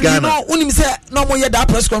only in and Ghana. You know, when you say no more that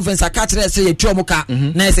press conference, I catch it say Chomoka.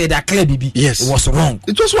 Now say that clear BB. Yes, it was wrong.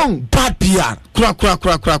 It was wrong. Bad PR. Crack.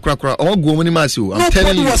 Oh, go many I'm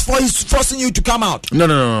telling you. Was forcing you to come out.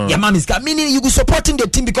 No. Your man is meaning you go supporting the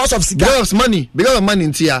team because of cigar. Because of money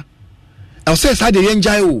in here. I'll say how they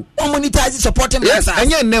enjoy you. Monetize supporting. Yes,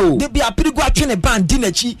 and yeah, no. They be a pretty good train a band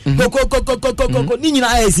dinner chi. Go. Nina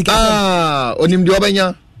ah, onim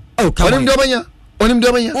diobanya. Oh, come on. Onim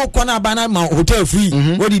diobanya. Oh, kona bana ma hotel free.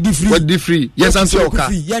 What did you free? Yes, I'm sure.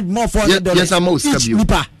 More $400. Yes, I'm most.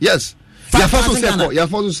 Yes. Ya fasu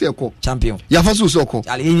seko champion. Ya fasu seko.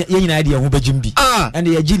 Ye nyina idea ho bejimbi. And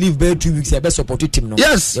ye gi live be 2 weeks e be support team no.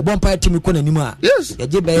 Yes. Ye bompa team ko na nimu a. Yes. Ye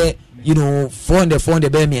gi be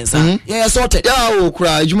 400 be miensa. Yeah, sorted. Yeah, o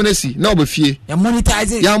kra adwumanesi na obefie. Ya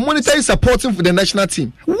monetize. Ya monetize supporting for the national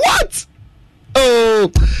team. What? Oh,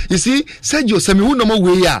 you see, Sergio, Semi, who no more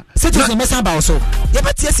way ya. Sergio, the mess about so. You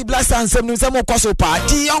bet yes, Black Stars and some more cost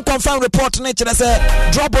party. Unconfirmed report nature say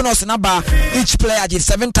draw bonus number each player is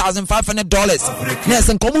 $7,500. Yes,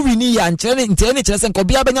 and come we need and training and could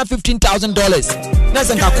be about $15,000. Yes,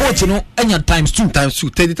 and coach, and times 2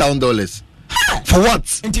 $30,000. For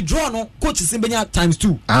what? And to draw no coach is in times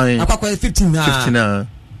 2. I mean, 15. No,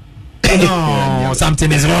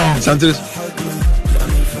 something is wrong.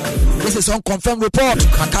 This is unconfirmed report.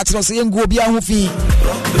 Kakatiro say ngo bia ho fi.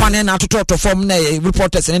 Pane na toto form na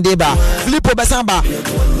reporters in deba. Filippo Besamba.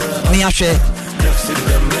 Me ahwe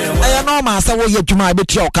I know my say we to my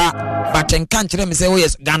bit yoka, but in country me say we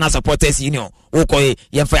is Ghana Supporters Union. Okay,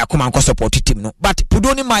 ye for come and support team no. But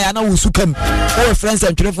Pudoni Maya na usukam. Our friends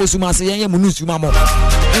and telephone suma say ye munusu mamo.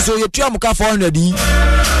 So you try muka 400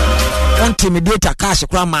 on intimidate cash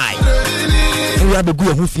kra mai. We have a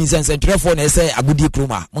good who fees and telephone say a good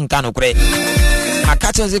kroma. Munkano kre. I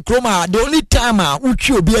catch as a chroma. The only time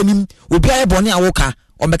uchi obi anim obi aye boni awoka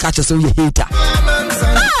or me catch so you hater.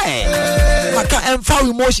 Hey, maka emfa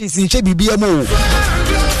emotions in che bibia mo.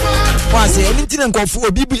 Wa say anything nko fu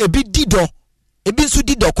obi e bi dido. E bi nso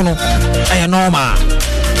dido kono. Aye normal.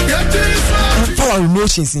 Emfa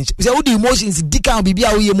emotions in say wo the emotions dika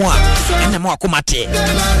bibia wo ye mo a. Ena mo akomate.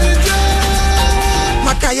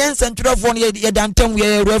 Maka yen central phone ye dantem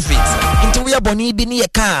we reference. Into we boni bi ni ye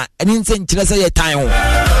ka eni nse nkyere say ye tan ho.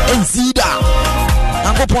 Enzida.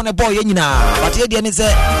 Ango pon e boy ye nyina. But ye de ni say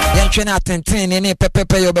ye hwe na atenten ne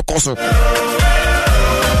pepepe ye obekoso.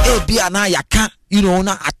 E bia na ya ka, you know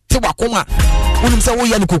na atewa koma. Unim say wo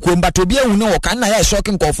ye ni kokom but obi ehun na wo kan na ya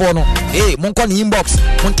shocking kofo no. Eh, mon ko ni inbox,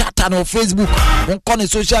 mon tata no Facebook, mon ko ni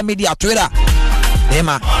social media Twitter.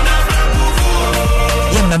 Ema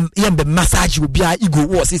yembe massage will be a ego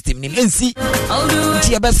war system nim ensi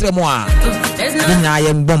ti ebesre mo a na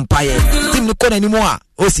yem bompaye tim no kona ni mo a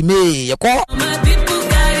osime ye ko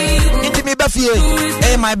inti me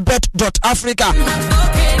bafie my bet.africa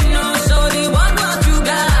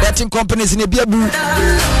betting companies in ebiabu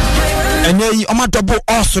enye o ma double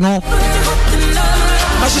us no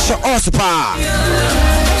ma shisho us pa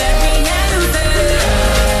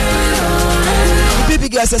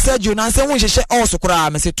big guys said you na say won hye also kura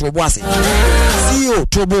me say tobo ase CEO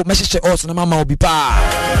tobo me hye also na mama obi pa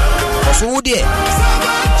so wo de ya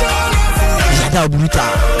da obuta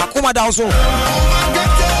akoma da so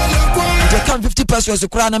they come 50 pesos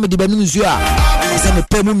kura na me de banu nzu a say me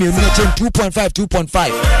pay mu me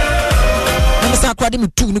 2.5 na say kura de me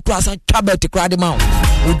 2 ni kura san tablet kura de ma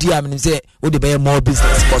wo di am ni say wo de be more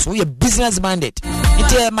business because we are business minded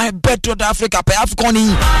it my bet to Africa pay Afcon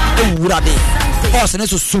e wura de us ne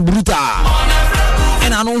so subruta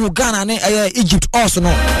and I know who Ghana ne Egypt also no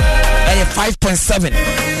 5.7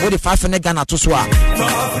 what the 5 ne Ghana to so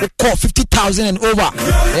they call 50,000 and over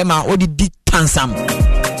ema what the tansam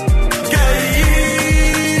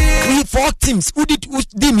we 4 teams who did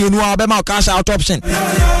me no abema cash out option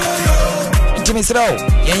to me say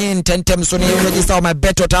yen 10 times so ne register my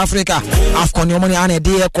bet to Africa Afcon your money ane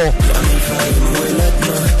dey ko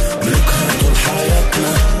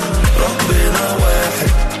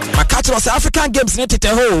was African Games net it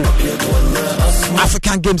ho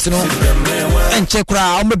African Games no en check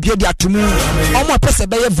ra o me bia dia tumu o mo pese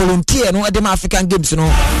be volunteer no e dem African Games no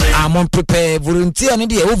am prepare volunteer no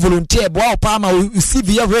dey o volunteer bo o pa ma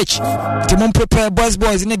CV rich to mo prepare boys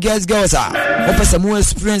and girls o pese mo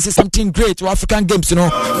experience something great to African Games no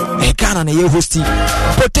e Ghana na ye hosti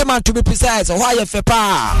potema to be precise why you fe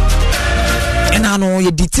pa and I know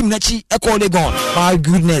you the team nachi e call Legon my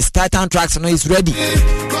goodness Titan Tracks no is ready.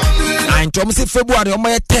 And Thomas February on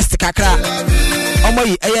my test kakra on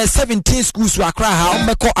my 17 schools to Accra on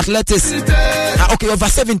my call athletics okay over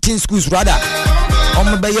 17 schools rather on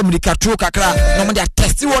my bay Mrikatro kakra no my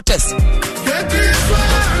test waters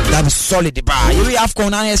that is solid bar you have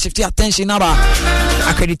gone on shifty attention number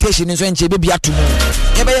accreditation is when baby atumu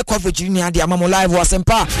ebe coverage ni ade amamo live was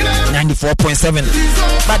empa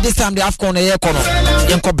 94.7 but this time they have gone e kono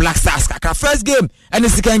yenko Black Stars kakra first game and the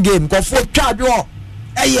second game go for charge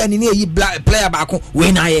Eye ni eyi player baako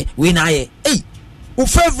we na ye hey o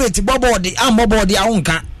favorite bobo de ambobo de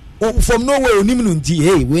awonka from nowhere onim no nti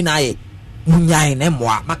hey we na ye munyai na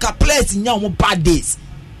moa maka players nya mo bad days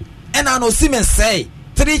and I know Siemens say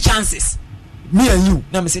 3 chances me and you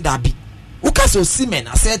na me say that be who can so Siemens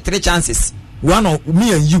I said 3 chances one of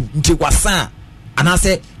me and you nti kwasan and I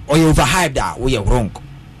say or you overhyped that we are wrong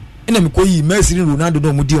ina me koyi Messi ni Ronaldo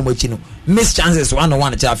no mudi o machi no miss chances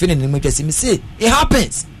 1-on-1 cha fini ni mwetesi me say it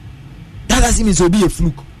happens that doesn't mean so be a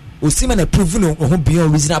fluke Osimhen na prove no ho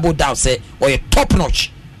beyond reasonable doubt say or a top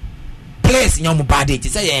notch players in your bad day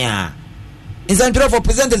say yeah in central for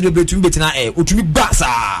presenters be between betina otumi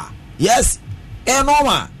gbasa yes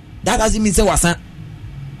normal that doesn't mean say wasan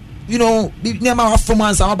you know near my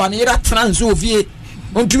performance am ba na ira trans ofie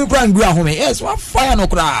ontumi kura ngru ahome yes wa fire no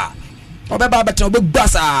kura obeba betina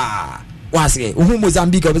obegbasa wase ohu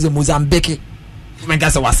Mozambique obeze Mozambique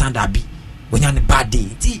mengasa wasanda bi wonya ne bad day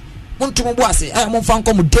ti montumo boase I am fan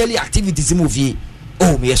come daily activities movie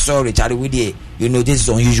oh me sorry Charlie we dey you know this is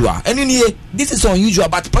unusual and you this is unusual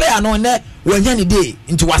but player no na wonya ne day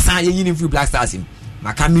into wasan yin free Black Stars him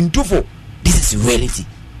maka mintufo this is reality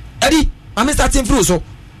Eddie I'm starting through so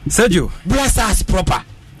Sergio Black Stars proper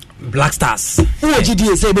Black Stars who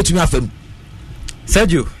GDA say betumi afam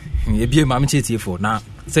Sergio e bie ma mcheti for na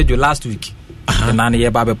Sergio last week na na ye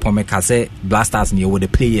ba be pome ka say Black Stars near with the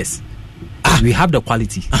players we have the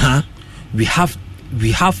quality we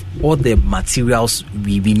have all the materials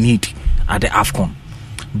we need at the Afcon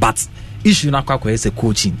but issue na kwa is a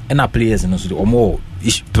coaching and our players no so more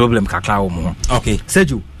problem kakla omo okay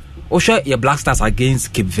Sergio Osha your Black Stars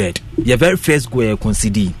against Cape Verde your very first goal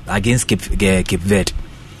concede against Cape Verde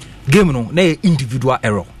game no na individual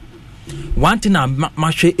error one thing I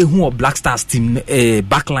mashe ehu of Black Stars team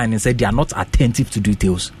backline and said they are not attentive to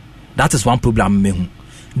details. That is one problem mehu.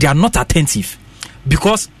 They are not attentive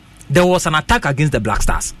because there was an attack against the Black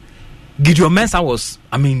Stars. Gideon Mensah was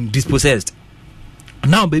dispossessed.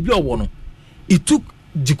 Now baby Owono it took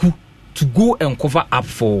Jiku to go and cover up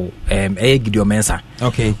for Gideon Mensah.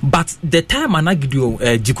 Okay. But the time Gideon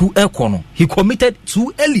Jiku Ekono he committed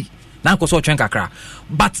too early. Now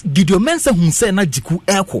but Gideon Mensah who said na Jiku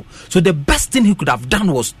Eko. So the best thing he could have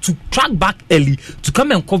done was to track back early to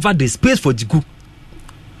come and cover the space for Jiku.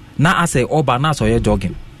 Now I say Oba now so you're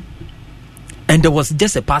jogging. And there was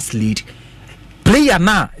just a pass lead. Player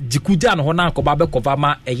na Jiku Jan Hona Kobabe cover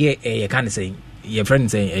ma can say your friend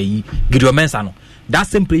saying Gideon Mensah no. That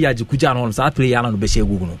same player Jiku Jan on that player no be share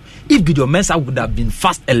Google. If Gideon Mensah would have been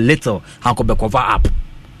fast a little and could cover up.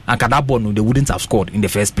 And Kadabon they wouldn't have scored in the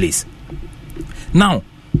first place. Now,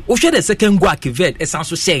 Oshe the second goal Kivet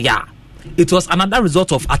essentially say yeah, it was another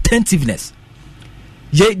result of attentiveness.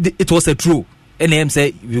 Yeah, it was a true. NAM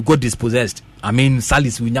say we got dispossessed.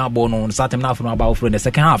 Salis we now born on certain half from about in the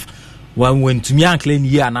second half. When to me and claim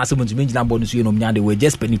here and ask them to mention bonus you know they were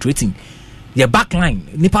just penetrating. Their back line,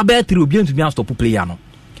 Nipa bear three will to me and stop player no.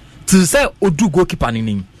 To say Odu goalkeeper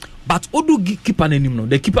in but Odu keeper no,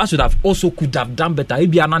 the keeper should have also could have done better.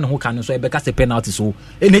 Maybe Anan who can so because a penalty. So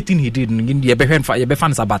anything he did in the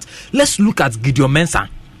fans about. Let's look at Gideon Mensah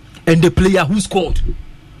and the player who scored.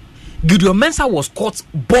 Gideon Mensah was caught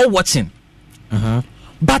ball watching.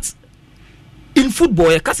 But in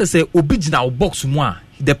football, you say original box one.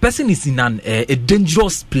 The person is in a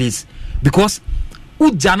dangerous place because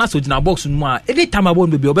Ujana so in a box one. Anytime I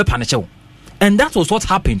want to be obe punish. And that was what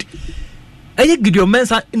happened. Gideon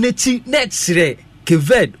Mensah next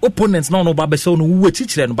Keved opponents no Babeso no who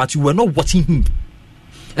teach but you were not watching him.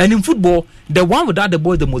 And in football, the one without the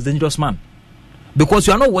ball is the most dangerous man because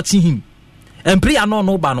you are not watching him. And player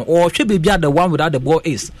no bano or should be the one without the ball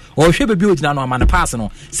is or should be no man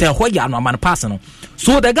personal say hoya no man personal.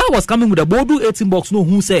 So the guy was coming with the ball 18 box no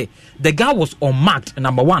who say the guy was unmarked.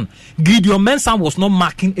 Number one, Gideon Mensah was not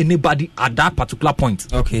marking anybody at that particular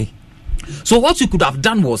point. Okay. So what you could have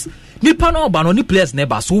done was Nipa no bano ni players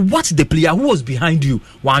never. So watch the player who was behind you.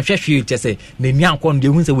 One share just say the nyan the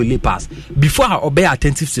wins will lay pass before I obey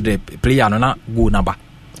attentive to the player no na go number.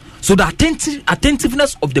 So the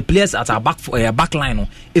attentiveness of the players at our back line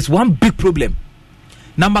is one big problem.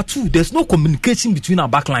 Number two, there's no communication between our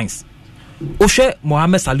back lines. Oshe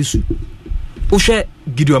Mohamed Salisu, Oshe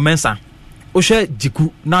Gideon Mensah, Oshe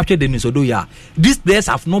Jiku, Nache Denis Odoya. These players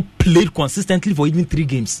have not played consistently for even 3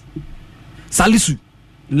 games. Salisu,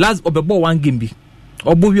 last Obebo 1 game be.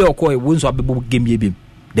 Obowie Okoye wins Obebo game be.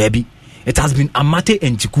 Debbie. It has been Amate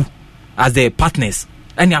and Jiku as their partners.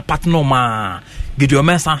 And your partner ma Gideon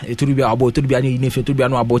Mensah it will be about to be any if to be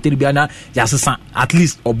no about to be at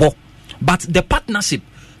least obo. But the partnership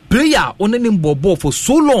player only name bobo for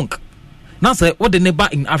so long. Now say what the neighbor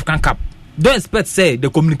in African Cup. Don't expect say the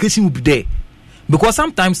communication will be there. Because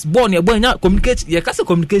sometimes communicate you can say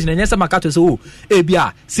communication and yes maka to say oh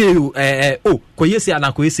ebia say oh koyese and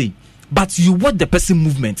koyese. But you watch the person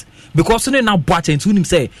movement. Because you now watch and him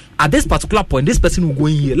say at this particular point this person will go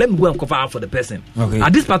in here, let me go and cover up for the person. Okay.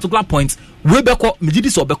 At this particular point we beko mejidi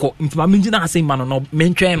so beko intima menjina say man no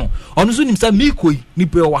mentwe no onu so nim say me koi ni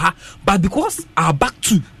pe wa ha. But because our back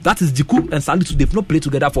two, that is Jiku and Salisu, they've not played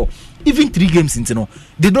together for even 3 games into no,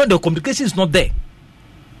 they know the communication is not there.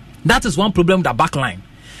 That is one problem with the back line.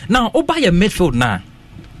 Now over your midfield now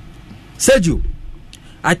Sergio,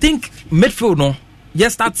 I think midfield no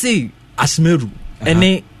yes start say Asmeru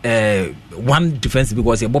any one defensive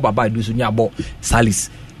because Bob Baba do so about Salis.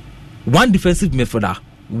 One defensive midfielder,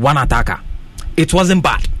 one attacker. It wasn't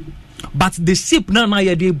bad. But the shape now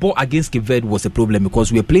they ball against Cape Verde was a problem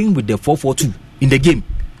because we were playing with the 4-4-2 in the game.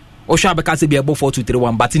 Osha Bekase be about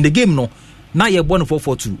 4-2-3-1, but in the game no. Now you're born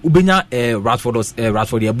 4-4-2. Ubenya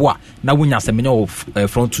Radford Yeboa. Now we have Semenya of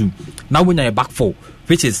front 2. Now we have back 4,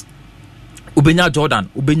 which is Ubenya Jordan,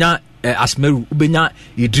 Ubenya Asmeru ubenya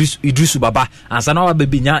Idris Baba and Sanawa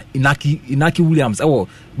benya Inaki Williams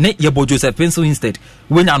ne yebo Joseph Pencil instead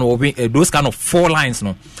when those kind of 4 lines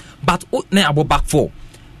no but ne about back 4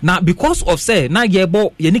 now because of say na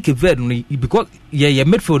yebo Yannick Verd because your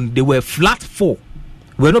midfield they were flat 4.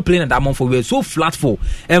 We're not playing at that month for we're so flat 4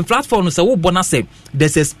 and flat 4 no say what Bona say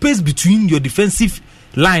there's a space between your defensive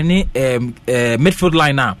line midfield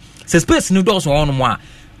line now say space no does one more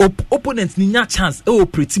opponents need a chance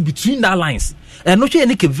operate between that lines and not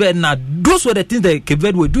any Keved now those were the things that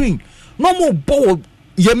Keved were doing no more ball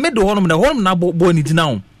you made the home now ball it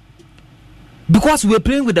now because we're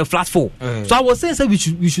playing with the flat 4 so I was saying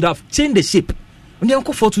we should have changed the shape and then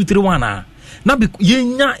go 4-2-3-1 now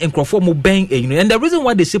yenya encrofor mo bang and the reason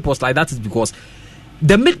why the shape was like that is because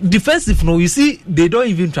the defensive you see they don't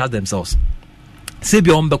even trust themselves. Say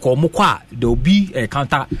be on beko mokwa there will be a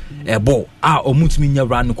counter ball omutumi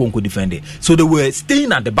run konko defender so they were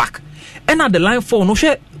staying at the back and at the line 4 no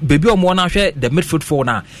share baby omona share the midfield 4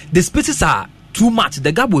 now the spaces are too much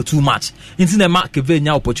the gap was too much into the mark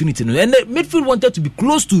nya opportunity and the midfield wanted to be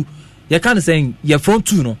close to you kind of saying your front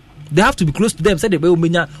 2 no they have to be close to them. Say they will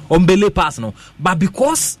menya ombele pass no, but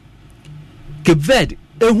because Keved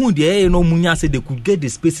ehun de no munya say they could get the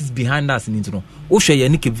spaces behind us in no. O share ye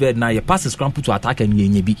ni Keved na your passes scramble to attack and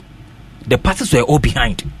ye bi. The passes were all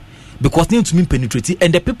behind because they need to mean penetrating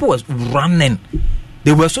and the people was running.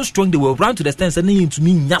 They were so strong they were run to the stance and they need to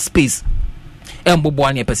mean space. Embobo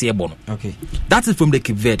ani pese ye bono. Okay, that is from the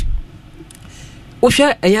Keved. O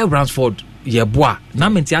share Ransford ye boa na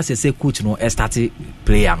menti ase say coach no start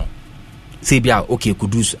player no. Say bia okay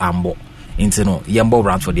Kudus ambo into no yembo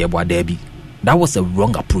round for the eboa derby. That was a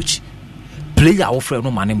wrong approach. Player offer no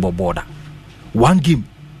man border. One game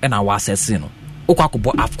and our assassin.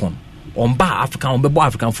 Okwakobo Afcon. Omba African ombebo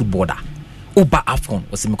African football da. Oba Afcon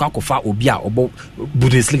o semikwa kofa obia obo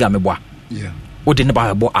Bundesliga meboa. Yeah. O de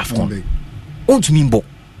neba bo Afcon. On to mimbo.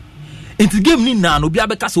 Into game ni na no bia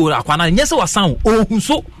beka so akwana nyese wasan ohun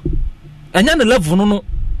so. Enya the level no.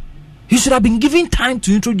 He should have been given time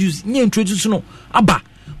to introduce no Abba.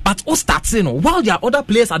 But all starts while there are other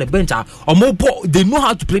players at the bench or more they know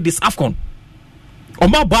how to play this Afcon. Or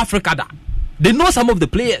more Africa da. They know some of the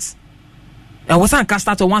players. And was one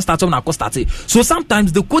starter na starter. So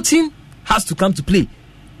sometimes the coaching has to come to play.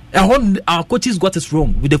 And our coaches got it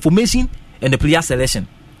wrong with the formation and the player selection.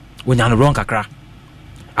 When you're wrong kakra.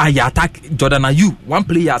 I attack Jordan Ayew, one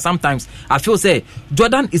player. Sometimes I feel say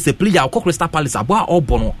Jordan is a player. Call Crystal Palace Aboa or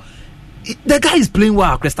Bono. The guy is playing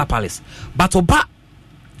well at Crystal Palace, but Oba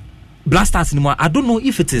Blasters anymore. I don't know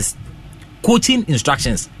if it is coaching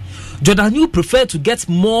instructions. Jordan, you prefer to get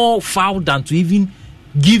more foul than to even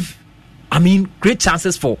give, great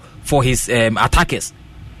chances for his attackers.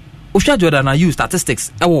 Osha Jordan, I use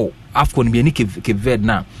statistics. Afcon be any Keved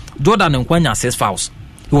now. Jordan and Kwanya 6 fouls.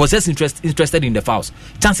 He was just interested in the fouls.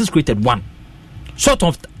 Chances created 1. Shot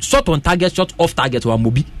on target, shot off target one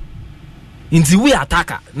Mobi. In the way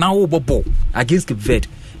attacker now ball against Cape Verde.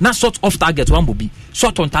 Now shot off target one Mobi.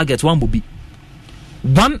 Shot on target one Mobi.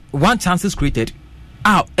 One chances created.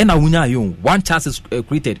 And a winner you 1 chances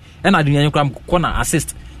created. And I didn't corner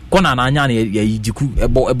assist. Corner na nya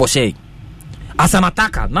ebo as an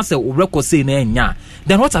attacker, na say record say na nya.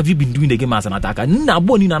 Then what have you been doing the game as an attacker? Na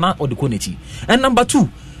boni na or the quality. And number 2,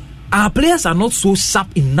 our players are not so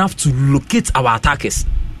sharp enough to locate our attackers.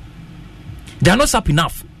 They are not sharp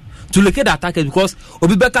enough to locate the attackers because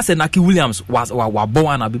Obibeka Senaki Williams was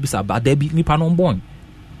born and Abibisa, but they be nipa non born.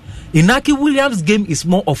 Inaki Williams' game is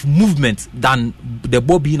more of movement than the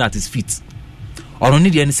ball being at his feet. Or only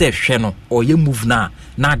the say sheno or you move na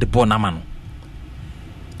the ball na mano.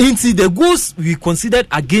 Into the goals we considered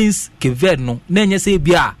against Cape Verde no nenye say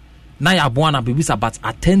bia na ya born and Abibisa, but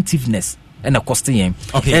attentiveness and a costing.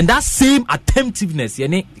 Okay. And that same attentiveness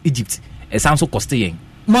yene Egypt is also costing.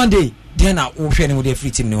 Monday then I will share with the free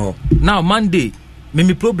team no. Now Monday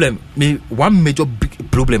me problem one major big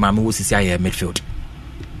problem I was see here midfield.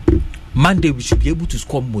 Monday we should be able to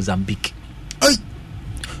score Mozambique.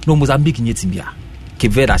 No Mozambique in Yetimbia.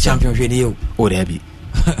 Cape Verde champion oh there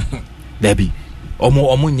be.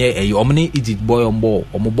 Omo nye omni Egypt boy on ball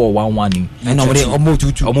 1-1 and omo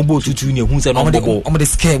 2-2 ne hu se no omo the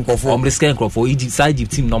scam for Egypt side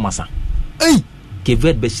Egypt team no masa Cape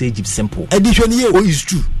Verde be say Egypt simple edition here is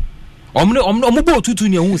true omo ball 2-2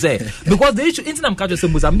 ne hu se because the issue internam catch say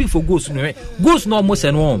Mozambique for goals no almost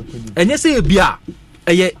and one and you say bia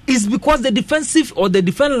is because the defensive or the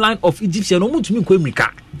defense line of Egyptian omo to me ko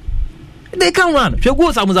America they can run she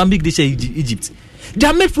goals Mozambique they say Egypt they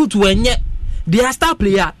are made foot to enye. Their star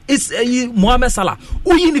player is Mohamed Salah.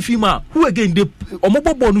 Who in the FIMA? Who again? The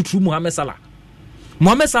Omobo born through Mohamed Salah.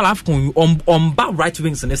 Mohamed Salah Afcon on back right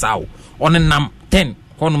wings in this hour on a num 10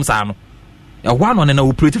 honum sano. A one on an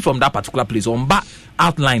operated from that particular place on back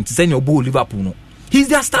outline to send your ball Liverpool. No. He's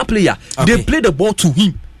their star player. Okay. They play the ball to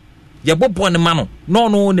him. Yeah, Bob on the man.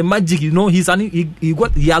 No, the magic. You know, he has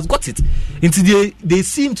got it. Into they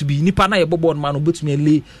seem to be Nipana Bob on man, but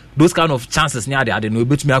me those kind of chances near there. I don't know,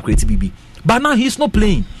 but me create BB. But now he's not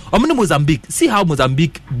playing. I mean, Mozambique. See how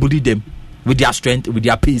Mozambique bullied them with their strength, with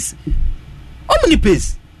their pace. How many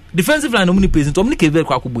pace? Defensive line, how many pace? How many Keved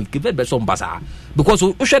Kwakubu? Keved Besson Baza. Because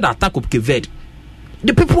we should attack up Keved.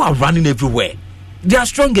 The people are running everywhere. They are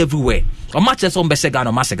strong everywhere. On match less on Besegana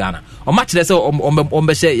or Masegana. On match less on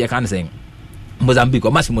Beshe, you can't say Mozambique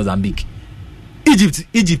or Mozambique.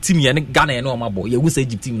 Egypt team, and Ghana, and my boy. You will say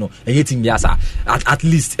Egypt team, no, and yet team, yes, at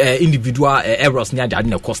least individual errors near the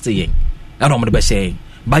Adina Costa. I don't know the best saying.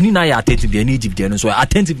 But now you are attentive in Egypt, and so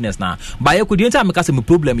attentiveness now. But you could enter because a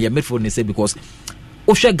problem you made for me say because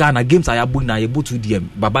Osha Ghana games are able to DM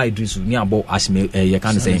Baba Idris near about Ashme, you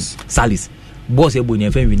can't say Salis. Boss able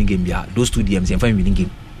in winning game, yeah, those 2 DMs and winning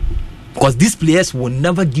game. Because these players will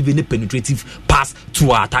never give any penetrative pass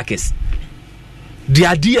to our attackers. They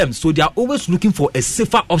are DMs, so they are always looking for a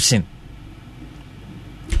safer option.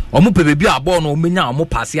 So they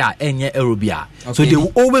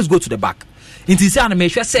will always go to the back.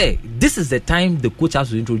 Say, this is the time the coach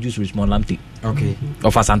has to introduce Richmond Lamptey. Okay.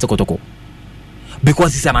 Of Asante Kotoko.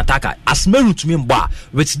 Because he's an attacker. As Meru to me,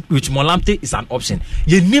 Richmond Lamptey is an option.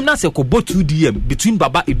 You name us a Kobo 2 DM between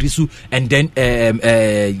Baba Idrisu and then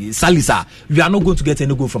Salisa. We are not going to get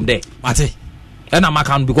any goal from there. Mate. And I'm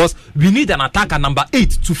account because we need an attacker number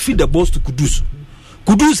 8 to feed the balls to Kudus.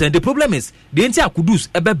 Kudus, and the problem is the entire Kudus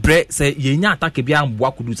ebe bre say yenya attack bia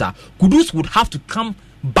mbwa Kudusa. Kudus would have to come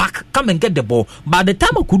and get the ball. By the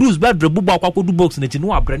time Kudus be drebu ball kwa Kudu box neti no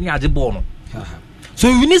abrani age ball no. So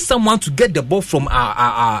we need someone to get the ball from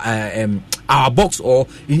our box or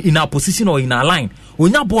in our position or in our line.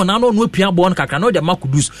 When you ball now no pia ball kakra no the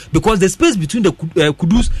Kudus because the space between the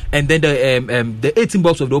Kudus and then the 18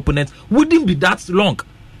 box of the opponent wouldn't be that long.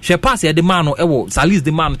 She pass the man or Salis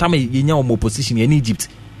the man time yenya position in Egypt.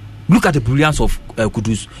 Look at the brilliance of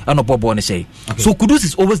Kudus and Obobone. So Kudus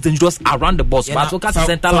is always dangerous around the box, but look at the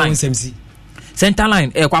center line. Center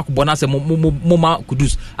line, Kwakubona say Moma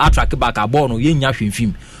Kudus attract back a ball no yenya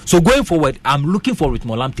film. So going forward, I'm looking for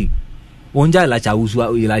Richmond Lamptey. Onja Elisha Usu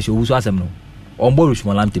Asemno. On board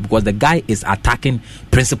Richmond Lamptey because the guy is attacking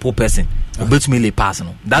principal person. Ultimately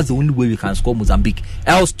personal. That's the only way we can score Mozambique.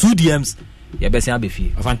 Else 2 DMs.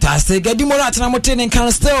 Fantastic. Get more at Namotin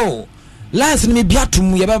can still. Last me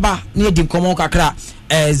biatum yababa near dim common kakra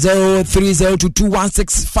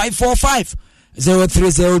 0302216545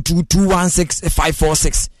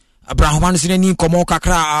 0302216546 Abraham Sunni common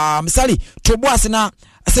kakra misali Choboasina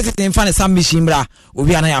certain fan some mishimbra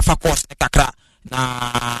obi ana ya fa course kakra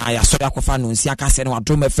na ya so yakofa no nsia ka se no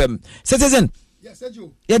Adom FM citizen. Yes,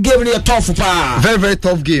 Sergio. You gave me a tough pa. Very, very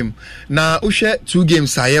tough game. Now, we share 2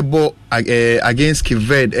 games against Cape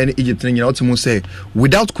Verde and Egypt. And you say,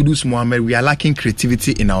 without Kudus Mohamed, we are lacking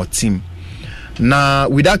creativity in our team. Now,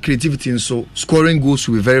 without creativity, so scoring goals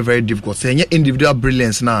will be very, very difficult. Saying individual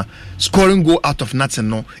brilliance now, scoring goal out of nothing,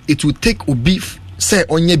 no, it will take a beef. Say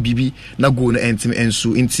onye bibi na go na team and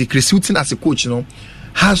so into creativity as a coach, you know.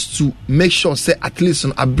 Has to make sure say at least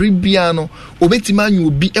on abribiano obetima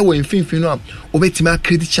you be ewo mfimfini no obetima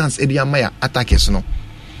create chance e dia maya attackers no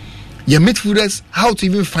your midfielders how to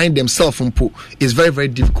even find themselves on po is very, very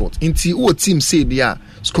difficult. Inti what team say they are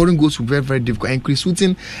scoring goals will be very, very difficult and Chris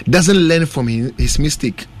Wooten doesn't learn from his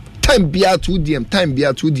mistake. Time be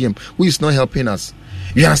 2DM who is not helping us.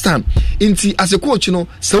 You understand? Inti as a coach, you know,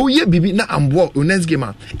 so ye bibi na ambo next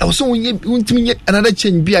game. Also when you another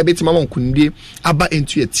change be a bit mama kunde about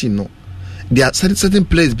into your team. No, there are certain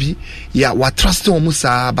players be we're trusting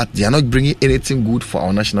Musa, but they are not bringing anything good for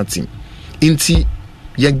our national team. Inti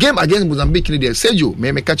your game against Mozambique, they Sergio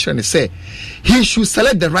me catch and say he should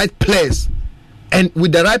select the right players. And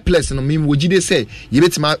with the right place, you know, would you say you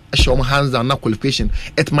bet my show my hands down, not qualification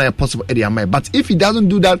at my possible area. But if he doesn't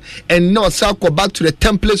do that and no go back to the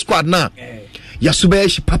template squad now,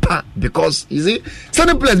 Yasubeshi Papa, because you see,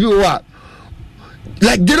 certain players people are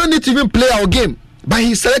like they don't need to even play our game, but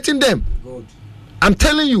he's selecting them. Good. I'm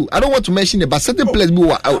telling you, I don't want to mention it, but certain players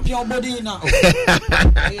people are out. Your body now. You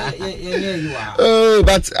are.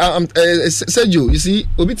 But Sergio, you see,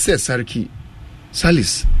 Obit says Sarki,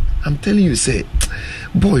 Salis. I'm telling you, say,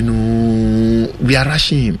 boy, no, we are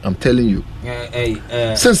rushing him. I'm telling you.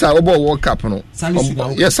 Since I about World Cup, no.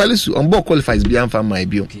 Salisu, on board qualifies beyond for my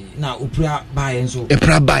bio. Now, Upra buy and so.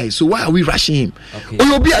 Upra buy. So why are we rushing him? Okay.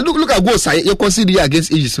 Oh, look at goals. You consider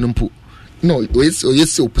against Egypt, no yes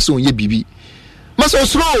so ye bibi mas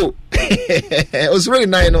osro osro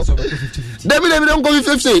 9 no David don't go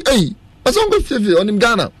 50 hey mas on go 50 on him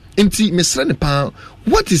Ghana inti mesra ne pa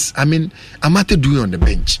what is Amate doing on the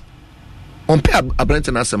bench on pay a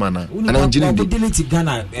Brenton Asamana and on Jimmy delete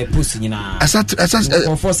Ghana post nyina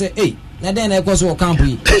asat for say hey na then I go so camp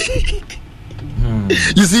you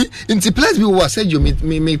see inti players be who said you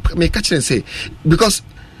me catch and say because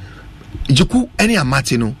Juku any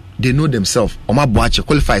Amate no they know themselves. Oma Boache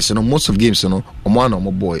qualifies, most of games,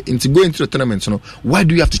 Oma boy. Into going to the tournament, why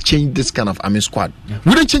do you have to change this kind of squad? Yeah.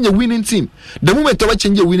 We don't change a winning team. The moment I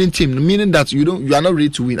change a winning team, meaning that you are not ready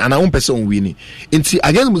to win, and I won't person winning. Into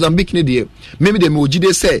against Mozambique, maybe the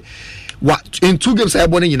Mojide say, what in 2 games I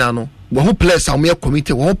born in Yano, who players are more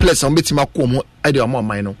committed, who players are more I do more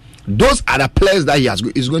minor. Those are the players that he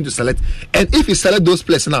is going to select, and if he select those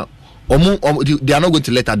players now, they are not going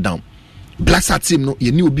to let that down. Black Star team, no,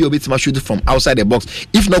 you need to be able to shoot from outside the box.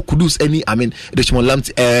 If not, Kudus any, Richmond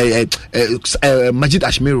Lampt, Majid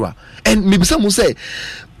Ashmirwa, and maybe someone say,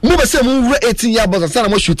 move 18-year box and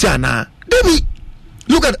some shooter now. Baby,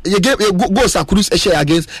 look at your game. Go Kudus share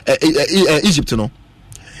against Egypt,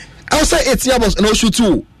 outside 18-year box and no shoot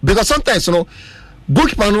too, because sometimes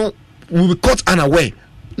goalkeeper will be caught unaware.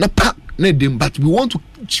 But we want to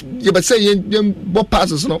say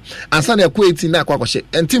passes and send a quality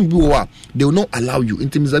and team they will not allow you in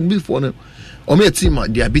teams that before or me a team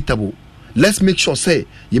they are beatable. Let's make sure say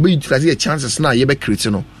you be utilize your chances now, you be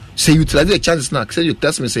creating say utilize your chances now. Say you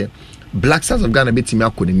test me say Black Stars of Ghana be team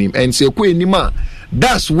name and say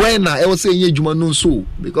that's when I will say Juma no so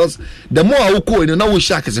because the more I will call you now we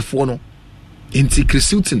shark as a phone into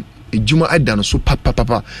Chrisutin Juma I done so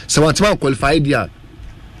papa so one time qualify there.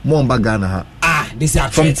 Momba Ghana. This is a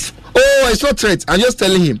threat. It's not threat. I'm just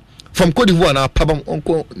telling him from Cote d'Ivoire now, Papa,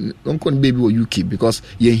 Uncle, baby, or UK because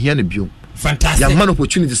you're here in the bio. Fantastic. Young man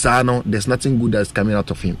opportunities are now. There's nothing good that's coming out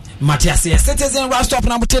of him. Matthias, citizen, Rust up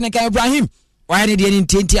number 10, Ibrahim. Why did you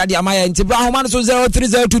intend at the Amaya in Ibrahim?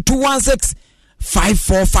 0302216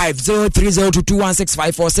 545 0302216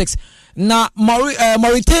 546. Now,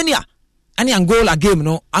 Mauritania. Any Angola game,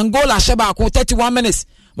 no? Angola Shabako 31 minutes.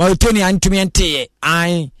 Mauritania and Tumiente,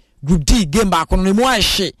 I Group D game back on the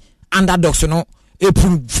Moashi underdogs, a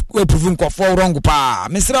proven for wrong pa.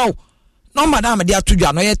 Mr. No, madam, dear to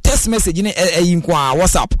you, no test message in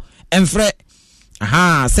WhatsApp and Fred.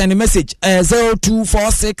 Send a message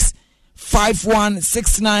 0246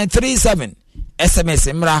 516937 SMS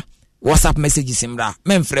Imra WhatsApp messages Imra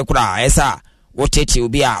Memfre Kura Esa what will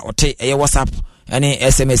be a WhatsApp any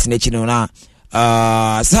SMS nature na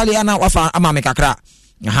Saliana wafa amame kakra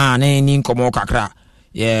ne nkomo kakra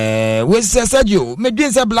we said you me dey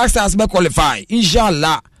say Black Stars be qualify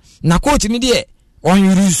inshallah na coach ni dey on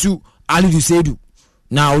yurusu Ali Dusedu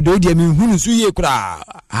na odo dey me hunu su ye kura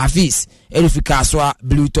Hafiz Erifika so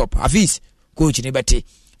blue top Hafiz coach ni bete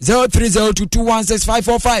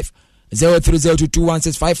 0302216545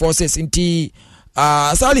 0302216546 inti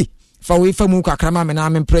Sali fa we fa mu kakra ma me na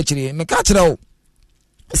me prechiri me ka kire o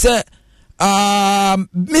say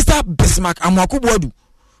Mr. Bismarck Amwakubodu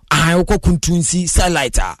ayoko kuntunsi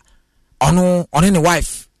satellite ono ne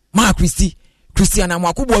wife ma Christiana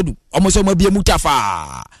Amwakubodu omoso mabie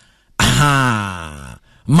mutafa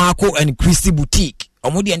Marco and Christy boutique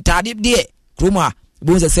omodi entade de kroma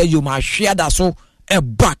bonza say you ma hwea da so e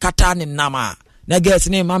bakata ne nama na girls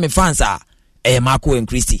ne ma me fans Marco and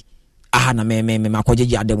Christy na me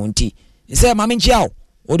makojeji ademonti say ma me nchia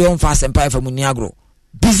o de on fa sempa fa mu ni agro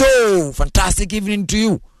Bizo, fantastic evening to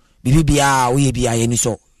you. Bibia, we be a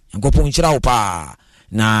yeniso. And go punchira opa.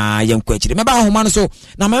 Na young question. Remember how man so.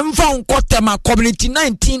 Na memfa Kotema Community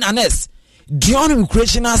 19 and S. Dion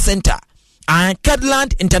Recreational Center. And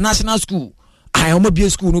Kedland International School. I am a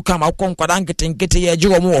school no come out conquer get a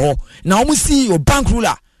jomo. Now we see your bank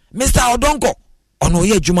ruler, Mr. Odonko. Ono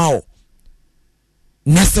ye Jumao.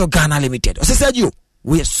 Nestle Ghana Limited. As I said you,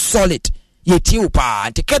 we are solid. Ye tiupa.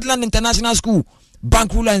 At Kedland International School.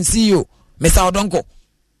 Bank ruler and CEO, Mr. Odonko.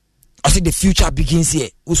 I say the future begins here.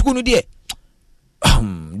 Uskunu die.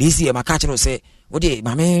 This year my catcher will say, "What day,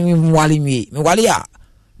 my man wali me walia,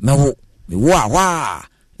 me wa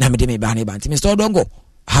na me de me bani banti." Mr. Odonko,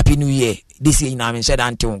 Happy New Year. This year na me said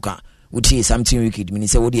antonka. Uti something wicked. Me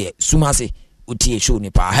say what day? Sumase uti show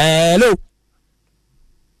ni pa. Hello.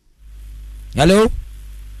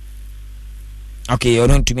 Okay, you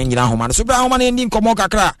don't to me nyina homa. So bra homa na ndi nkomo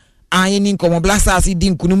kakra. Any nkomo Black Stars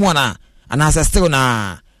din kunumu na anasa still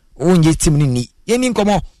na onye team ni yeni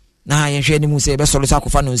nkomo na yenhwe ni mu se be solo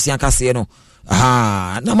sakofa no nsia kase no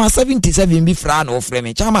na ma 77 bi fra na ofre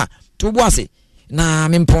me chama to boase na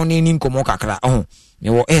memponi ni nkomo kakra me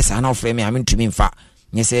wo esa na ofre me amintumi mfa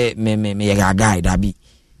nye se me ya guide abi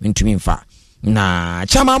mentumi mfa na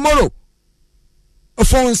Chama Moro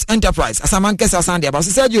Phones Enterprise asamankesa sande aba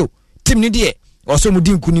so Sergio team ni de oso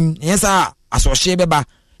mudi nkunim yesa asoshe beba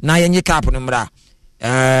na yenye cap no mra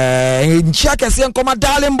nchia kese nkoma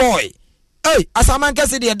darling boy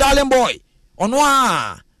asamankese de darling boy ono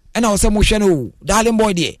ena ose mo hwe no darling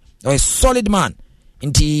boy de a solid man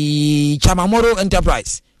inti Chama Moro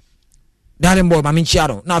Enterprise darling boy mami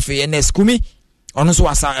chiaro na fe ns kumi ono so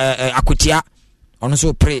akotia ono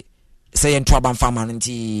so pre say ento abamfama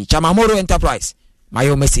nti Chama Moro Enterprise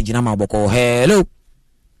mayo message na maboko hello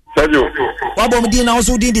Sergio wabo mdi na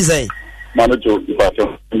oso di say manager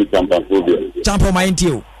department ni champion my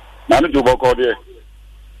intio manager boko de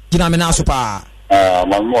kina me na so pa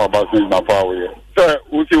mamu abasi na pa we se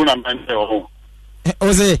usi una mente o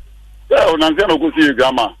oze unanzia no kusi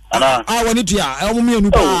grama ana woni tua omo mi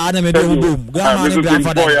enu pa na me do boom grama ni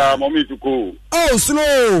grandfather ya momi tuko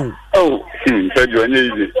slow Sergio nye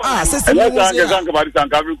easy sese mo ya zanka bari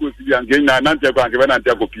zanka bi kusi bi ange na nante ko ange ba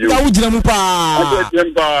nante ko pio ya ujira mu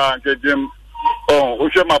pa ange jem o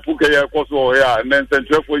hwe mapuke ya koso ya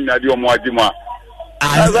nsentrefo nya di omo adima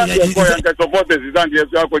azanke ko yanke supporters zanke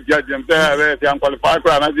yesu ako judge mte ya qualify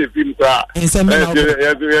ko na je film kwa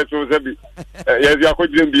yesu zebi yesu ako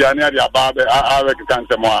jembi ani adi ababe avec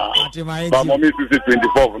kanse mo ba mo mi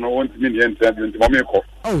 24 no want me ni enter mo mi ko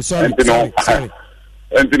sorry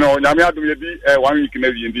Entino nyame adum ye di 1 week na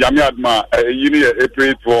wi ndi nyame aduma yini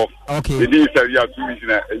April 12 okay di seria 2 weeks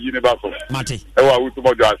na yini ba so mate wa wutu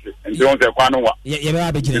bojo ase enti on se kwanu wa ye be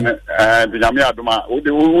abegire ndi nyame aduma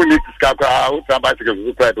wo ni ska kwa wo tra ba tike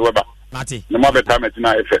so kwa do ba mate na ma beta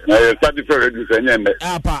metina efe na study for reduce enye nde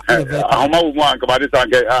ahoma wo mu anka ba de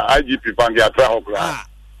sanke IGP pange atra okra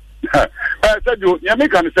Sergio nyame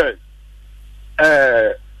kan say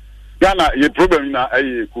Ghana ye problem na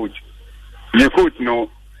coach ye coach no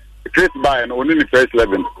Chris by no only first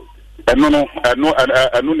 11 no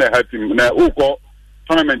na help him na uko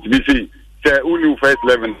tournament bi see say only first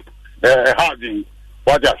 11 harding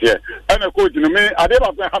what you say and coach no me ade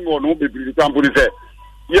ba fa ham no be bi sample say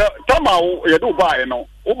ya tama ye do buy no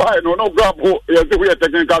no grab ye say we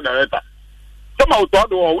technical director tama o to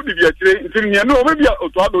do o di bi akire ntini no be bi o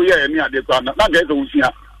to do ye ni ade kwa na ga eso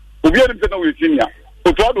usia obi ani pe na we senior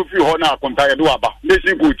o to do fi ho na akonta ye do aba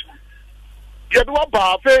nation coach yedu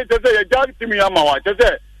aba fe te say ya team ya ma wa te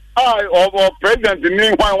say o president ni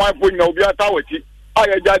hwan po na obi ata wachi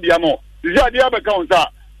ya jadi ya mo ya dia be ka unsa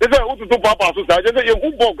te say ututu papa so sa te say ye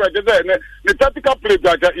hu ball kra te say ne tactical play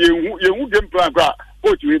kra ye hu game plan kra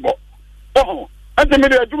coach we bo ante me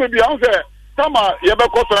dey do me bi an say kama ye be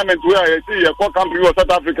ko tournament we ye see ye ko country of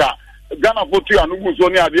South Africa Ghana for two anugu so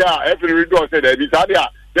ni ade every redo say dey bi sa ade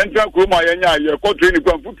then try ko ma ye nya ye ko training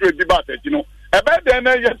kwa foot trade ba te no ebe den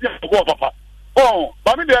na ye ti go papa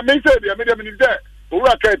but me dey make say dey me dey me dey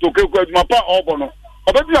owura kai to ke ko aduma pa obo no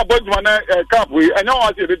obeti aboduma na cap we enya wa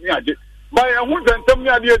se ebeti aje ba ye hu zentem ni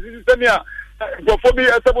ade ezi se ni a gofo bi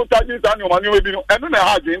sabotage ta ni o ma ni we bi no eno na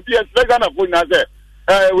ha je nti e sega na fo na se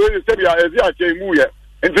we se bia ezi ache mu ye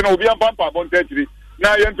nti no obi ampa pa bon tetri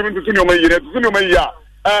na ye ntumi tutu ni o ma yi tutu ni o ma yi a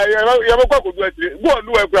ye be kwa kudu etri go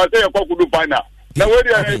nu e kura se ye kwa kudu final na we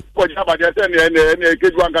dey ko jaba dey se ni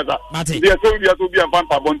keju ankasa dey so bi ampa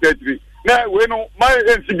pa bon tetri na we no my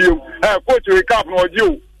NCBO coach we cap no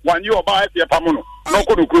ojiu wan you oba e pamuno no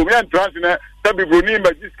ko no krom yan trans na tabi broni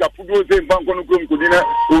magiska fudo ze banko no krom kudi na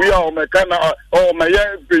we are o mekana o my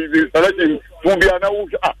selection fun bia na wo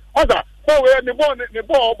oza o we ni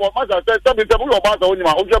bo bo maza se tabi tabi o ba za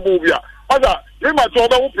onima o je bo bia oza premature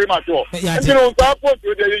ba wo premature nti no sa post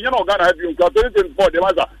we dey yen organ have you nka 2024 de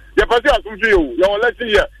maza ye pasi asunju yo your election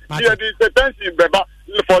year here the tension beba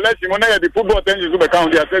for letting when the football tension to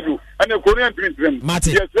account there said you and the Korean dream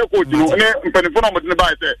yes coach no ne mpanifo na mo de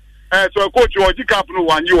ba say so coach o ji cap no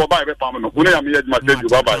wan you oba be pam no kuna ya me yedma said you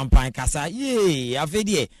bye bye campaign kasa ye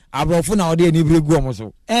afedie abrofo na ode ni bregu omo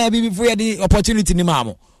so bibi fo ye the opportunity ni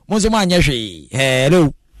mamo mo so ma anya hwe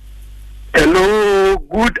hello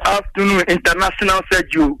good afternoon international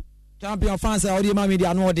Sergio champion fans ode ma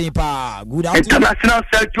media no ode pa good afternoon international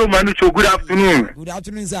Sergio Manucho good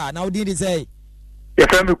afternoon sir now did say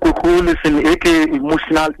FM Kuku listen AK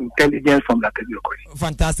emotional intelligence from Lakabio.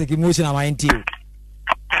 Fantastic emotional mind you.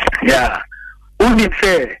 Yeah. Only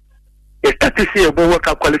fair. A statistic about World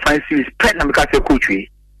Cup qualifying series pen and because coach we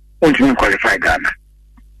won't even qualify Ghana.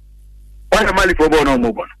 Why am I for no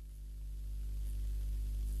mobile?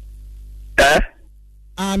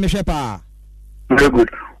 Mishepa. Very good.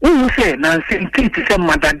 Who say Nancy to say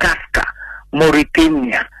Madagascar,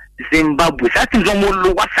 Mauritania, Zimbabwe. That is almost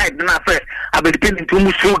lower side than our first. I be depending to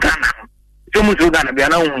Musugana. To Musugana, be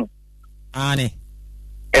an Annie.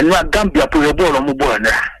 And what Gambia put a ball on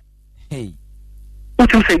Mubona. Hey.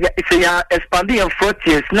 What you say? It's a expanding and 40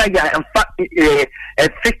 years. Now, in fact, a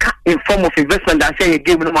thicker in form of investment than say you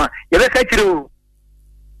give them one. You let it through.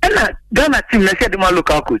 And Ghana team, let's say the man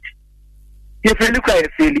local coach. You feel look like a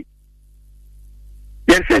failure.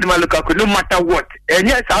 Yes, said my local coach, no matter what. And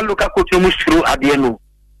yes, our local coach almost through at the end.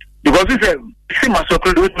 Because it's a similar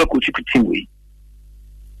circle with no coach team way.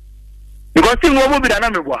 Because team will be the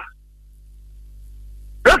number one.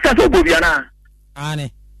 That's a Bobiana.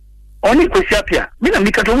 Annie. Only Kosiapia.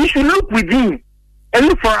 We should look within and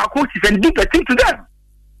look for our coaches and give a thing to them.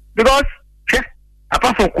 Because,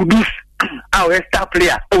 apart from Kudus, our star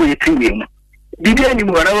player, you think did any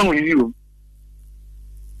more around with you?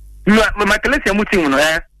 My collection muting,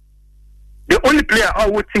 the only player I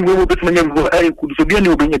would think we will get my name could be a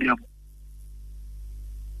new Benjamin.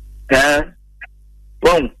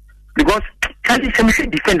 Wrong. Because can't you say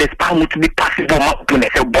defenders power to be passive to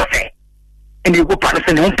a boss? And you go past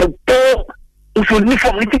and you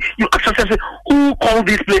uniform. You associate who call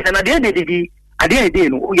this place, and at the end of the day,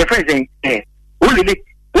 your friends saying, only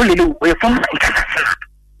we're from international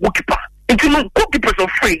bookkeeper. And you know, bookkeepers are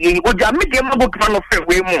free, or they are making a bookkeeper of free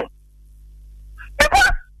way more.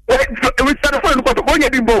 We started to look at the one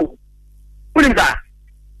you bow. What is that?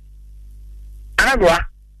 Anagua.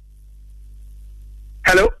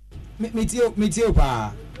 Hello? Meet you,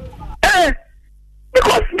 pa.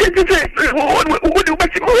 Because this is what do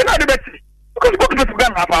we're not the best. Because goalkeeper to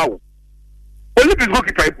Ghana power. Only this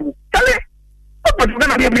goalkeeper people. Tell it. What to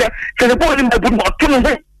Ghana be able to the ball in the good more to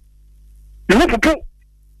me. You know people.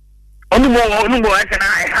 Only more I can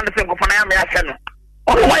I understand for I can.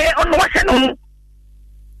 On what channel?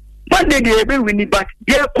 One day they will win but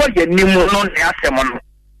they call your new non assemon.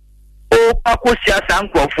 Oh, Pacosia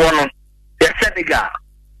Sanko for no. The Senegal.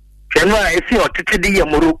 Can I see or to the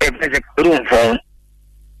Morocco room for?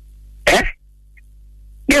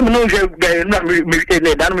 Game no Cote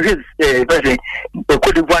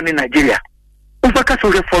d'Ivoire in Nigeria. It is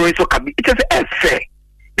fair.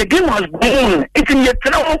 The game was born. It's in yet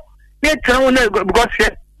now because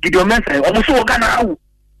Gideon Mensa almost working out.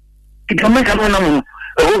 Gideon Mensa no.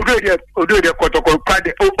 The protocol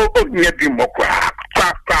party.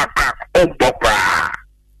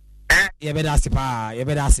 You better see, pa. You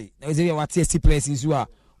better see. Now, is what TSC places you are?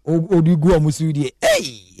 Oh, do go almost with the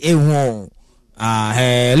hey, hello.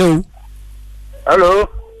 Hello.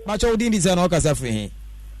 Much old in this and all Casafi.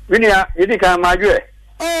 Winia, you think I'm my girl?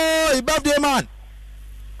 Oh, birthday man.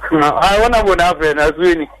 I want to go down as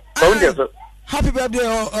Winnie. Happy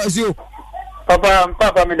birthday, as you.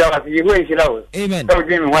 Papa, me that was you going to amen. Don't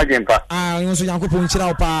give me one game, pa. I also young couple in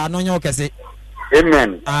Chilapa, no, you can say.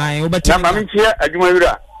 Amen. I obey. I'm here at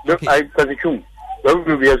Jumura. I position. Don't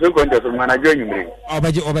be a so contest of manager.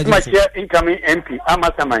 My chair incoming MP,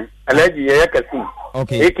 Amasaman, Allergy Yakasin.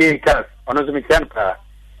 Okay. AK Cars, on the Michanpa.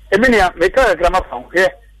 Emilia, make a grammar from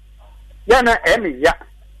here. Yana, Emmy, ya,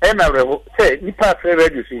 Emma, say, Nipa,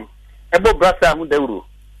 reducing. Ebo Brassa Hundeuru.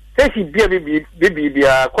 Say she be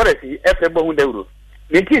a quality, F.A.B. Hundeuru.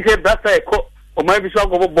 Niki said Brassa, or maybe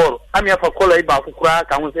some of a ball. I'm here for color about Kukra,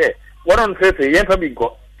 can say. What on faith, Yampa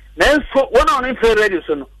Bingo. Then so one on in fair radio,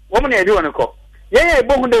 woman, I do on a call. Yeah,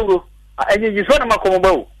 Bohundeuru, and you saw them a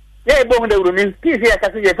combo. Yeah, Bohundeuru means peace. I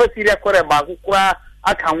can see a first year quarter about Kukra,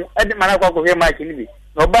 account, and the Manako of your Mike Libby.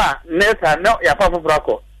 No bar, Nessa, no, your Papa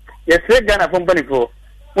Braco. Yes, Red Ghana from Bonico.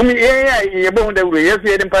 Woman, yeah, you're Bohundeuru, yes,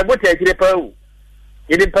 you didn't put a chip.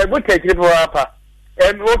 You didn't put a chip or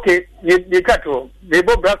and okay, you cut to the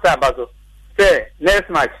Bob Brassa Basso. Say, next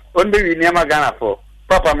match, only near Ghana for.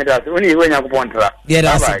 Papa me that only when you want to. Yeah,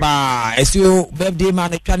 that's ba. As you birthday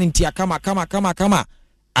man planning tia kama.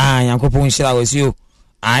 Ah, yankopo nshira was you.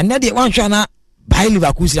 Ah, na de wan hwana by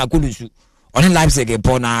Liverpool na kolusu. On Leipzig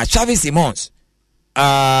upon Xavi Simons.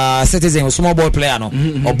 Citizen small ball player no.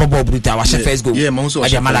 Or Bobo Bruta was first goal. Yeah, Monso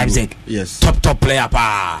was Leipzig. Yes. Top player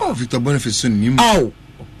pa. Oh, Victor Boniface soon. Oh,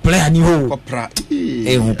 player ni ho. Kopra.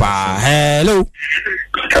 Pa. Hello.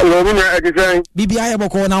 Hello, me Bibi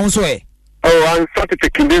ayeboko na unso e. Oh, I'm starting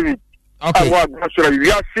to David. Okay. I want to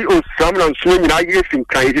you are see oh someone swinging I guess in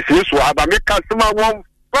kind this is what I make customer one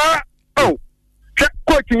oh check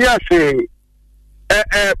coaching yes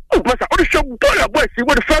oh but I show dollar boy see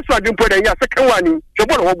what the first one didn't put in your second one so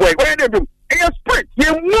what boy where they do and sprint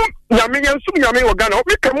you move yami and sum yami organo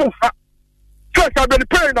we can move first I've been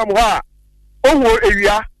praying them oh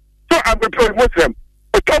area so I've been praying Muslim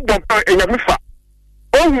a top bomb in Yamifa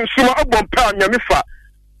oh suma up bomb yamifa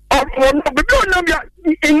oh no baby no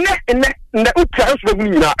in nda utia so bu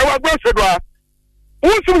nyina e wa gba so do a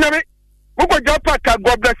wonsu nyame wo ko japa ka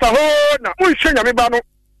God bless ho na wonhwe nyame ba no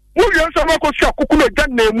wo wi so ma ko sua kuku no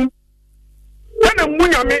gyan na mu na mu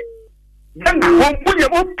nyame na wo mu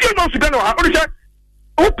nyame o pie no so da no ha o hye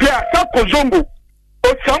o pia sa ko zombo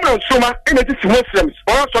o samra soma ene ti Muslims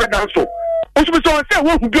o so da so o so so say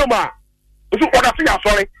wo hu bi o ma o so o da fi ya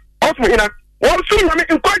sori o so hina wọ́n sún nyàmé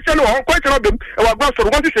nkọ́ìtì náà wọ́n kọ́ìtì náà bẹ̀rù ẹ̀wà gbọ́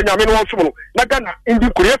sọ̀rọ̀ wọ́n ti sẹ̀ nyàmé ni wọ́n sún na Ghana ndi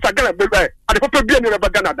Korea sa Ghana bẹ̀rẹ̀ adepọ́pẹ́ bíi ẹni rẹ̀ bá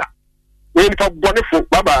Ghana da wọ́n yẹn nípa bọ́ni fún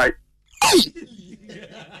bye bye.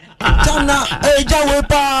 Ghana ejawe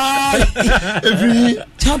pa every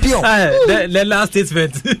champion. The last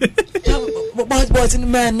statement. Boys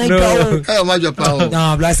in man na go. Hey, my Japan.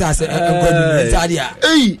 No, bless us. Hey,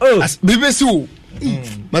 BBC.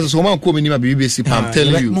 Mas so man come ni ma BBC I'm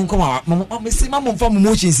telling you. Mon come me see mama from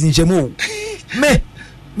emotions in jemo. Me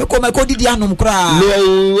ko didi anom kra.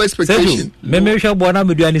 Low expectation. Me hwe bo na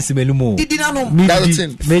meduane simelu mo. Didi anom.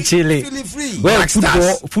 Me chile. Well,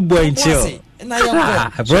 football in chill.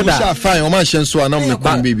 Brother, fine. O man shen so anam me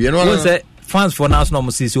come baby. You know say fans for now no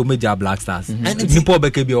see so major Black Stars. Nipo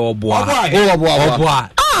beke bi oboa.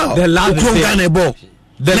 The last day.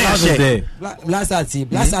 The last day.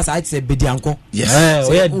 Black Stars I say Bedianko. Yes.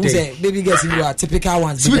 Who say baby girls you are typical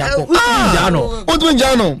ones Bedianko.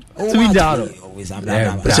 Twinjano. Always have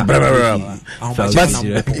yes.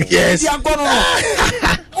 Bedianko no.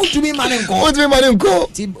 What me manenko.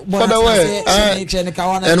 For the way.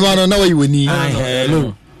 And one now you need.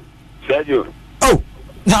 Hello. Sergio. Oh.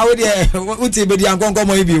 Now we there. What say Bedianko come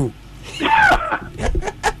with you?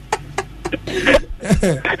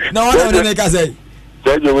 No one know the say.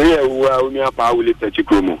 Sergio, we are only a power with the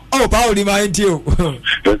Chikumu. Oh, Pauli, mind you.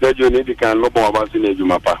 Sergio, need to can look about in a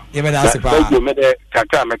Jumapa. Even as a made a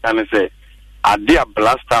Kaka mechanic say, a dear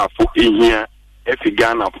blaster for in here, if you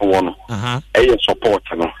Ghana for one. A support,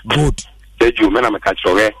 no. Good. Sergio, men, I'm a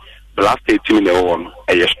catcher, blast a team in the one,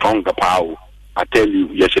 a stronger power. I tell you,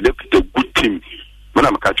 yes, a good team. When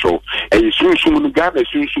I'm a catcher, a soon Ghana,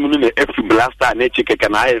 soon in every blaster, nature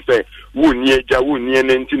can I say, woon ye, Jawoon, ye, and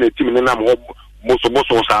a team in a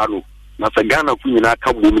Moso Sano, Nasa Ghana Queen, I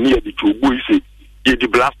come with me at the two boys, the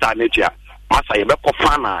blaster nature. Massa Yabeko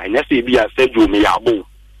Fana, and SAB, I said you may abo.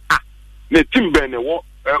 Ah, the team Ben,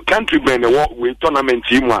 country Ben, with tournament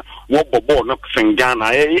team, walk ball, not sing Ghana,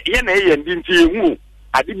 and didn't see you.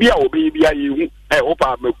 I did be our baby, I hope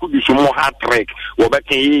I could be some more hard track, or back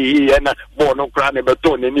and born no crown, but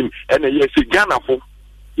tone him, and a yes, Ghana for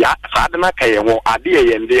ya, Sadana Kayan, a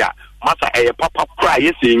dear and there. Masa papa cry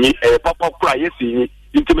yesi papa cry yesi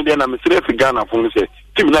intimidate na mesre fi Ghana fun say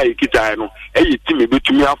team na ikita no team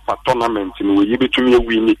betumi afa tournament no we betumi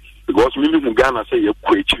win because me mu Ghana say ye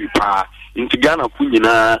ko echi pa inti Ghana fun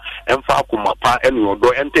nyina emfa akoma pa ene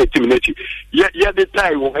odo enta team na echi ye the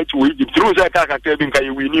tie wo echi we Egypt through say ka bi nka ye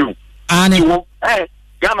win you ani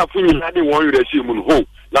Ghana fun nyina dey won receive mu ho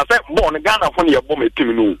na say born Ghana fun ye bom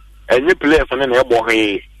team no enye players na ye bo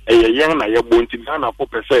he young na ye bonti Ghana for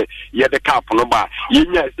per se ye the cap no ba ye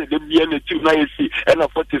nya say the be na team na yesi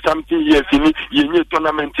and 40 something years ni ye nya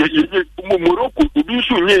tournament ye Morocco obi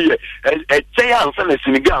so nye ye e chey ansa na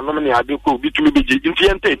Senegal no me ade ko obi tumi be ji nti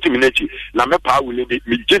enta team na chi na me pa wule de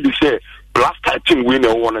me je bi say blaster team win e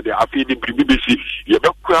won de afi de BBC ye be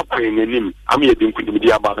kwa kwa enim am ye de nkudi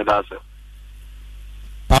di aba na da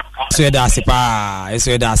so that's why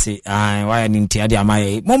ni ntia dia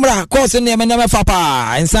mai mumra course ne me na fa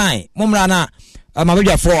pa ensan mumra na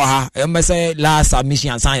mabedwa for ha em say last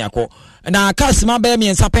submission ensan yakọ na kasima be me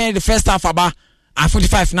ensan pen the first half aba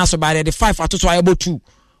 45 na so by the 5 atoto ayebo 2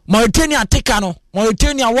 Mauritania take no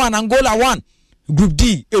Mauritania 1 Angola 1 group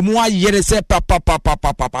D emu ayere say pa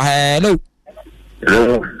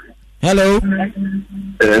hello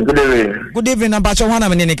good evening abacho wana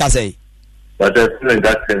me ne ka say. But that's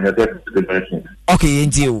okay,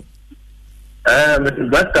 and you.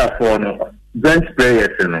 That's for bench players,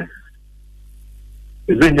 you know.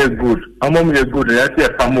 It's been good. I'm only good. I see a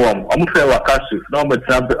family. I'm fair Wakasu. No, but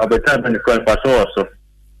time in the current pass also.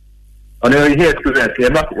 On your here experience, you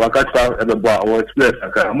must Wakasu at the bar or experience.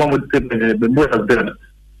 I'm on the most of them.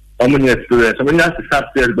 I'm on your experience. I mean, that's the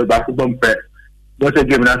substance, but back to bump. What's a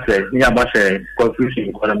game? I say, yeah, much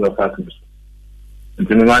confusion. One of the customers.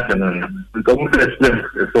 Because we can explain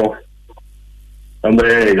so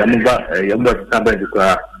somebody yamba somebody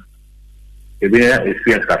ka ebia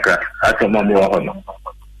experience kaka atoma mo hono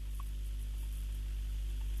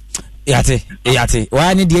yate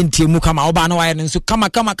wa ni de ntie mu kama oba na wa ye nso kama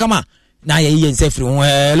na ye ye nsefiri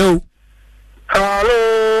hello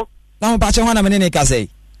na mo pa che hwana me ne ka say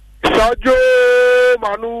Sajo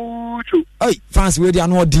Manucho oi fans we dey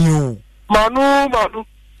anu odin o Manu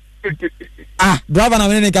driver na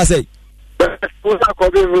mene ka say Usa ko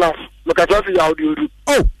be vlas look at us ya audio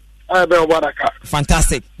oh be obaraka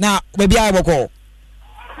fantastic now baby I boko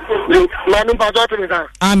manu pa to me kan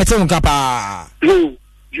mete un kapa you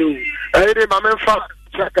dey mama fa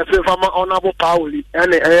ka se fa ma onabo pauli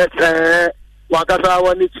ene wakasa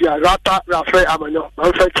wani tia rata rafe amanyo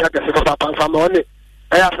man fa tia ka se fa pa ma oni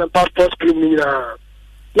some passport screen ni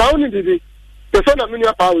na oni didi the son of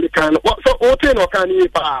minia pauli kan so o te no kan ni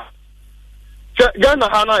pa Ghana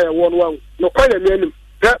hana ya one no kwanya mianim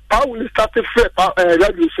the pauli started free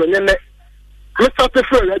radio so nyene we started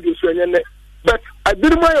free radio so nyene but I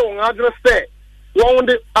didn't my own address there one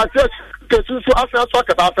the address kesu so asa so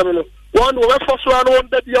ka ta no one we for so one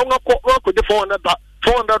that young ko de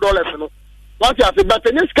 $400 no what you say but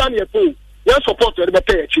any scan here too you support the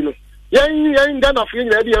pay echi no yen Ghana free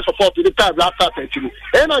na dey support the time last start echi no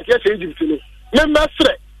e na ke say Egypt no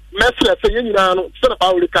mesre say yen nyina no so na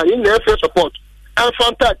pauli kan yen na free support and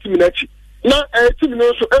fanta team na echi na team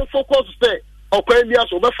no so en focus stay okwan bia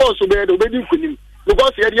so be force so be do be di kunim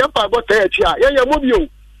because ye dey pa go tell echi yen ye mobio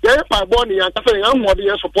yen pa bo ni yan ka say yan mo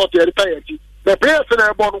dey support ye retire echi the players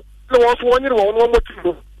na e bo no won so won mo motive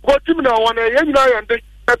go team na won yen nyina yan dey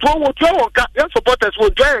at one will tell your supporters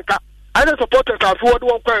will drink. I don't supporters are forward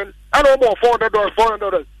one coin. I don't more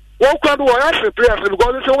 $400. One crowd will ask the players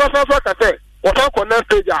because it's over Africa. What I connect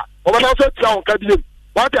stage, or what I said, Kadium.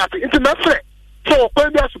 What I think it's not fair. So,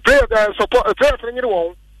 when they support support players in your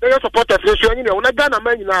own, they supporters, you know, when I got a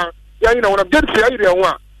man now, you know, when I did say, you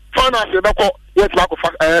know, fun as the Bako, yet Marco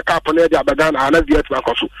Caponedia, Badana, and I get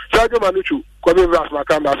Marco. Sergio Manuchu, Kobe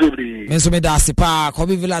Rasmakamba, every. Mensumeda Sipa,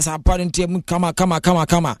 Kobe Villas, apparently, come.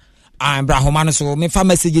 I'm Brahomano, so me fa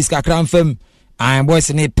messages kakran fam. I'm boys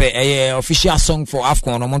in a official song for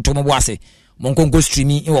Afcon or Montomo Wase. Monkongo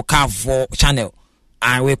streaming in Waka for channel.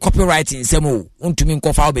 And we copywriting Semo, Untumin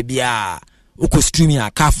Kofa baby. Uko streaming a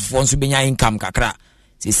calf for Subenya income kakra.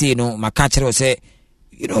 Say no, my catcher will say,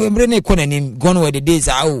 you know, Brene Konen gone where the days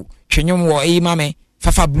are. Oh, Chenyom or mame,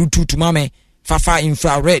 Fafa Bluetooth mame, Fafa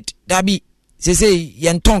infrared. Dabi, say,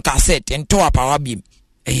 Yanton cassette and toa power beam.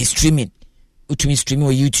 Streaming. Utumi streaming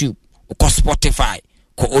on YouTube. Ko Spotify,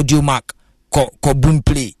 ko Audio Mac, ko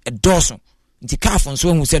Boomplay, a dozen. Nti careful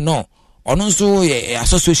so who say no. Ono so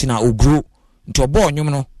association a grow. Nti obo nyum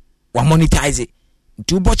no wa monetize it.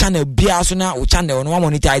 Nti ubo channel bia so na o channel no wa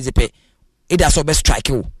monetize pe. Ida so be strike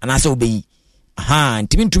you and asa obeyi. Aha,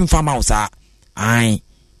 nti mintum fama wo sa. Ai,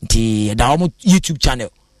 nti da omo YouTube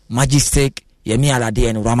channel Majestic Yemi Alade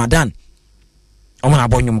and Ramadan. Omo na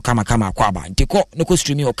bonyum kama kwaba. Nti ko no ko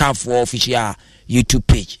streaming o ka for official YouTube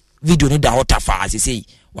page. Video no da hot afa as say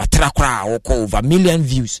watra kra o over million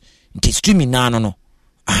views nti streaming na no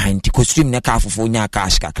nti ko stream na ka afofo nya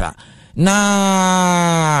cash kakra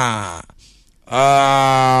na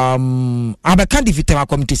abeka defeat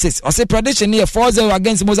committee says or say prediction here 4-0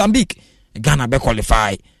 against Mozambique. Ghana be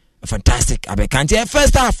qualify. Fantastic. Abeka nti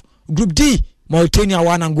first half group D Mauritania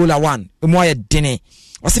 1 Angola 1 Moya Dene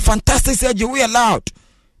was a fantastic Sergio we allowed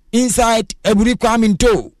inside Eburi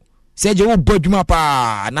Kwaminto Sergio wo boduma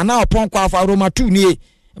pa na na opon kwa fa Roma 2 ni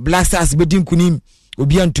Black Stars bedin kunim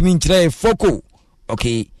obi antumi nkyere Foko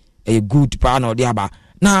okay a good pa na odi aba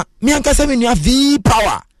na me ankasa me nua V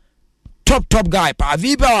power top guy pa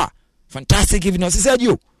V power fantastic even us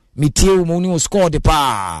Sergio metie mo ni score de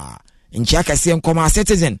pa nchaka se nkoma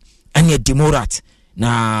Citizen anya Demorat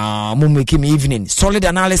na mo make me evening solid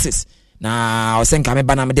analysis na osenka me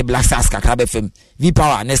bana me de Black Stars kakra be fam V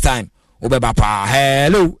power next time obeba pa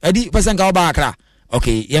hello edi pesenka oba akra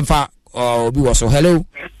okay yemfa obi wo so hello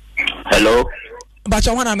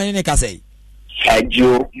bacha wana menene ka say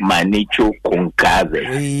Ajo Manicho Konkaze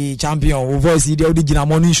we champion wo voice dey odi gina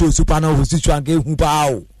morning show super na ho situ anke hu pa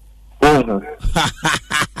o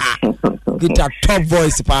get a top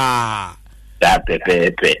voice pa da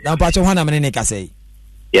pepe na bacha wana menene ka say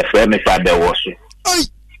ye frame Fabe Woso oi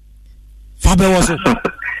Fabe Woso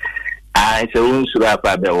so unsuru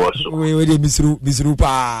Fabe Woso we dey misru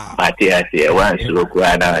pa Matia se wan suru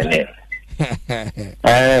kwa na ne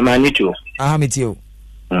Manicho metio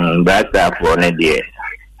Basta for ne die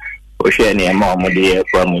o she ne ma mo die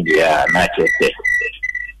kwa mo dia na chete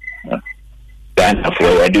Ghana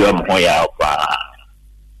for wadi wa mo ya pa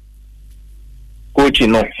coach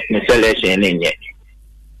no ni selection ne nye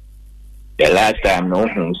the last time no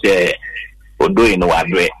hu say odo ino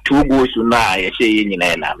wadre 2 goals na ye she yin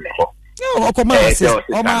na na me ho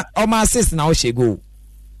o ma assist na o she go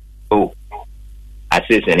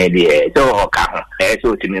assist ne die so o ka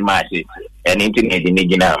so timi ma assist eni ntimi di ni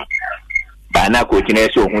gina ba na coach ne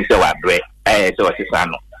so hu say wadre so sisa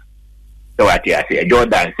no so ati ase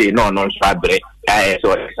Jordan say no so wadre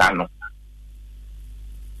so sano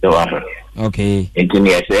so okay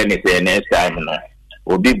engineer say next time no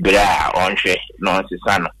obi bra onhwe no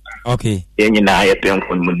sano okay enyi na ya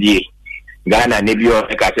penko mudie Ghana ne bi o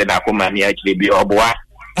ka se na kuma ni akire bi oboa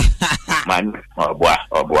man oboa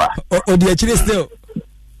odi akire still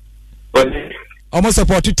almost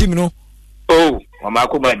support team no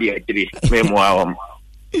makuma di akire memo awom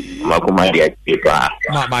makuma di akire pa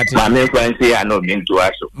ma me kwanse ano bintu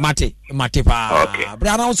aso mate pa okay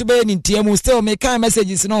bra na so be ni ntiamu still me kind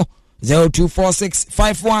messages no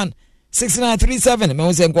 0246516937 me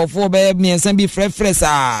won nkofo be miensan bi fresh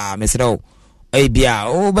mesro bia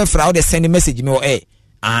o be fra o de send message me o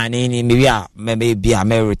ni me bia me bia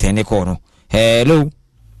me return call no hello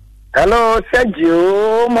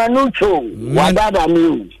Sergio Manucho wadada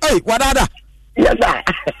mi wadada yes sir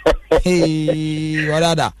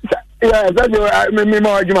wadada yeah Sergio me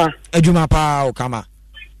mo ajuma pa o kama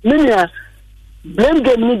minia blame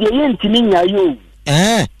game ni de yentimi nya yo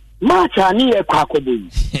match ani e kwakobo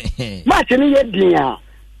match ni ye dia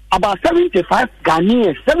about 75%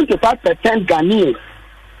 Ghanaians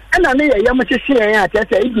and I need a yamachi at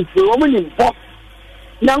that age for woman in pop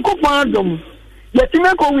Nanko Pardom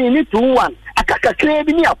Yatimako we need 2-1 a kaka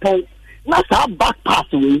craving upon not our back pass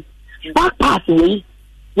away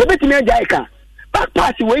you bet me jaika back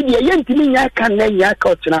pass away the yentimi yakan then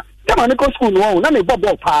yakotna come on go school no na me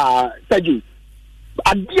bobo pa Sergio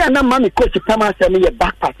adia na mama coach Pama say me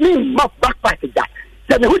back pass me back pass that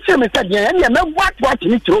say who say me said yeah me what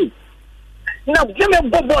me through now give me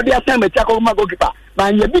bobo the assignment check over my goalkeeper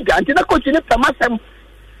man you big anti na coach ni Pama say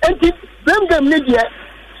enti them media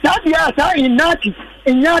sadia sa inati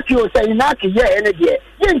o say inati yeah ene de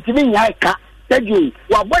yentimi nya ka Sergio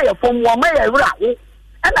wa boy from wa mai ra wo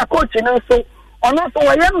ana coach no so ono so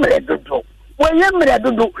wa yemre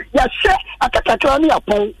dodo ya hye akakakra ni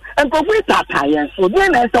apon enkofu tata yen so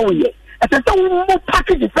den na so ye etete wo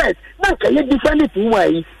package first na ka ye defend it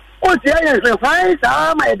wai o ti ayen se fine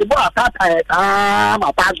sa ma de bo tata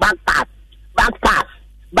ma back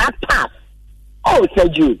pass oh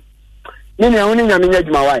Sergio ni oni nya menya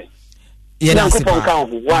djuma wai ye na se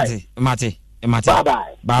wai mate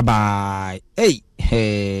bye bye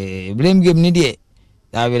hey blame game ni de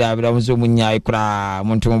abira muso munya ikura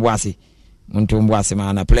muntu mbwase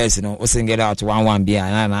mana place no osengera out 1-1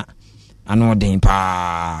 bia na anu den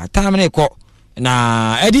pa time ne ko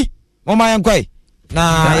na edi mama yankoi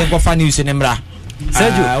na yanko fa news ne mra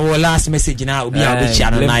Sergio our last message na obi a be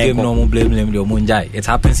chia na yanko no blame the munjai it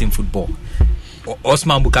happens in football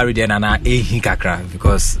Osman Bukari de na ehi kakra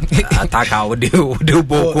because attacker wo de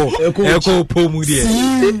boko eko pomu de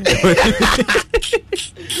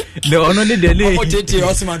no ono de delay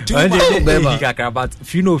Osman too kakra but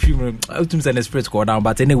few ultimate and express go down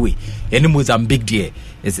but anyway any Mozambique there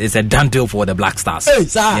it's a done deal for the Black Stars.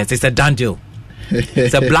 Yes, it's a done deal.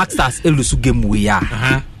 It's a Black Stars elusu game we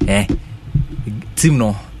are team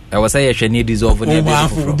no I was say you need dissolve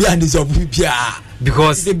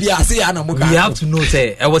because we have to know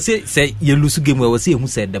say I was say you lose game where was say who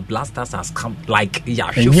said the Blasters has come like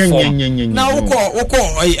now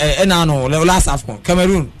last Afcon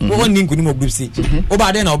Cameroon one ning kuni mo group C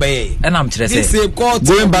over there na obey and I'm say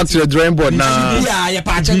going back to the drawing board now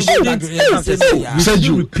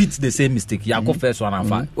you repeat the same mistake you go first one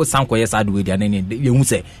and o san ko yes way there na you hu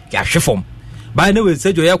say you hwe form by the way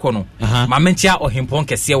Sergio Yakono ma mentia ohimpon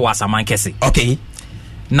kese was aman kese okay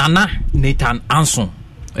Nana Nathan Anson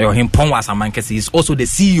ohimpon was aman kese is also the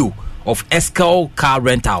CEO of Escal Car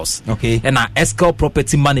Rentals and Escal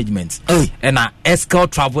Property Management and Escal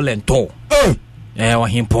Travel and Tour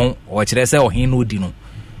ohimpon o kire say ohinu di no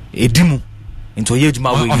edimu into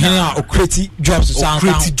yejuma we o create jobs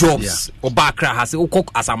Obakra has o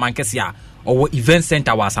as aman kese a or event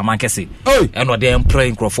center was a mankese and or them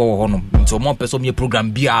praying for honum so more person me program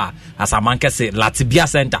bia as a mankese Latibia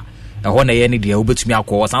center e ho na ye ne de obetumi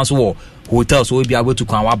akọ sanso wo hotels so bia wetu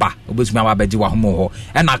kan waba obetumi aba ji wa homo ho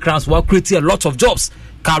and across will create a lot of jobs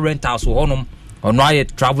car rentals so honum ono aye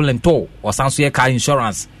travel and tour or sanso ye car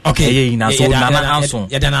insurance ye ina so nana anso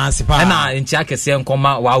ye dana sipa na ntia kese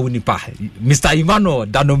nkoma wa unipa Mr. Imano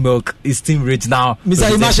Dano Milk is team rich now Mr.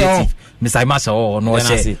 Imasa no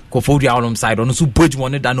say ko for dia on side on so page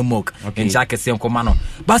one Dano Milk ntia kese nkoma no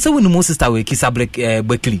but say when mo sister we Kisa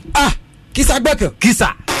Blakely Kisa Gbeke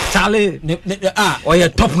Kisa Charlie oh yeah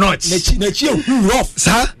top notch na chi rough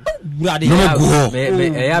sir no go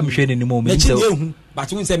me am hwe ni mo me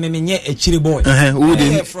but when say me nye a chiri boy.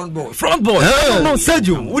 Front boy. No,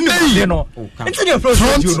 Sergio. You know. It's in your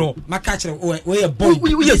front. You know. My catcher, we a boy.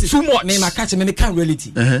 We are too much. Me, my catcher, me can't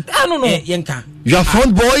reality. I don't know. Yenka. You are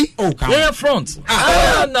front boy? Oh, yeah, front.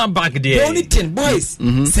 No, back there. The only 10 boys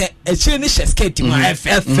say a chili skate to my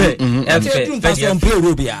FF.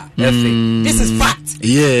 This is fact.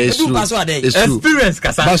 Yeah, it's true. It's true. Experience,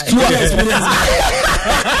 Kasa. Experience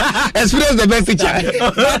the best feature.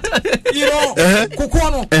 You know,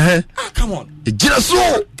 Kukono. Come on. Just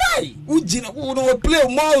guy, we play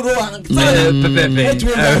more.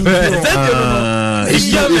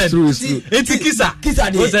 It's true. It's a kissa.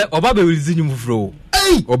 Was Obabe releasing you from?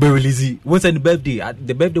 Obe release. What's the birthday?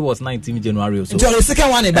 The birthday was 19 January or so. The second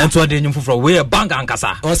one, and so then you from where bang and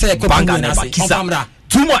kassa. Or say bang and kissa.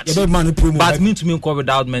 Too much. But me to me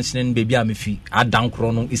without mentioning baby Amifi. I down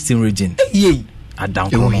chrono Eastern region. I down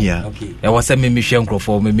chrono. Okay. There was a Michelle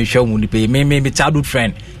Crawford, Michelle Munipe, me childhood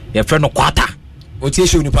friend. Your friend of Quata.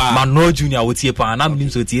 Mano Junior would see pa and I'm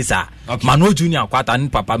so tisa. Mano Junior Quata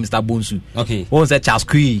and Papa Mr. Bonsu. Okay. What was that Charles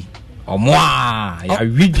Cree? Or moi, ya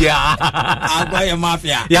Vivia. I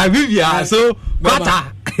mafia. Ya Vivia. So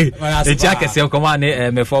Quata. The jacket say come on,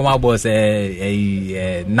 my former boss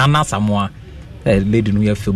Nana Samoa. Lady New Year